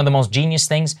maintain it's one of the most genius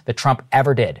things that Trump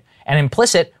ever did. And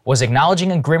implicit was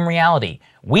acknowledging a grim reality.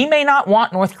 We may not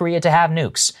want North Korea to have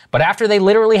nukes, but after they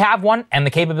literally have one and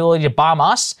the capability to bomb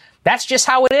us, that's just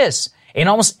how it is. In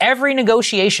almost every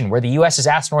negotiation where the U.S. has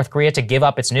asked North Korea to give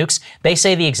up its nukes, they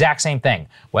say the exact same thing.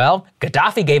 Well,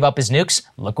 Gaddafi gave up his nukes.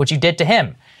 Look what you did to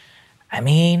him. I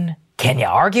mean, can you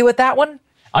argue with that one?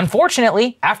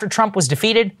 Unfortunately, after Trump was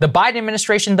defeated, the Biden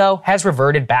administration, though, has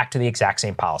reverted back to the exact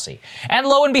same policy. And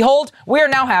lo and behold, we are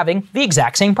now having the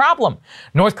exact same problem.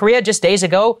 North Korea just days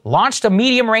ago launched a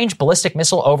medium-range ballistic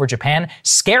missile over Japan,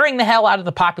 scaring the hell out of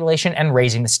the population and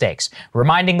raising the stakes,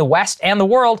 reminding the West and the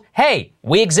world, hey,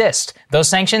 we exist. Those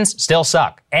sanctions still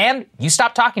suck. And you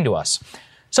stop talking to us.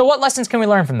 So what lessons can we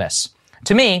learn from this?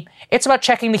 To me, it's about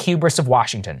checking the hubris of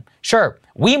Washington. Sure,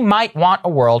 we might want a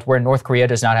world where North Korea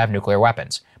does not have nuclear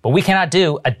weapons, but we cannot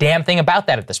do a damn thing about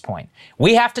that at this point.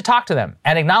 We have to talk to them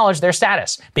and acknowledge their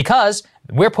status because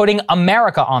we're putting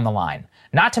America on the line.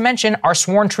 not to mention our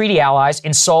sworn treaty allies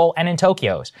in Seoul and in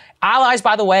Tokyo. Allies,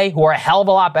 by the way, who are a hell of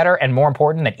a lot better and more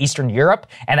important than Eastern Europe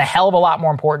and a hell of a lot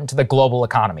more important to the global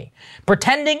economy.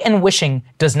 Pretending and wishing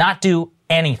does not do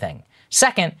anything.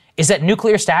 Second is that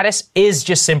nuclear status is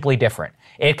just simply different.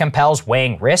 It compels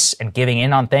weighing risks and giving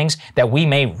in on things that we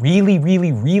may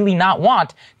really not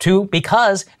want to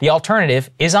because the alternative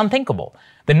is unthinkable.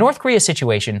 The North Korea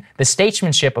situation, the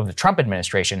statesmanship of the Trump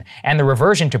administration, and the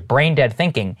reversion to brain-dead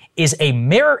thinking is a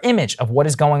mirror image of what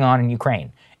is going on in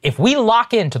Ukraine. If we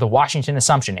lock into the Washington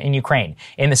assumption in Ukraine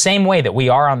in the same way that we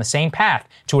are on the same path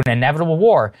to an inevitable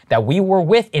war that we were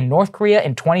with in North Korea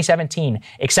in 2017,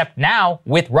 except now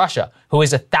with Russia, who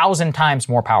is 1,000 times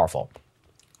more powerful,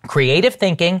 creative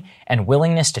thinking and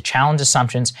willingness to challenge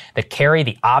assumptions that carry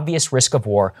the obvious risk of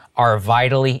war are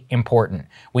vitally important.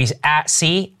 We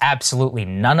see absolutely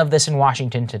none of this in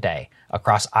Washington today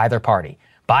across either party.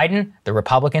 Biden, the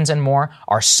Republicans, and more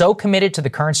are so committed to the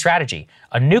current strategy.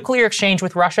 A nuclear exchange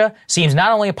with Russia seems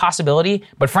not only a possibility,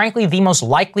 but frankly the most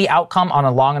likely outcome on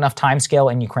a long enough timescale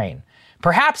in Ukraine.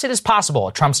 Perhaps it is possible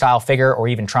a Trump-style figure or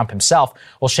even Trump himself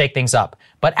will shake things up.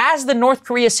 But as the North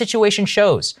Korea situation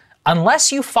shows,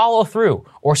 unless you follow through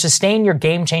or sustain your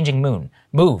game-changing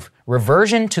move,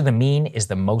 reversion to the mean is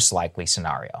the most likely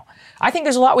scenario. I think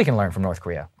there's a lot we can learn from North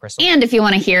Korea, Crystal. And if you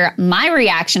want to hear my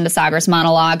reaction to Sagar's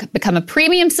monologue, become a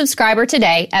premium subscriber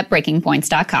today at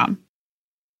breakingpoints.com.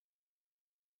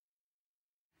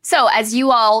 So, as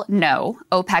you all know,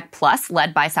 OPEC Plus,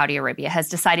 led by Saudi Arabia, has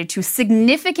decided to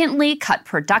significantly cut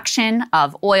production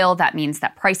of oil. That means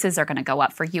that prices are going to go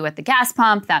up for you at the gas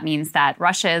pump. That means that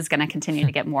Russia is going to continue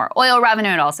to get more oil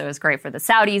revenue. It also is great for the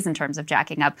Saudis in terms of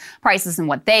jacking up prices and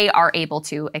what they are able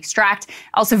to extract.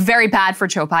 Also very bad for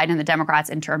Joe Biden and the Democrats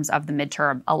in terms of the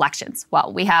midterm elections.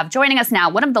 Well, we have joining us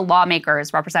now one of the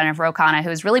lawmakers, Representative Ro Khanna, who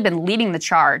has really been leading the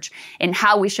charge in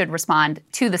how we should respond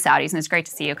to the Saudis. And it's great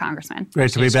to see you, Congressman.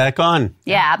 Great to be back on.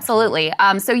 Yeah, absolutely.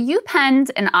 So you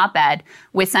penned an op-ed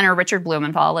with Senator Richard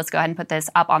Blumenthal. Let's go ahead and put this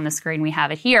up on the screen. We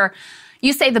have it here.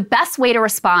 You say the best way to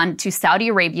respond to Saudi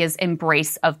Arabia's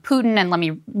embrace of Putin, and let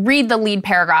me read the lead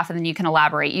paragraph and then you can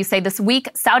elaborate. You say this week,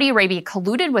 Saudi Arabia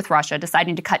colluded with Russia,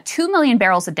 deciding to cut 2 million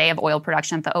barrels a day of oil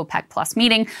production at the OPEC Plus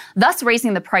meeting, thus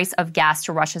raising the price of gas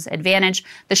to Russia's advantage.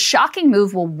 The shocking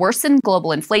move will worsen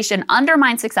global inflation,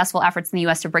 undermine successful efforts in the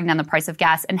U.S. to bring down the price of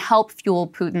gas, and help fuel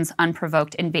Putin's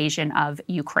unprovoked invasion of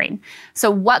Ukraine. So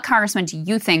what, Congressman, do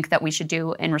you think that we should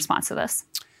do in response to this?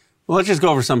 Well, let's just go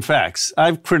over some facts.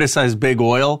 I've criticized big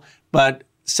oil, but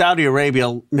Saudi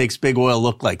Arabia makes big oil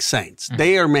look like saints.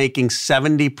 They are making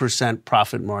 70%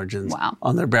 profit margins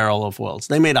on their barrel of oil.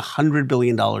 They made $100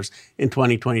 billion in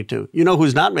 2022. You know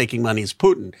who's not making money is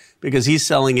Putin, because he's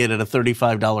selling it at a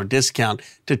 $35 discount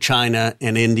to China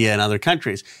and India and other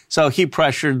countries. So he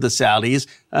pressured the Saudis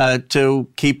to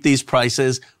keep these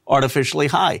prices artificially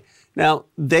high. Now,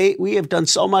 we have done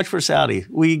so much for Saudi.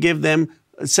 We give them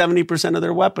 70% of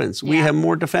their weapons. We have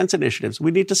more defense initiatives. We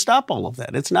need to stop all of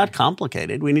that. It's not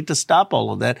complicated. We need to stop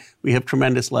all of that. We have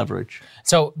tremendous leverage.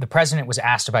 So the president was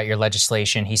asked about your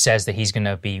legislation. He says that he's going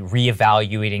to be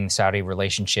reevaluating the Saudi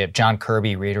relationship. John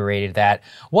Kirby reiterated that.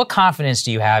 What confidence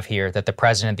do you have here that the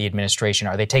president, the administration,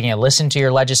 are they taking a listen to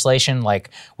your legislation?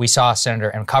 Like we saw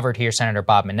covered here, Senator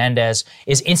Bob Menendez.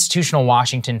 Is institutional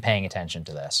Washington paying attention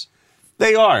to this?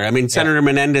 They are. I mean, Senator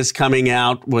Menendez coming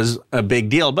out was a big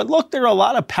deal. But look, there are a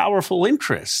lot of powerful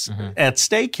interests at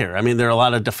stake here. I mean, there are a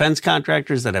lot of defense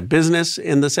contractors that have business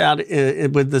in the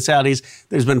with the Saudis.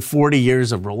 There's been 40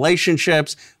 years of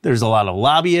relationships. There's a lot of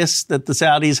lobbyists that the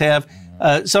Saudis have.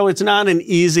 So it's not an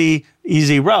easy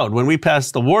road. When we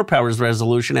passed the War Powers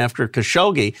Resolution after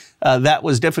Khashoggi, that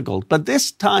was difficult. But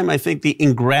this time, I think the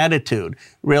ingratitude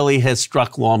really has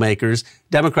struck lawmakers.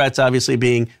 Democrats obviously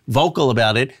being vocal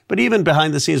about it, but even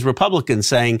behind the scenes Republicans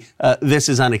saying this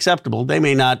is unacceptable. They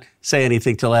may not say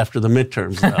anything till after the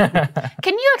midterms, though.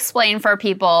 Can you explain for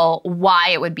people why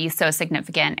it would be so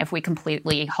significant if we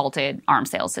completely halted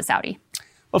arms sales to Saudi?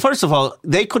 Well, first of all,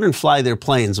 they couldn't fly their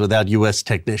planes without U.S.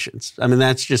 technicians. I mean,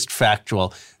 that's just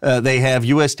factual. They have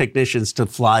U.S. technicians to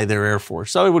fly their Air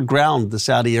Force. So it would ground the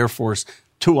Saudi Air Force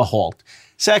to a halt.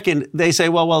 Second, they say,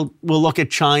 well, we'll look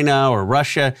at China or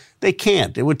Russia. They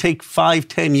can't. It would take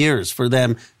 5-10 years for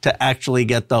them to actually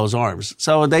get those arms.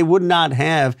 So they would not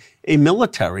have a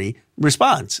military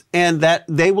response, and that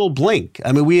they will blink.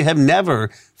 I mean, we have never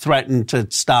threatened to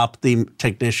stop the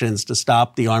technicians, to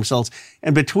stop the arms sales.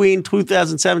 And between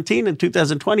 2017 and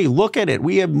 2020, look at it.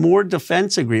 We have more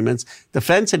defense agreements,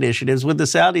 defense initiatives with the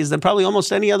Saudis than probably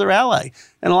almost any other ally.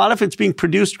 And a lot of it's being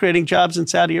produced, creating jobs in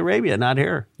Saudi Arabia, not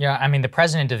here. Yeah, I mean, the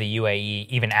president of the UAE,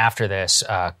 even after this,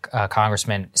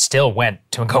 congressman, still went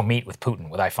to go meet with Putin,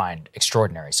 what I find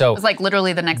extraordinary. So it was like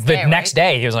literally the next day, The next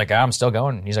day, he was like, I'm still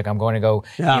going. He's like, I'm going to go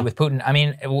meet with Putin. I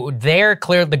mean,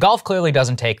 the Gulf clearly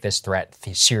doesn't take this threat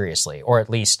seriously, or at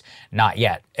least not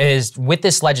yet. With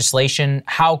this legislation,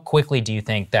 how quickly do you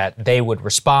think that they would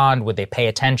respond? Would they pay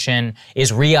attention?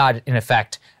 Is Riyadh, in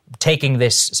effect, taking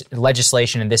this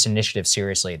legislation and this initiative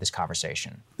seriously, this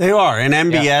conversation? They are. And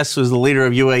MBS, who's the leader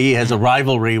of UAE, has a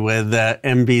rivalry with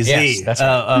MBZ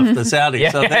of the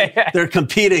Saudis. So they're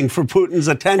competing for Putin's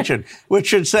attention, which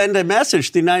should send a message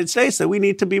to the United States that we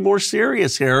need to be more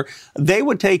serious here. They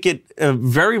would take it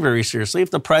very, very seriously if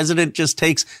the president just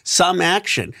takes some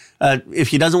action. If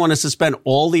he doesn't want to suspend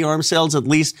all the arms sales, at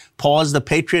least pause the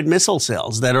Patriot missile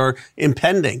sales that are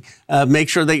impending. Make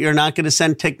sure that you're not going to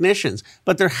send technicians.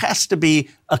 But there has to be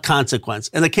a consequence.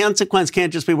 And the consequence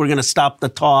can't just be we're going to stop the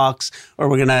talks or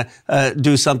we're going to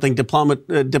do something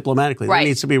diplomatically. Right. There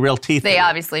needs to be real teeth. They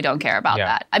obviously don't care about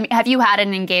that. I mean, have you had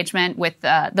an engagement with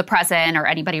the president or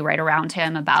anybody right around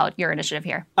him about your initiative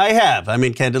here? I have. I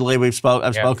mean, candidly,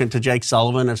 I've spoken to Jake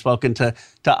Sullivan. I've spoken to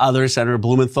others. Senator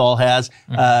Blumenthal has.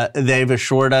 They've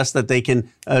assured us that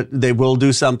they will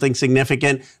do something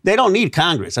significant. They don't need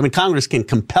Congress. I mean, Congress can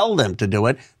compel them to do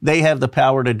it. They have the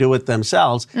power to do it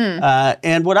themselves.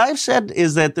 And what I've said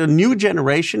is that the new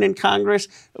generation in Congress,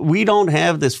 we don't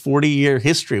have this 40-year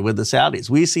history with the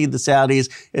Saudis. We see the Saudis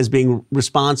as being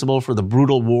responsible for the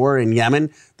brutal war in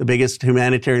Yemen, the biggest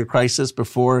humanitarian crisis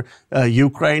before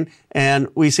Ukraine. And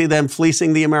we see them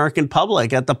fleecing the American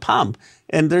public at the pump.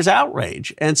 And there's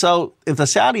outrage. And so if the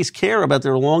Saudis care about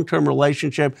their long-term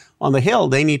relationship on the Hill,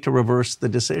 they need to reverse the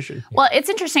decision. Well, it's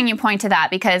interesting you point to that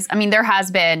because, I mean, there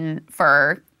has been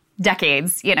for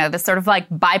decades, this sort of like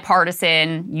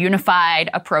bipartisan,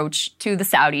 unified approach to the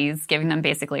Saudis, giving them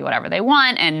basically whatever they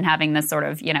want and having this sort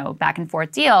of, back and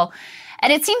forth deal.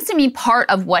 And it seems to me part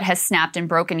of what has snapped and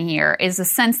broken here is the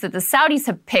sense that the Saudis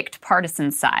have picked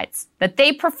partisan sides, that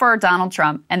they prefer Donald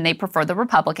Trump and they prefer the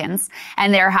Republicans,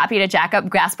 and they're happy to jack up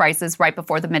gas prices right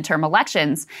before the midterm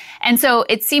elections. And so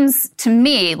it seems to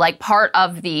me like part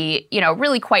of the,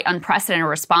 really quite unprecedented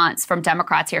response from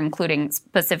Democrats here, including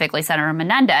specifically Senator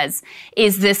Menendez,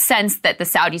 is this sense that the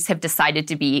Saudis have decided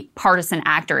to be partisan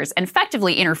actors and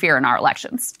effectively interfere in our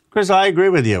elections. Chris, I agree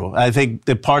with you. I think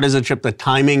the partisanship, the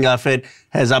timing of it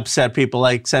has upset people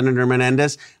like Senator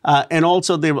Menendez, and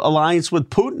also the alliance with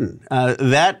Putin.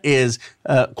 That is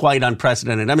quite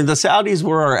unprecedented. I mean, the Saudis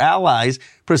were our allies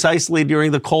precisely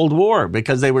during the Cold War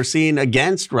because they were seen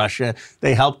against Russia.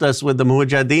 They helped us with the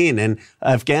Mujahideen in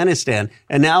Afghanistan.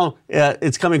 And now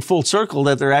it's coming full circle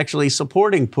that they're actually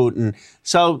supporting Putin.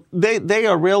 So they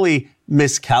are really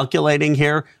miscalculating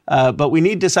here, but we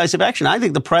need decisive action. I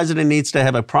think the president needs to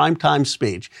have a primetime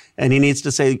speech, and he needs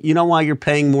to say, you know why you're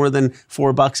paying more than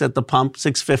 $4 at the pump,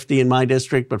 $6.50 in my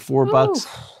district, but $4.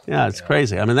 Yeah, it's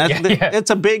crazy. I mean, it's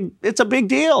a big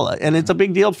deal, and it's a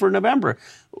big deal for November.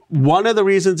 One of the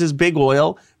reasons is big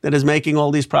oil that is making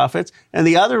all these profits, and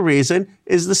the other reason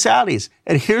is the Saudis.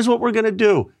 And here's what we're going to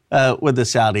do with the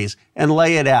Saudis and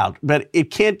lay it out. But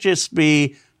it can't just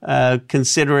be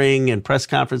considering in press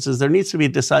conferences. There needs to be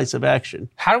decisive action.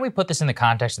 How do we put this in the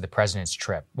context of the president's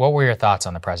trip? What were your thoughts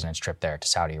on the president's trip there to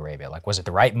Saudi Arabia? Like, was it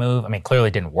the right move? I mean, clearly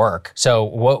it didn't work. So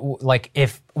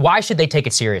why should they take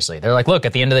it seriously? They're like, look,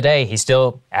 at the end of the day,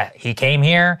 he came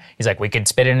here. He's like, we could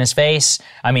spit in his face.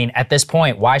 I mean, at this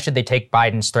point, why should they take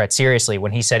Biden's threat seriously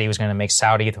when he said he was going to make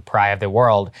Saudi the pariah of the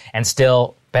world and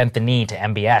still bent the knee to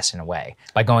MBS in a way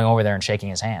by going over there and shaking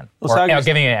his hand or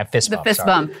giving it a fist bump. The fist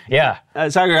bump. Yeah.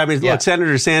 Sagar, I mean, look,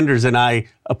 Senator Sanders and I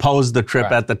opposed the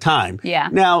trip at the time. Yeah.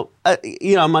 Now,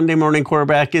 Monday morning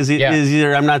quarterback is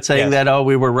either, I'm not saying that,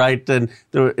 we were right and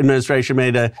the administration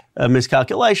made a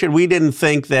miscalculation. We didn't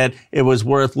think that it was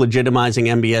worth legitimizing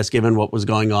MBS given what was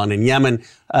going on in Yemen.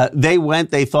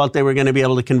 They thought they were going to be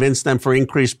able to convince them for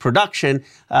increased production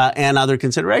and other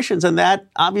considerations, and that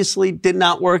obviously did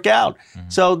not work out. Mm-hmm.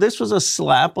 So this was a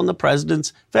slap on the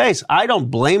president's face. I don't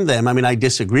blame them. I mean, I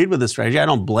disagreed with the strategy. I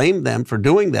don't blame them for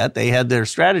doing that. They had their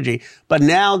strategy. But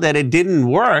now that it didn't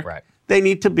work, they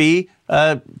need to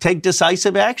take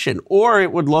decisive action, or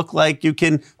it would look like you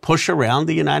can push around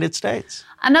the United States.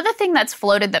 Another thing that's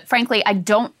floated that, frankly, I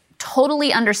don't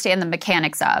totally understand the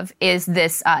mechanics of is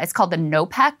this, it's called the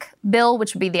NOPEC bill,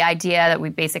 which would be the idea that we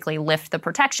basically lift the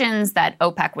protections that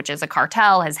OPEC, which is a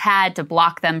cartel, has had to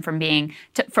block them from being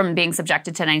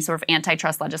subjected to any sort of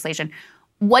antitrust legislation.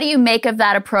 What do you make of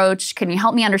that approach? Can you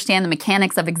help me understand the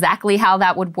mechanics of exactly how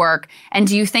that would work? And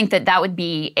do you think that that would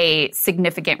be a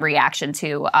significant reaction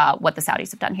to what the Saudis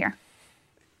have done here?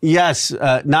 Yes,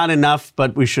 not enough,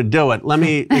 but we should do it. Let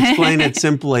me explain it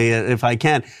simply, if I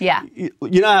can. Yeah. You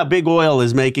know how big oil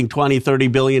is making $20,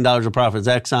 $30 billion of profits,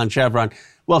 Exxon, Chevron.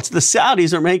 Well, it's the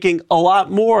Saudis are making a lot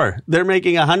more. They're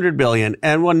making $100 billion.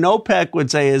 And what OPEC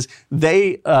would say is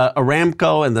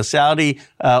Aramco and the Saudi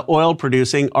oil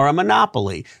producing are a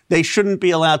monopoly. They shouldn't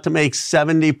be allowed to make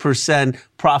 70%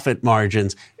 profit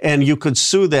margins. And you could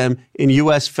sue them in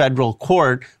U.S. federal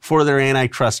court for their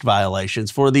antitrust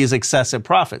violations, for these excessive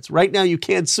profits. Right now, you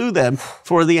can't sue them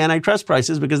for the antitrust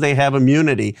prices because they have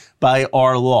immunity by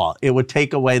our law. It would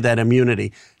take away that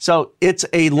immunity. So it's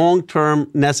a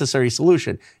long-term necessary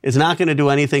solution. It's not going to do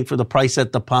anything for the price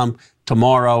at the pump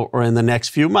tomorrow or in the next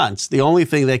few months. The only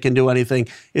thing they can do anything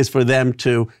is for them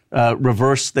to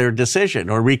reverse their decision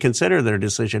or reconsider their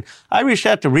decision. I reached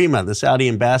out to Rima, the Saudi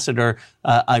ambassador.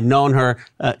 I've known her.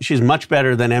 She's much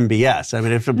better than MBS. I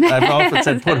mean, I've often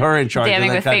said put her in charge of the country.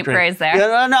 Damning with faint praise there.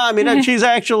 Yeah, no, I mean, she's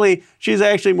actually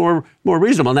more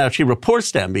reasonable. Now, she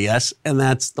reports to MBS, and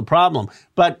that's the problem.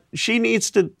 But she needs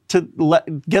to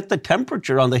get the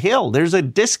temperature on the Hill. There's a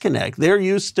disconnect. They're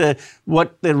used to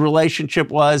what the relationship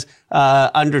was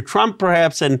under Trump,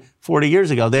 perhaps, and 40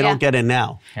 years ago. They don't get it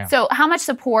now. Yeah. So how much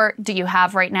support do you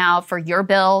have right now for your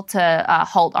bill to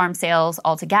halt arms sales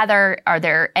altogether? Are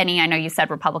there any, I know you said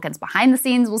Republicans behind the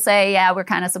scenes will say, yeah, we're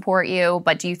kind of support you,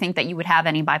 but do you think that you would have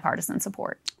any bipartisan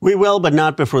support? We will, but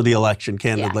not before the election,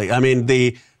 candidly. Yeah. I mean,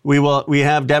 we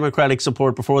have Democratic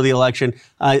support before the election.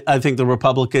 I think the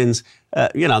Republicans,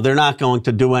 they're not going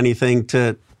to do anything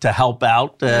to help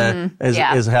out,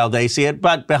 is how they see it.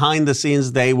 But behind the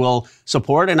scenes, they will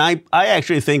support. And I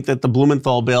actually think that the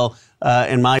Blumenthal bill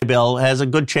and my bill has a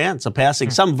good chance of passing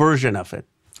some version of it.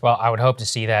 Well, I would hope to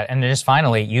see that. And just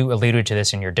finally, you alluded to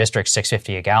this in your district,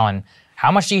 $6.50 a gallon.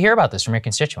 How much do you hear about this from your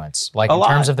constituents, like in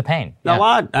terms of the pain? A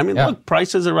lot. I mean, look,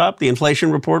 prices are up. The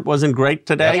inflation report wasn't great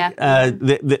today.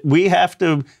 Yeah. We have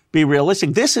to be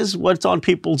realistic. This is what's on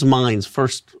people's minds,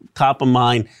 first top of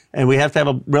mind, and we have to have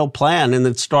a real plan, and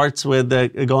it starts with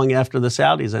going after the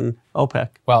Saudis and OPEC.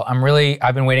 Well,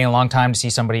 I've been waiting a long time to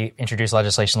see somebody introduce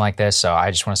legislation like this, so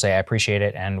I just want to say I appreciate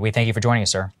it, and we thank you for joining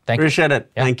us, sir. Thank you. Appreciate it.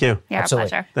 Yeah. Thank you. Yeah, absolutely.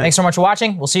 Pleasure. Thanks so much for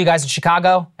watching. We'll see you guys in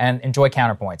Chicago, and enjoy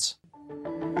Counterpoints.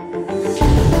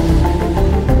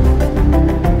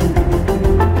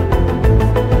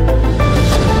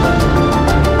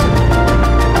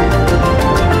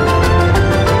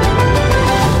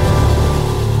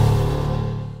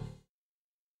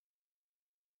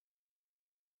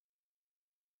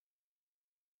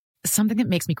 Something that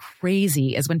makes me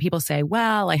crazy is when people say,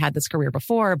 well, I had this career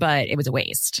before, but it was a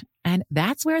waste. And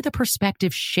that's where the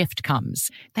perspective shift comes,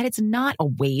 that it's not a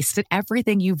waste, that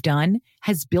everything you've done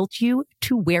has built you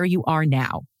to where you are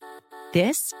now.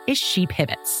 This is She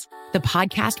Pivots, the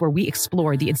podcast where we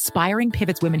explore the inspiring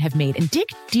pivots women have made and dig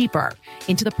deeper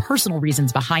into the personal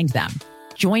reasons behind them.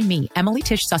 Join me, Emily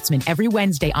Tish Sussman, every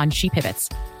Wednesday on She Pivots.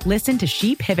 Listen to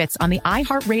She Pivots on the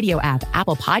iHeartRadio app,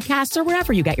 Apple Podcasts, or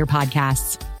wherever you get your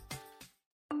podcasts.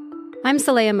 I'm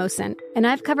Saleha Mohsen, and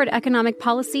I've covered economic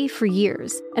policy for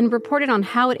years and reported on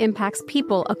how it impacts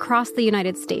people across the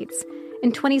United States.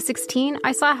 In 2016,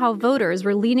 I saw how voters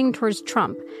were leaning towards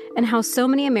Trump and how so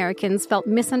many Americans felt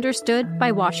misunderstood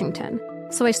by Washington.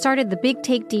 So I started The Big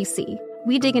Take DC.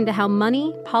 We dig into how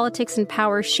money, politics, and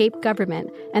power shape government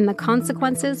and the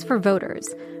consequences for voters.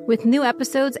 With new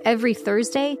episodes every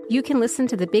Thursday, you can listen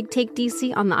to The Big Take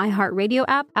DC on the iHeartRadio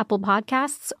app, Apple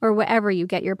Podcasts, or wherever you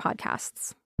get your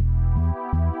podcasts.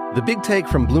 The Big Take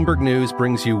from Bloomberg News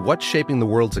brings you what's shaping the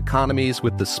world's economies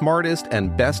with the smartest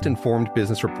and best-informed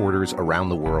business reporters around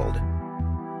the world.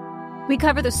 We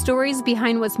cover the stories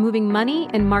behind what's moving money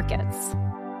and markets.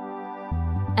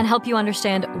 And help you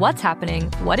understand what's happening,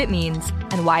 what it means,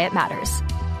 and why it matters.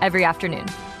 Every afternoon.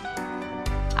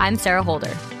 I'm Sarah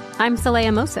Holder. I'm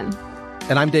Saleha Mohsen.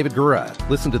 And I'm David Gura.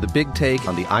 Listen to The Big Take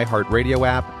on the iHeartRadio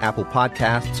app, Apple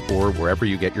Podcasts, or wherever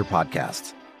you get your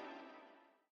podcasts.